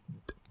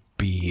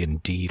B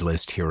and D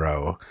list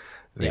hero.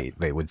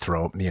 They would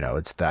throw, you know,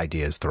 the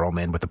idea is throw them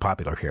in with the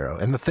popular hero.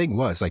 And the Thing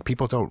was, like,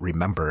 people don't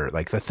remember,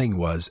 like, the Thing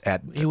was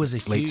at he was a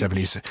late huge,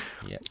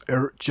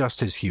 70s,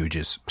 just as huge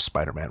as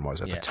Spider-Man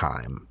was at the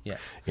time. Yeah.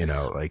 You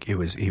know, like, he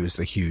was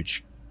the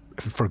huge,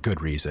 for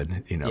good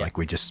reason, you know, like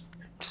we just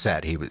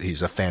said,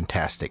 he's a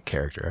fantastic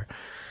character.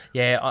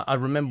 Yeah, I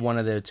remember one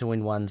of the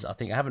 2-in-1s. I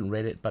think I haven't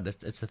read it, but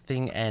it's The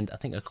Thing and I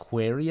think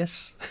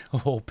Aquarius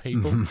of all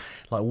people,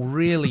 like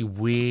really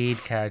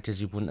weird characters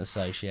you wouldn't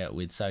associate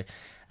with. So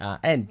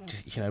And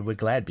we're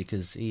glad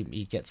because he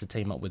gets to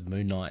team up with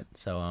Moon Knight.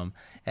 So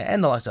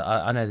and the likes of,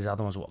 I know there's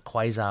other ones,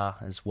 Quasar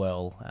as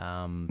well.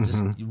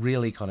 Just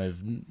really kind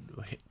of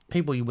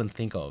people you wouldn't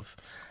think of.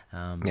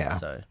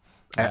 So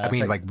I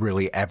mean, like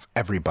really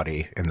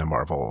everybody in the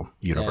Marvel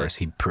universe,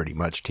 he pretty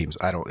much teams.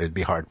 It'd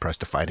be hard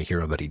pressed to find a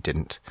hero that he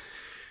didn't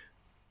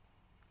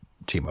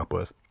team up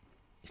with.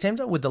 He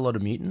teamed up with a lot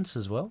of mutants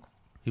as well.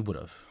 He would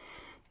have.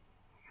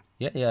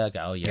 Yeah. Okay.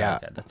 Oh, yeah.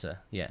 Okay. That's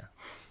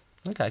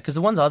Okay, because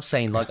the ones I've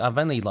seen, like I've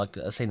only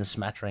seen a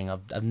smattering.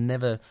 I've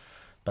never,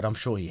 but I'm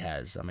sure he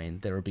has. I mean,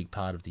 they're a big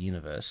part of the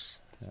universe.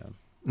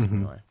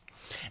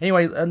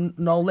 Anyway,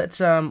 Noel,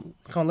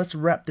 let's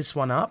wrap this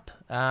one up.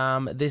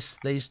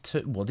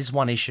 This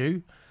one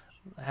issue.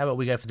 How about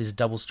we go for this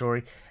double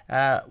story?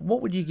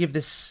 What would you give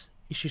this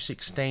issue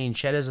 16,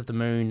 Shadows of the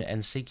Moon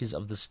and Seekers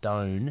of the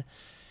Stone,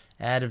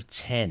 out of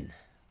 10?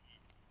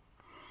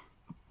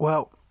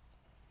 Well,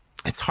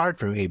 it's hard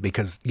for me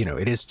because,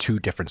 it is two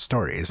different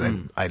stories,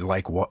 and I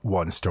like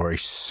one story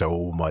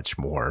so much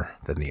more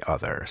than the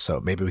other. So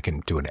maybe we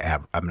can do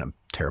I'm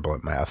terrible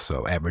at math,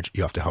 so average.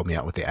 You have to help me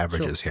out with the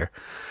averages here.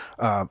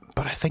 But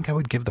I think I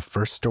would give the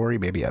first story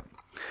maybe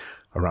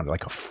around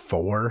like a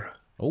 4.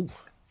 Oh,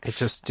 it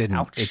just didn't.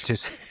 Ouch.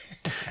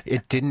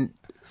 It didn't.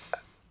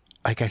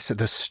 Like I said,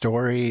 the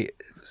story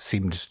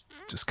seemed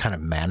just kind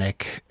of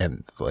manic,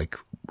 and like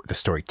the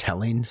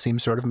storytelling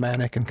seems sort of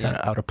manic and kind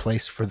of out of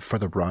place for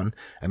the run.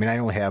 I mean, I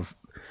only have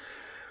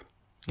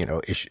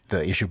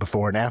the issue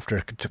before and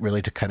after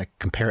to kind of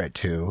compare it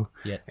to,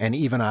 and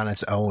even on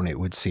its own, it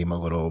would seem a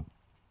little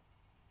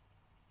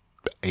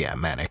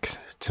manic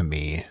to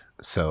me.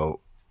 So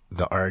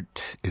the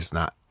art is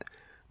not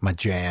my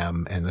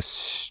jam, and the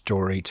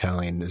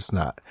storytelling is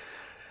not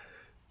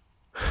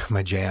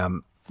my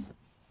jam.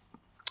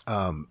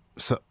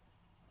 So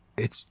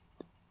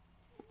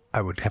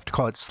I would have to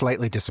call it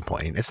slightly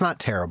disappointing. It's not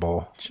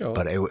terrible,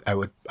 but I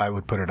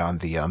would put it on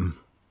the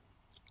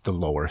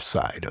lower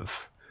side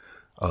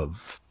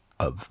of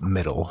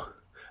middle,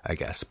 I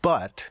guess.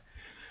 But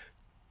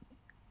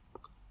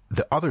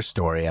the other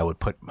story I would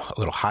put a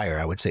little higher.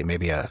 I would say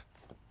maybe a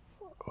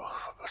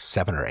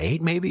 7 or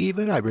 8, maybe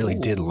even. I really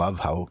did love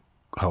how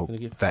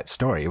that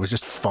story. It was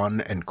just fun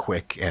and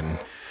quick and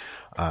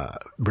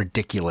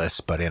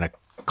ridiculous, but in a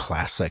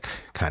classic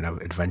kind of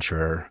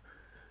adventure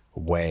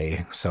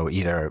way. So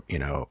either,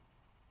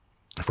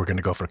 if we're going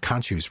to go for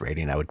Khonshu's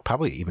rating, I would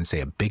probably even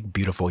say a big,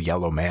 beautiful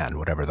yellow man,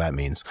 whatever that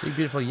means. Big,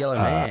 beautiful yellow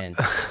man.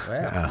 Wow.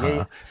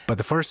 Yeah. But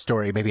the first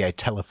story, maybe I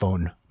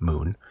Telephone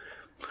Moon.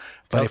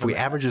 But if we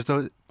average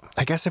those,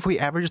 I guess if we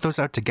average those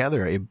out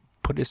together, it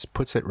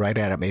puts it right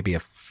at maybe a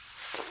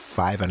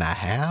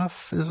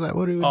 5.5. Is that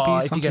what it would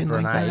be? If you go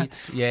for like an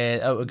that?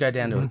 8, it would go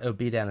down to it would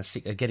be down to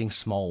 6. A Getting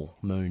Small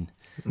Moon.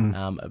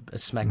 A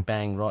smack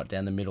bang right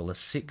down the middle, a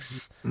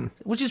 6,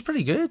 which is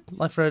pretty good.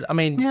 Like so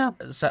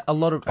a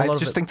lot of. I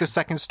think the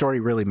second story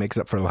really makes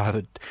up for a lot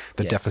of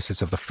the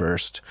deficits of the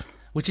first,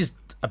 which is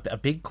a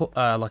big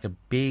like a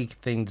big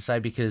thing to say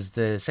because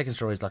the second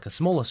story is like a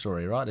smaller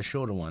story, right? A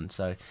shorter one,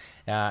 so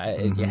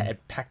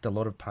it packed a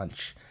lot of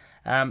punch.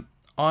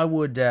 I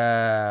would,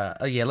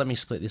 let me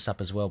split this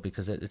up as well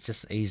because it's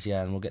just easier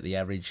and we'll get the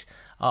average.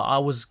 I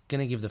was going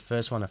to give the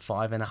first one a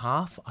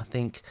 5.5. I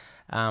think,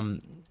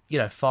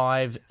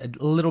 5, a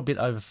little bit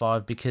over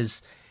 5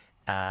 because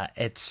I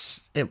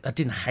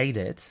didn't hate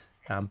it,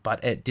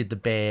 but it did the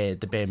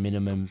bare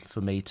minimum for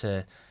me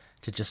to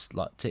just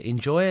like to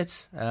enjoy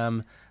it.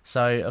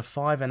 So a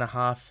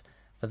 5.5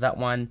 for that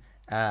one.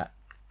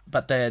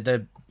 But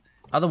the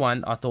other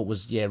one I thought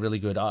was really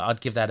good. I'd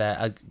give that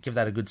a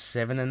good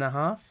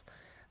 7.5.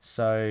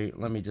 So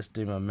let me just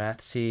do my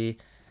maths here.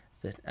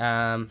 So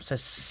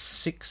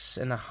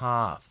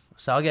 6.5.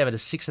 So I gave it a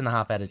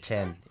 6.5 out of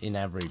 10 in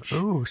average.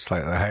 Oh,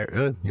 slightly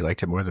higher. You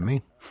liked it more than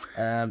me.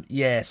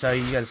 So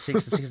you got a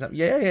 6 to 6.5.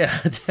 Yeah.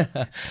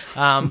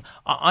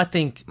 I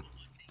think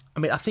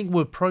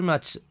we're pretty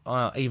much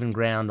even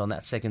ground on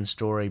that second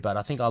story, but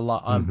I think I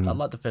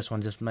like the first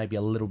one just maybe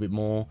a little bit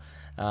more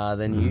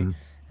than you.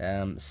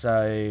 So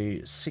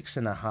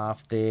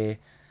 6.5 there.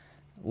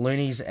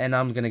 Loonies, and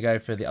I'll go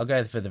for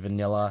the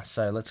vanilla.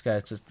 So let's go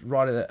to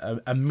right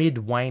at a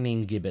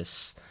mid-waning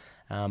gibbous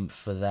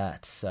for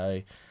that.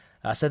 So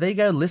there you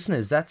go,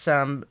 listeners.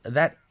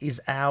 That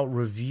is our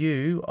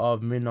review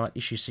of Moon Knight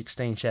issue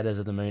 16, Shadows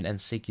of the Moon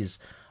and Seekers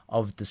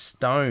of the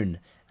Stone.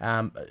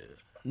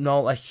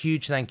 Noel, a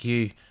huge thank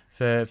you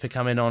for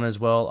coming on as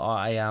well.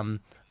 I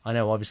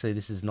know obviously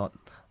this is not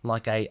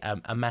like a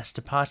mass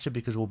departure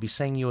because we'll be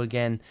seeing you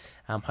again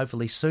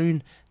hopefully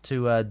soon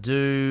to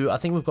do, I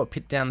think we've got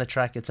Pit down the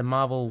track. It's a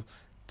Marvel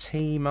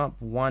Team Up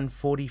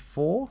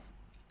 144.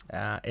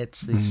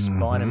 It's the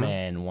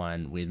Spider-Man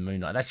one with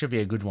Moon Knight. That should be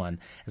a good one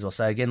as well.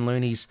 So again,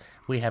 Loonies,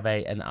 we have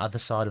an Other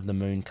Side of the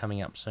Moon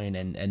coming up soon,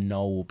 and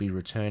Noel will be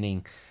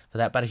returning for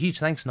that. But a huge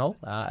thanks, Noel.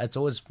 It's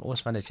always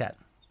fun to chat.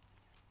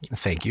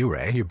 Thank you,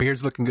 Ray. Your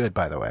beard's looking good,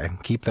 by the way.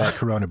 Keep that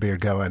Corona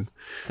beard going.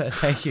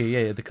 Thank you.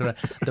 Yeah,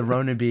 the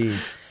Rona beard.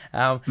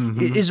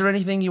 Is there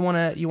anything you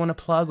want to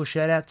plug or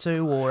shout out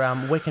to, or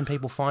where can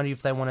people find you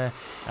if they want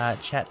to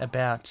chat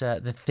about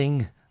The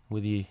Thing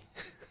with you?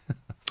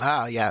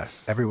 Yeah,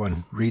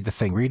 everyone read The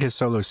Thing. Read his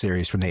solo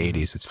series from the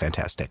 80s. It's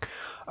fantastic.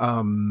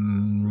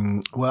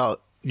 Well,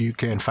 you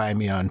can find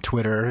me on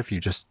Twitter if you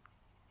just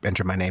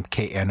enter my name,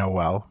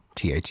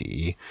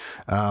 KNOLTHATE.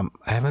 I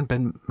haven't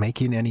been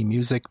making any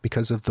music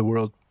because of the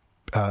world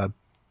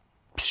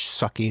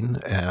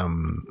sucking.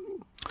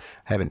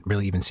 Haven't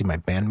really even seen my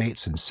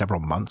bandmates in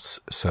several months,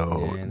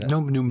 so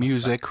no new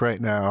music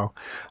right now.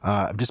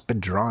 I've just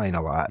been drawing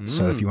a lot.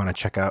 So if you want to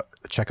check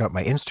out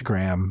my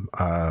Instagram,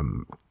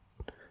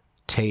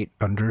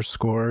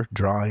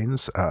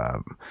 Tate_drawings.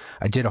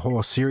 I did a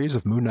whole series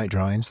of Moon Knight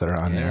drawings that are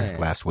on there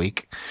last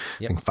week.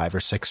 I think 5 or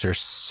 6 or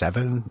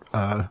 7.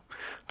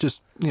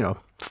 Just,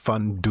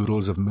 fun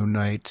doodles of Moon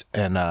Knight.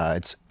 And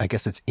I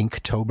guess it's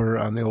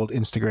Inktober on the old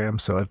Instagram.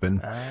 So I've been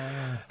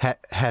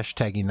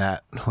hashtagging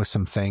that with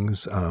some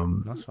things.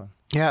 Nice one.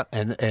 Yeah.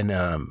 And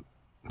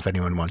if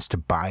anyone wants to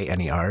buy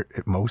any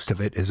art, most of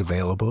it is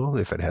available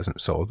if it hasn't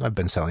sold. I've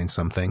been selling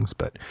some things,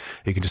 but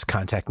you can just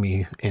contact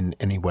me in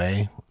any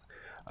way.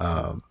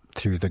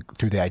 Through the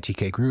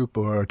ITK group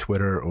or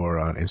Twitter or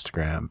on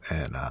Instagram,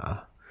 and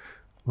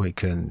we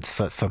can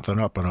set something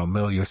up, and I'll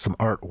mail you some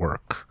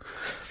artwork.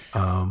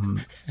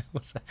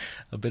 Was that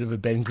a bit of a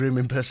Ben Grimm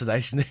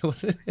impersonation there,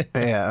 was it?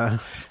 Yeah,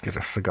 just get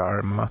a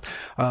cigar in my mouth.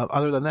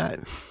 Other than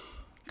that,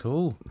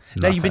 cool.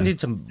 Now you've been doing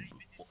some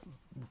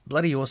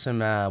bloody awesome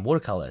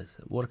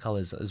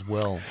watercolors as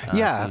well.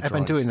 Yeah, I've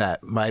been doing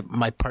that.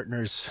 My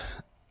partner's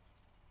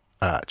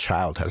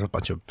child has a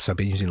bunch of, so I've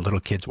been using little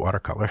kids'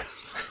 watercolors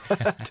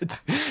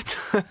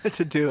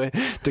to do it,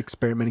 to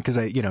experiment, because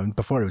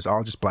before it was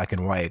all just black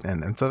and white,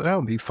 and thought that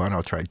would be fun.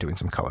 I'll try doing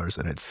some colors,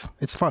 and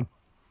it's fun.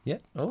 Yeah,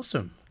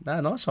 awesome. No,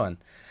 nice one.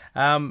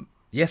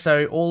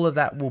 So all of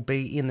that will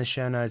be in the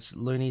show notes.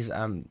 Loonies,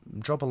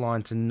 drop a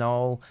line to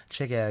Noel,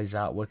 check out his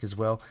artwork as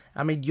well.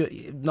 I mean,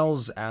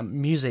 Noel's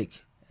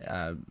music,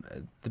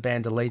 the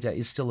band Delita,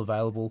 is still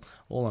available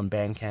all on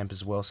Bandcamp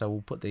as well, so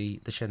we'll put the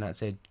show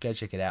notes there. Go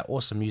check it out.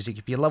 Awesome music.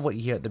 If you love what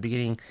you hear at the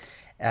beginning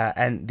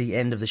and the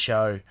end of the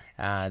show,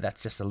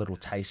 that's just a little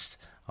taste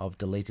of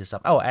Delita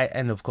stuff. Oh,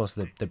 and of course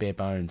the Bare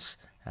Bones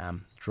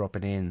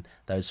dropping in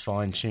those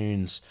fine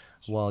tunes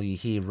while you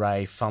hear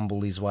Ray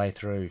fumble his way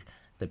through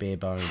the Bare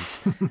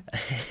Bones.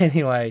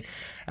 Anyway,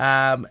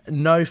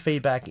 no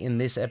feedback in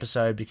this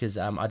episode because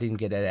I didn't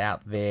get it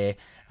out there.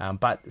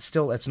 But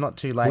still, it's not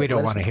too late. We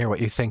don't want to hear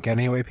what you think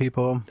anyway,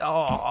 people.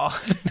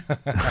 Oh.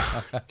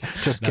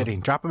 Just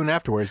kidding. Drop them in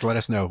afterwards. Let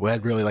us know.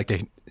 I'd really like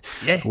to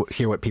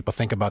hear what people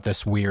think about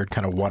this weird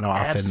kind of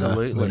one-off in the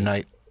Moon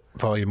Knight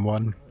Volume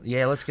 1.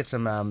 Yeah, let's get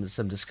some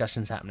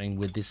discussions happening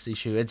with this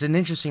issue. It's an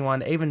interesting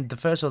one. Even the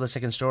first or the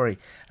second story,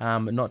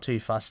 not too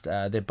fussed.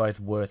 They're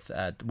both worth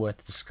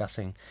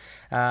discussing.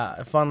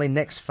 Finally,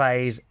 next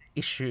phase,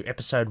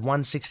 episode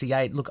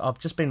 168. Look, I've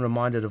just been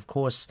reminded, of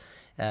course,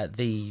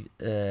 the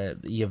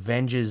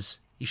Avengers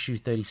issue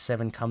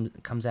 37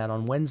 comes out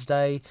on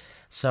Wednesday,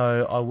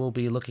 so I will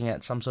be looking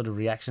at some sort of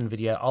reaction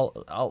video.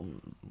 I'll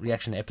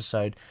reaction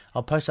episode.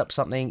 I'll post up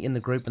something in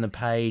the group and the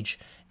page.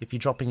 If you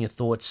drop in your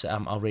thoughts,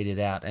 I'll read it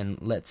out, and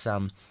let's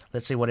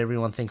see what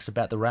everyone thinks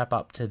about the wrap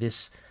up to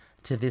this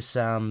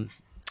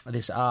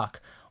arc.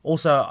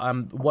 Also,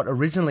 what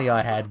originally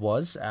I had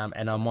was,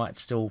 and I might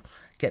still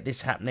get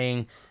this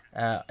happening.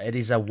 It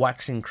is a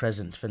waxing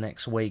crescent for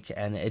next week,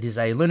 and it is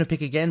a Lunar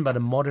Pick again, but a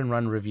modern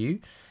run review.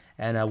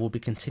 And we'll be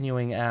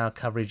continuing our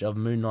coverage of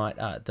Moon Knight,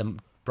 the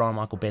Brian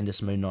Michael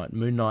Bendis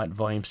Moon Knight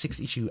Volume 6,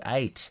 Issue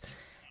 8.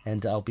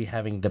 And I'll be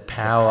having the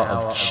power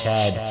of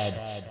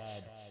Chad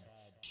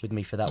with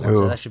me for that one. Ooh,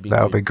 so that should be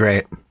that'll be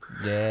great.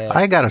 Yeah.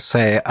 I gotta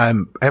say,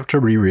 after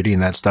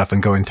rereading that stuff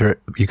and going through it,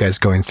 you guys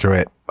going through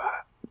it,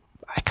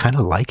 I kind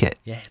of like it.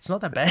 Yeah, it's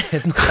not that bad.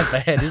 It's not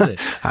that bad, is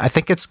it? I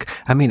think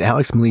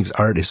Alex Maleev's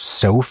art is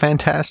so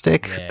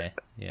fantastic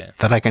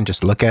that I can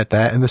just look at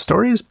that, and the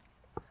story is,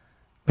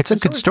 it's a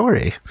good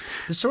story.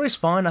 The story's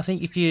fine. I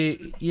think if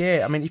you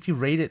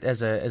read it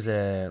as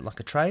a like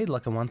a trade,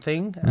 like a one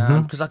thing,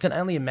 because I can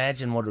only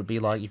imagine what it would be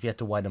like if you had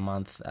to wait a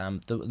month.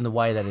 The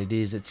way that it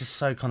is, it's just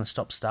so kind of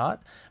stop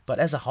start. But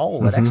as a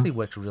whole, it actually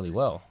worked really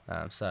well.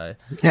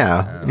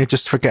 You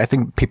just forget. I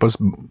think people's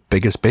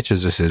biggest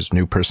bitches is his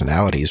new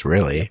personalities,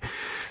 really.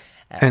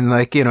 And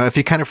if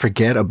you kind of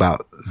forget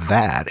about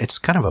that, it's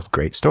kind of a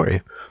great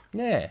story.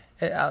 Yeah.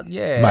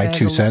 My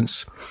 2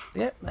 cents.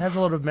 Yeah, it has a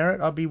lot of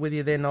merit. I'll be with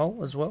you there,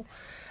 Noel, as well.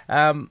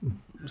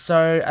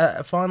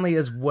 So finally,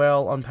 as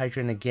well, on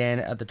Patreon again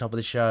at the top of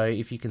the show,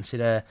 if you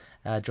consider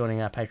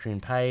joining our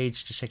Patreon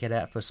page, just check it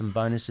out for some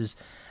bonuses.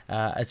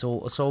 It's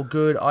all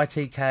good.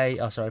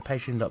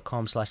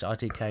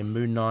 Patreon.com/ITK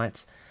Moon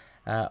Knight.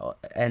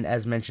 And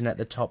as mentioned at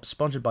the top,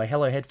 sponsored by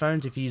Hello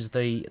Headphones. If you use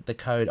the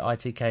code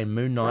ITK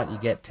Moon Knight, you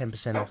get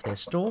 10% off their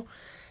store.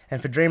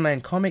 And for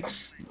Dreamland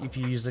Comics, if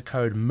you use the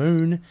code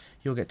MOON,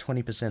 you'll get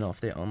 20% off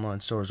their online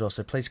store as well.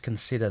 So please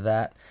consider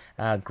that.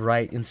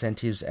 Great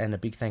incentives, and a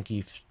big thank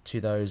you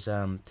to those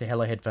to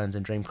Hello Headphones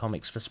and Dream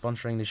Comics for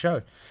sponsoring the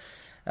show.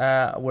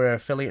 we're an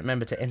affiliate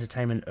member to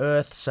Entertainment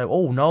Earth.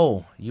 So,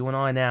 Noel, you and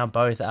I now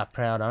both are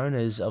proud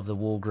owners of the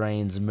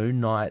Walgreens Moon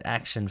Knight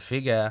action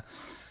figure.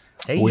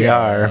 Hey, we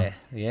are.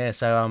 Yeah,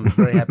 so I'm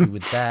very happy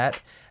with that.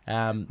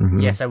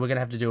 Yeah, so we're going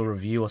to have to do a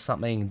review or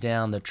something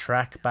down the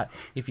track. But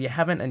if you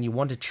haven't and you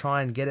want to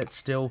try and get it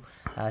still,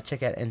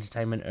 check out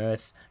Entertainment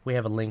Earth. We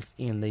have a link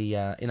in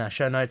our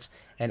show notes,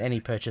 and any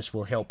purchase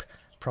will help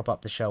prop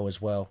up the show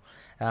as well.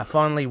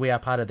 Finally, we are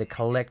part of The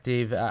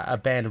Collective, a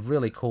band of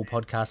really cool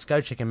podcasts. Go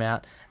check them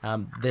out.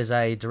 There's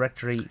a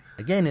directory,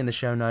 again, in the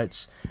show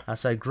notes.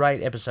 So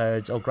great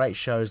episodes or great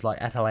shows like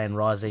Atalan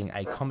Rising,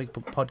 a comic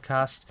book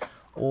podcast,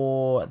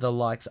 or the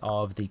likes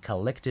of The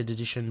Collected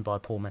Edition by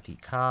Paul Matthew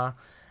Carr.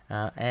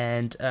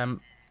 And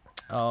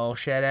I'll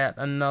shout out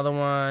another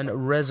one,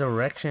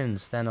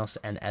 Resurrections, Thanos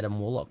and Adam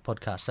Warlock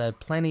podcast. So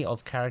plenty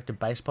of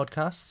character-based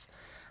podcasts,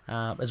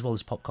 as well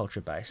as pop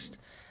culture-based.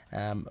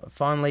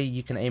 Finally,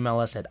 you can email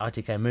us at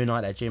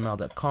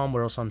itkmoonnight@gmail.com.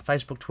 We're also on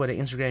Facebook, Twitter,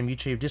 Instagram,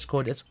 YouTube,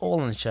 Discord. It's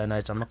all in the show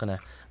notes. I'm not going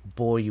to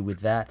bore you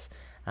with that.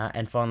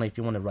 And finally, if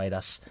you want to rate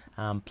us,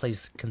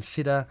 please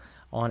consider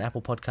on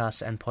Apple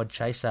Podcasts and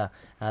Podchaser.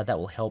 That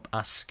will help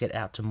us get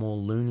out to more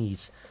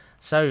loonies.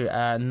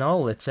 So,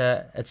 Noel, it's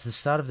the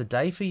start of the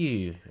day for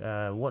you.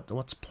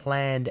 What's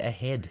planned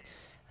ahead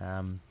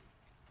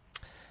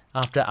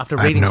after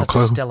reading such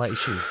a stellar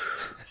issue?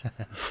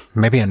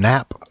 Maybe a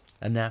nap.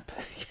 A nap,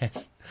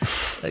 yes.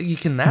 You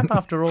can nap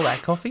after all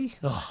that coffee?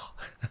 Oh.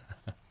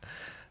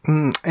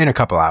 In a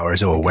couple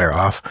hours, it will wear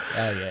off.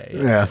 Oh,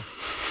 yeah.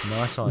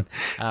 Nice one.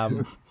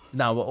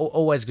 No,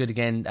 always good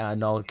again,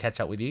 Noel, catch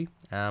up with you.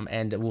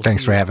 And we'll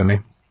Thanks for having me.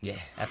 Yeah,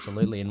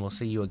 absolutely, and we'll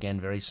see you again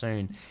very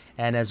soon.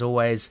 And as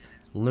always,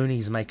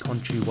 loonies may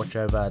Khonshu watch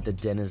over the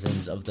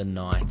denizens of the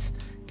night.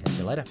 Catch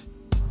you later.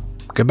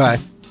 Goodbye.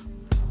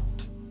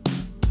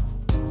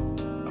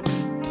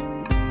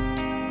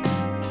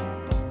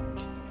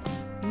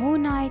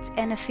 Moon Knight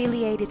and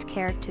affiliated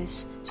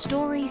characters,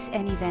 stories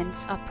and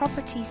events are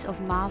properties of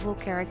Marvel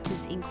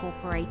Characters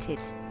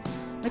Incorporated.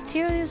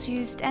 Materials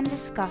used and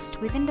discussed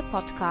within the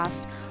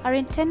podcast are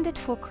intended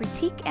for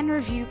critique and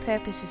review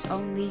purposes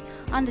only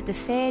under the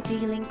fair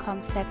dealing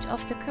concept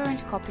of the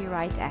current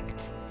Copyright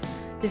Act.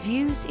 The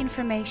views,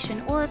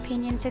 information or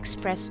opinions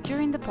expressed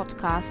during the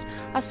podcast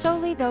are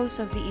solely those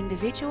of the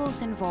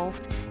individuals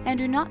involved and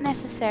do not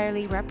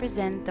necessarily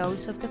represent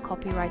those of the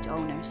copyright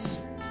owners.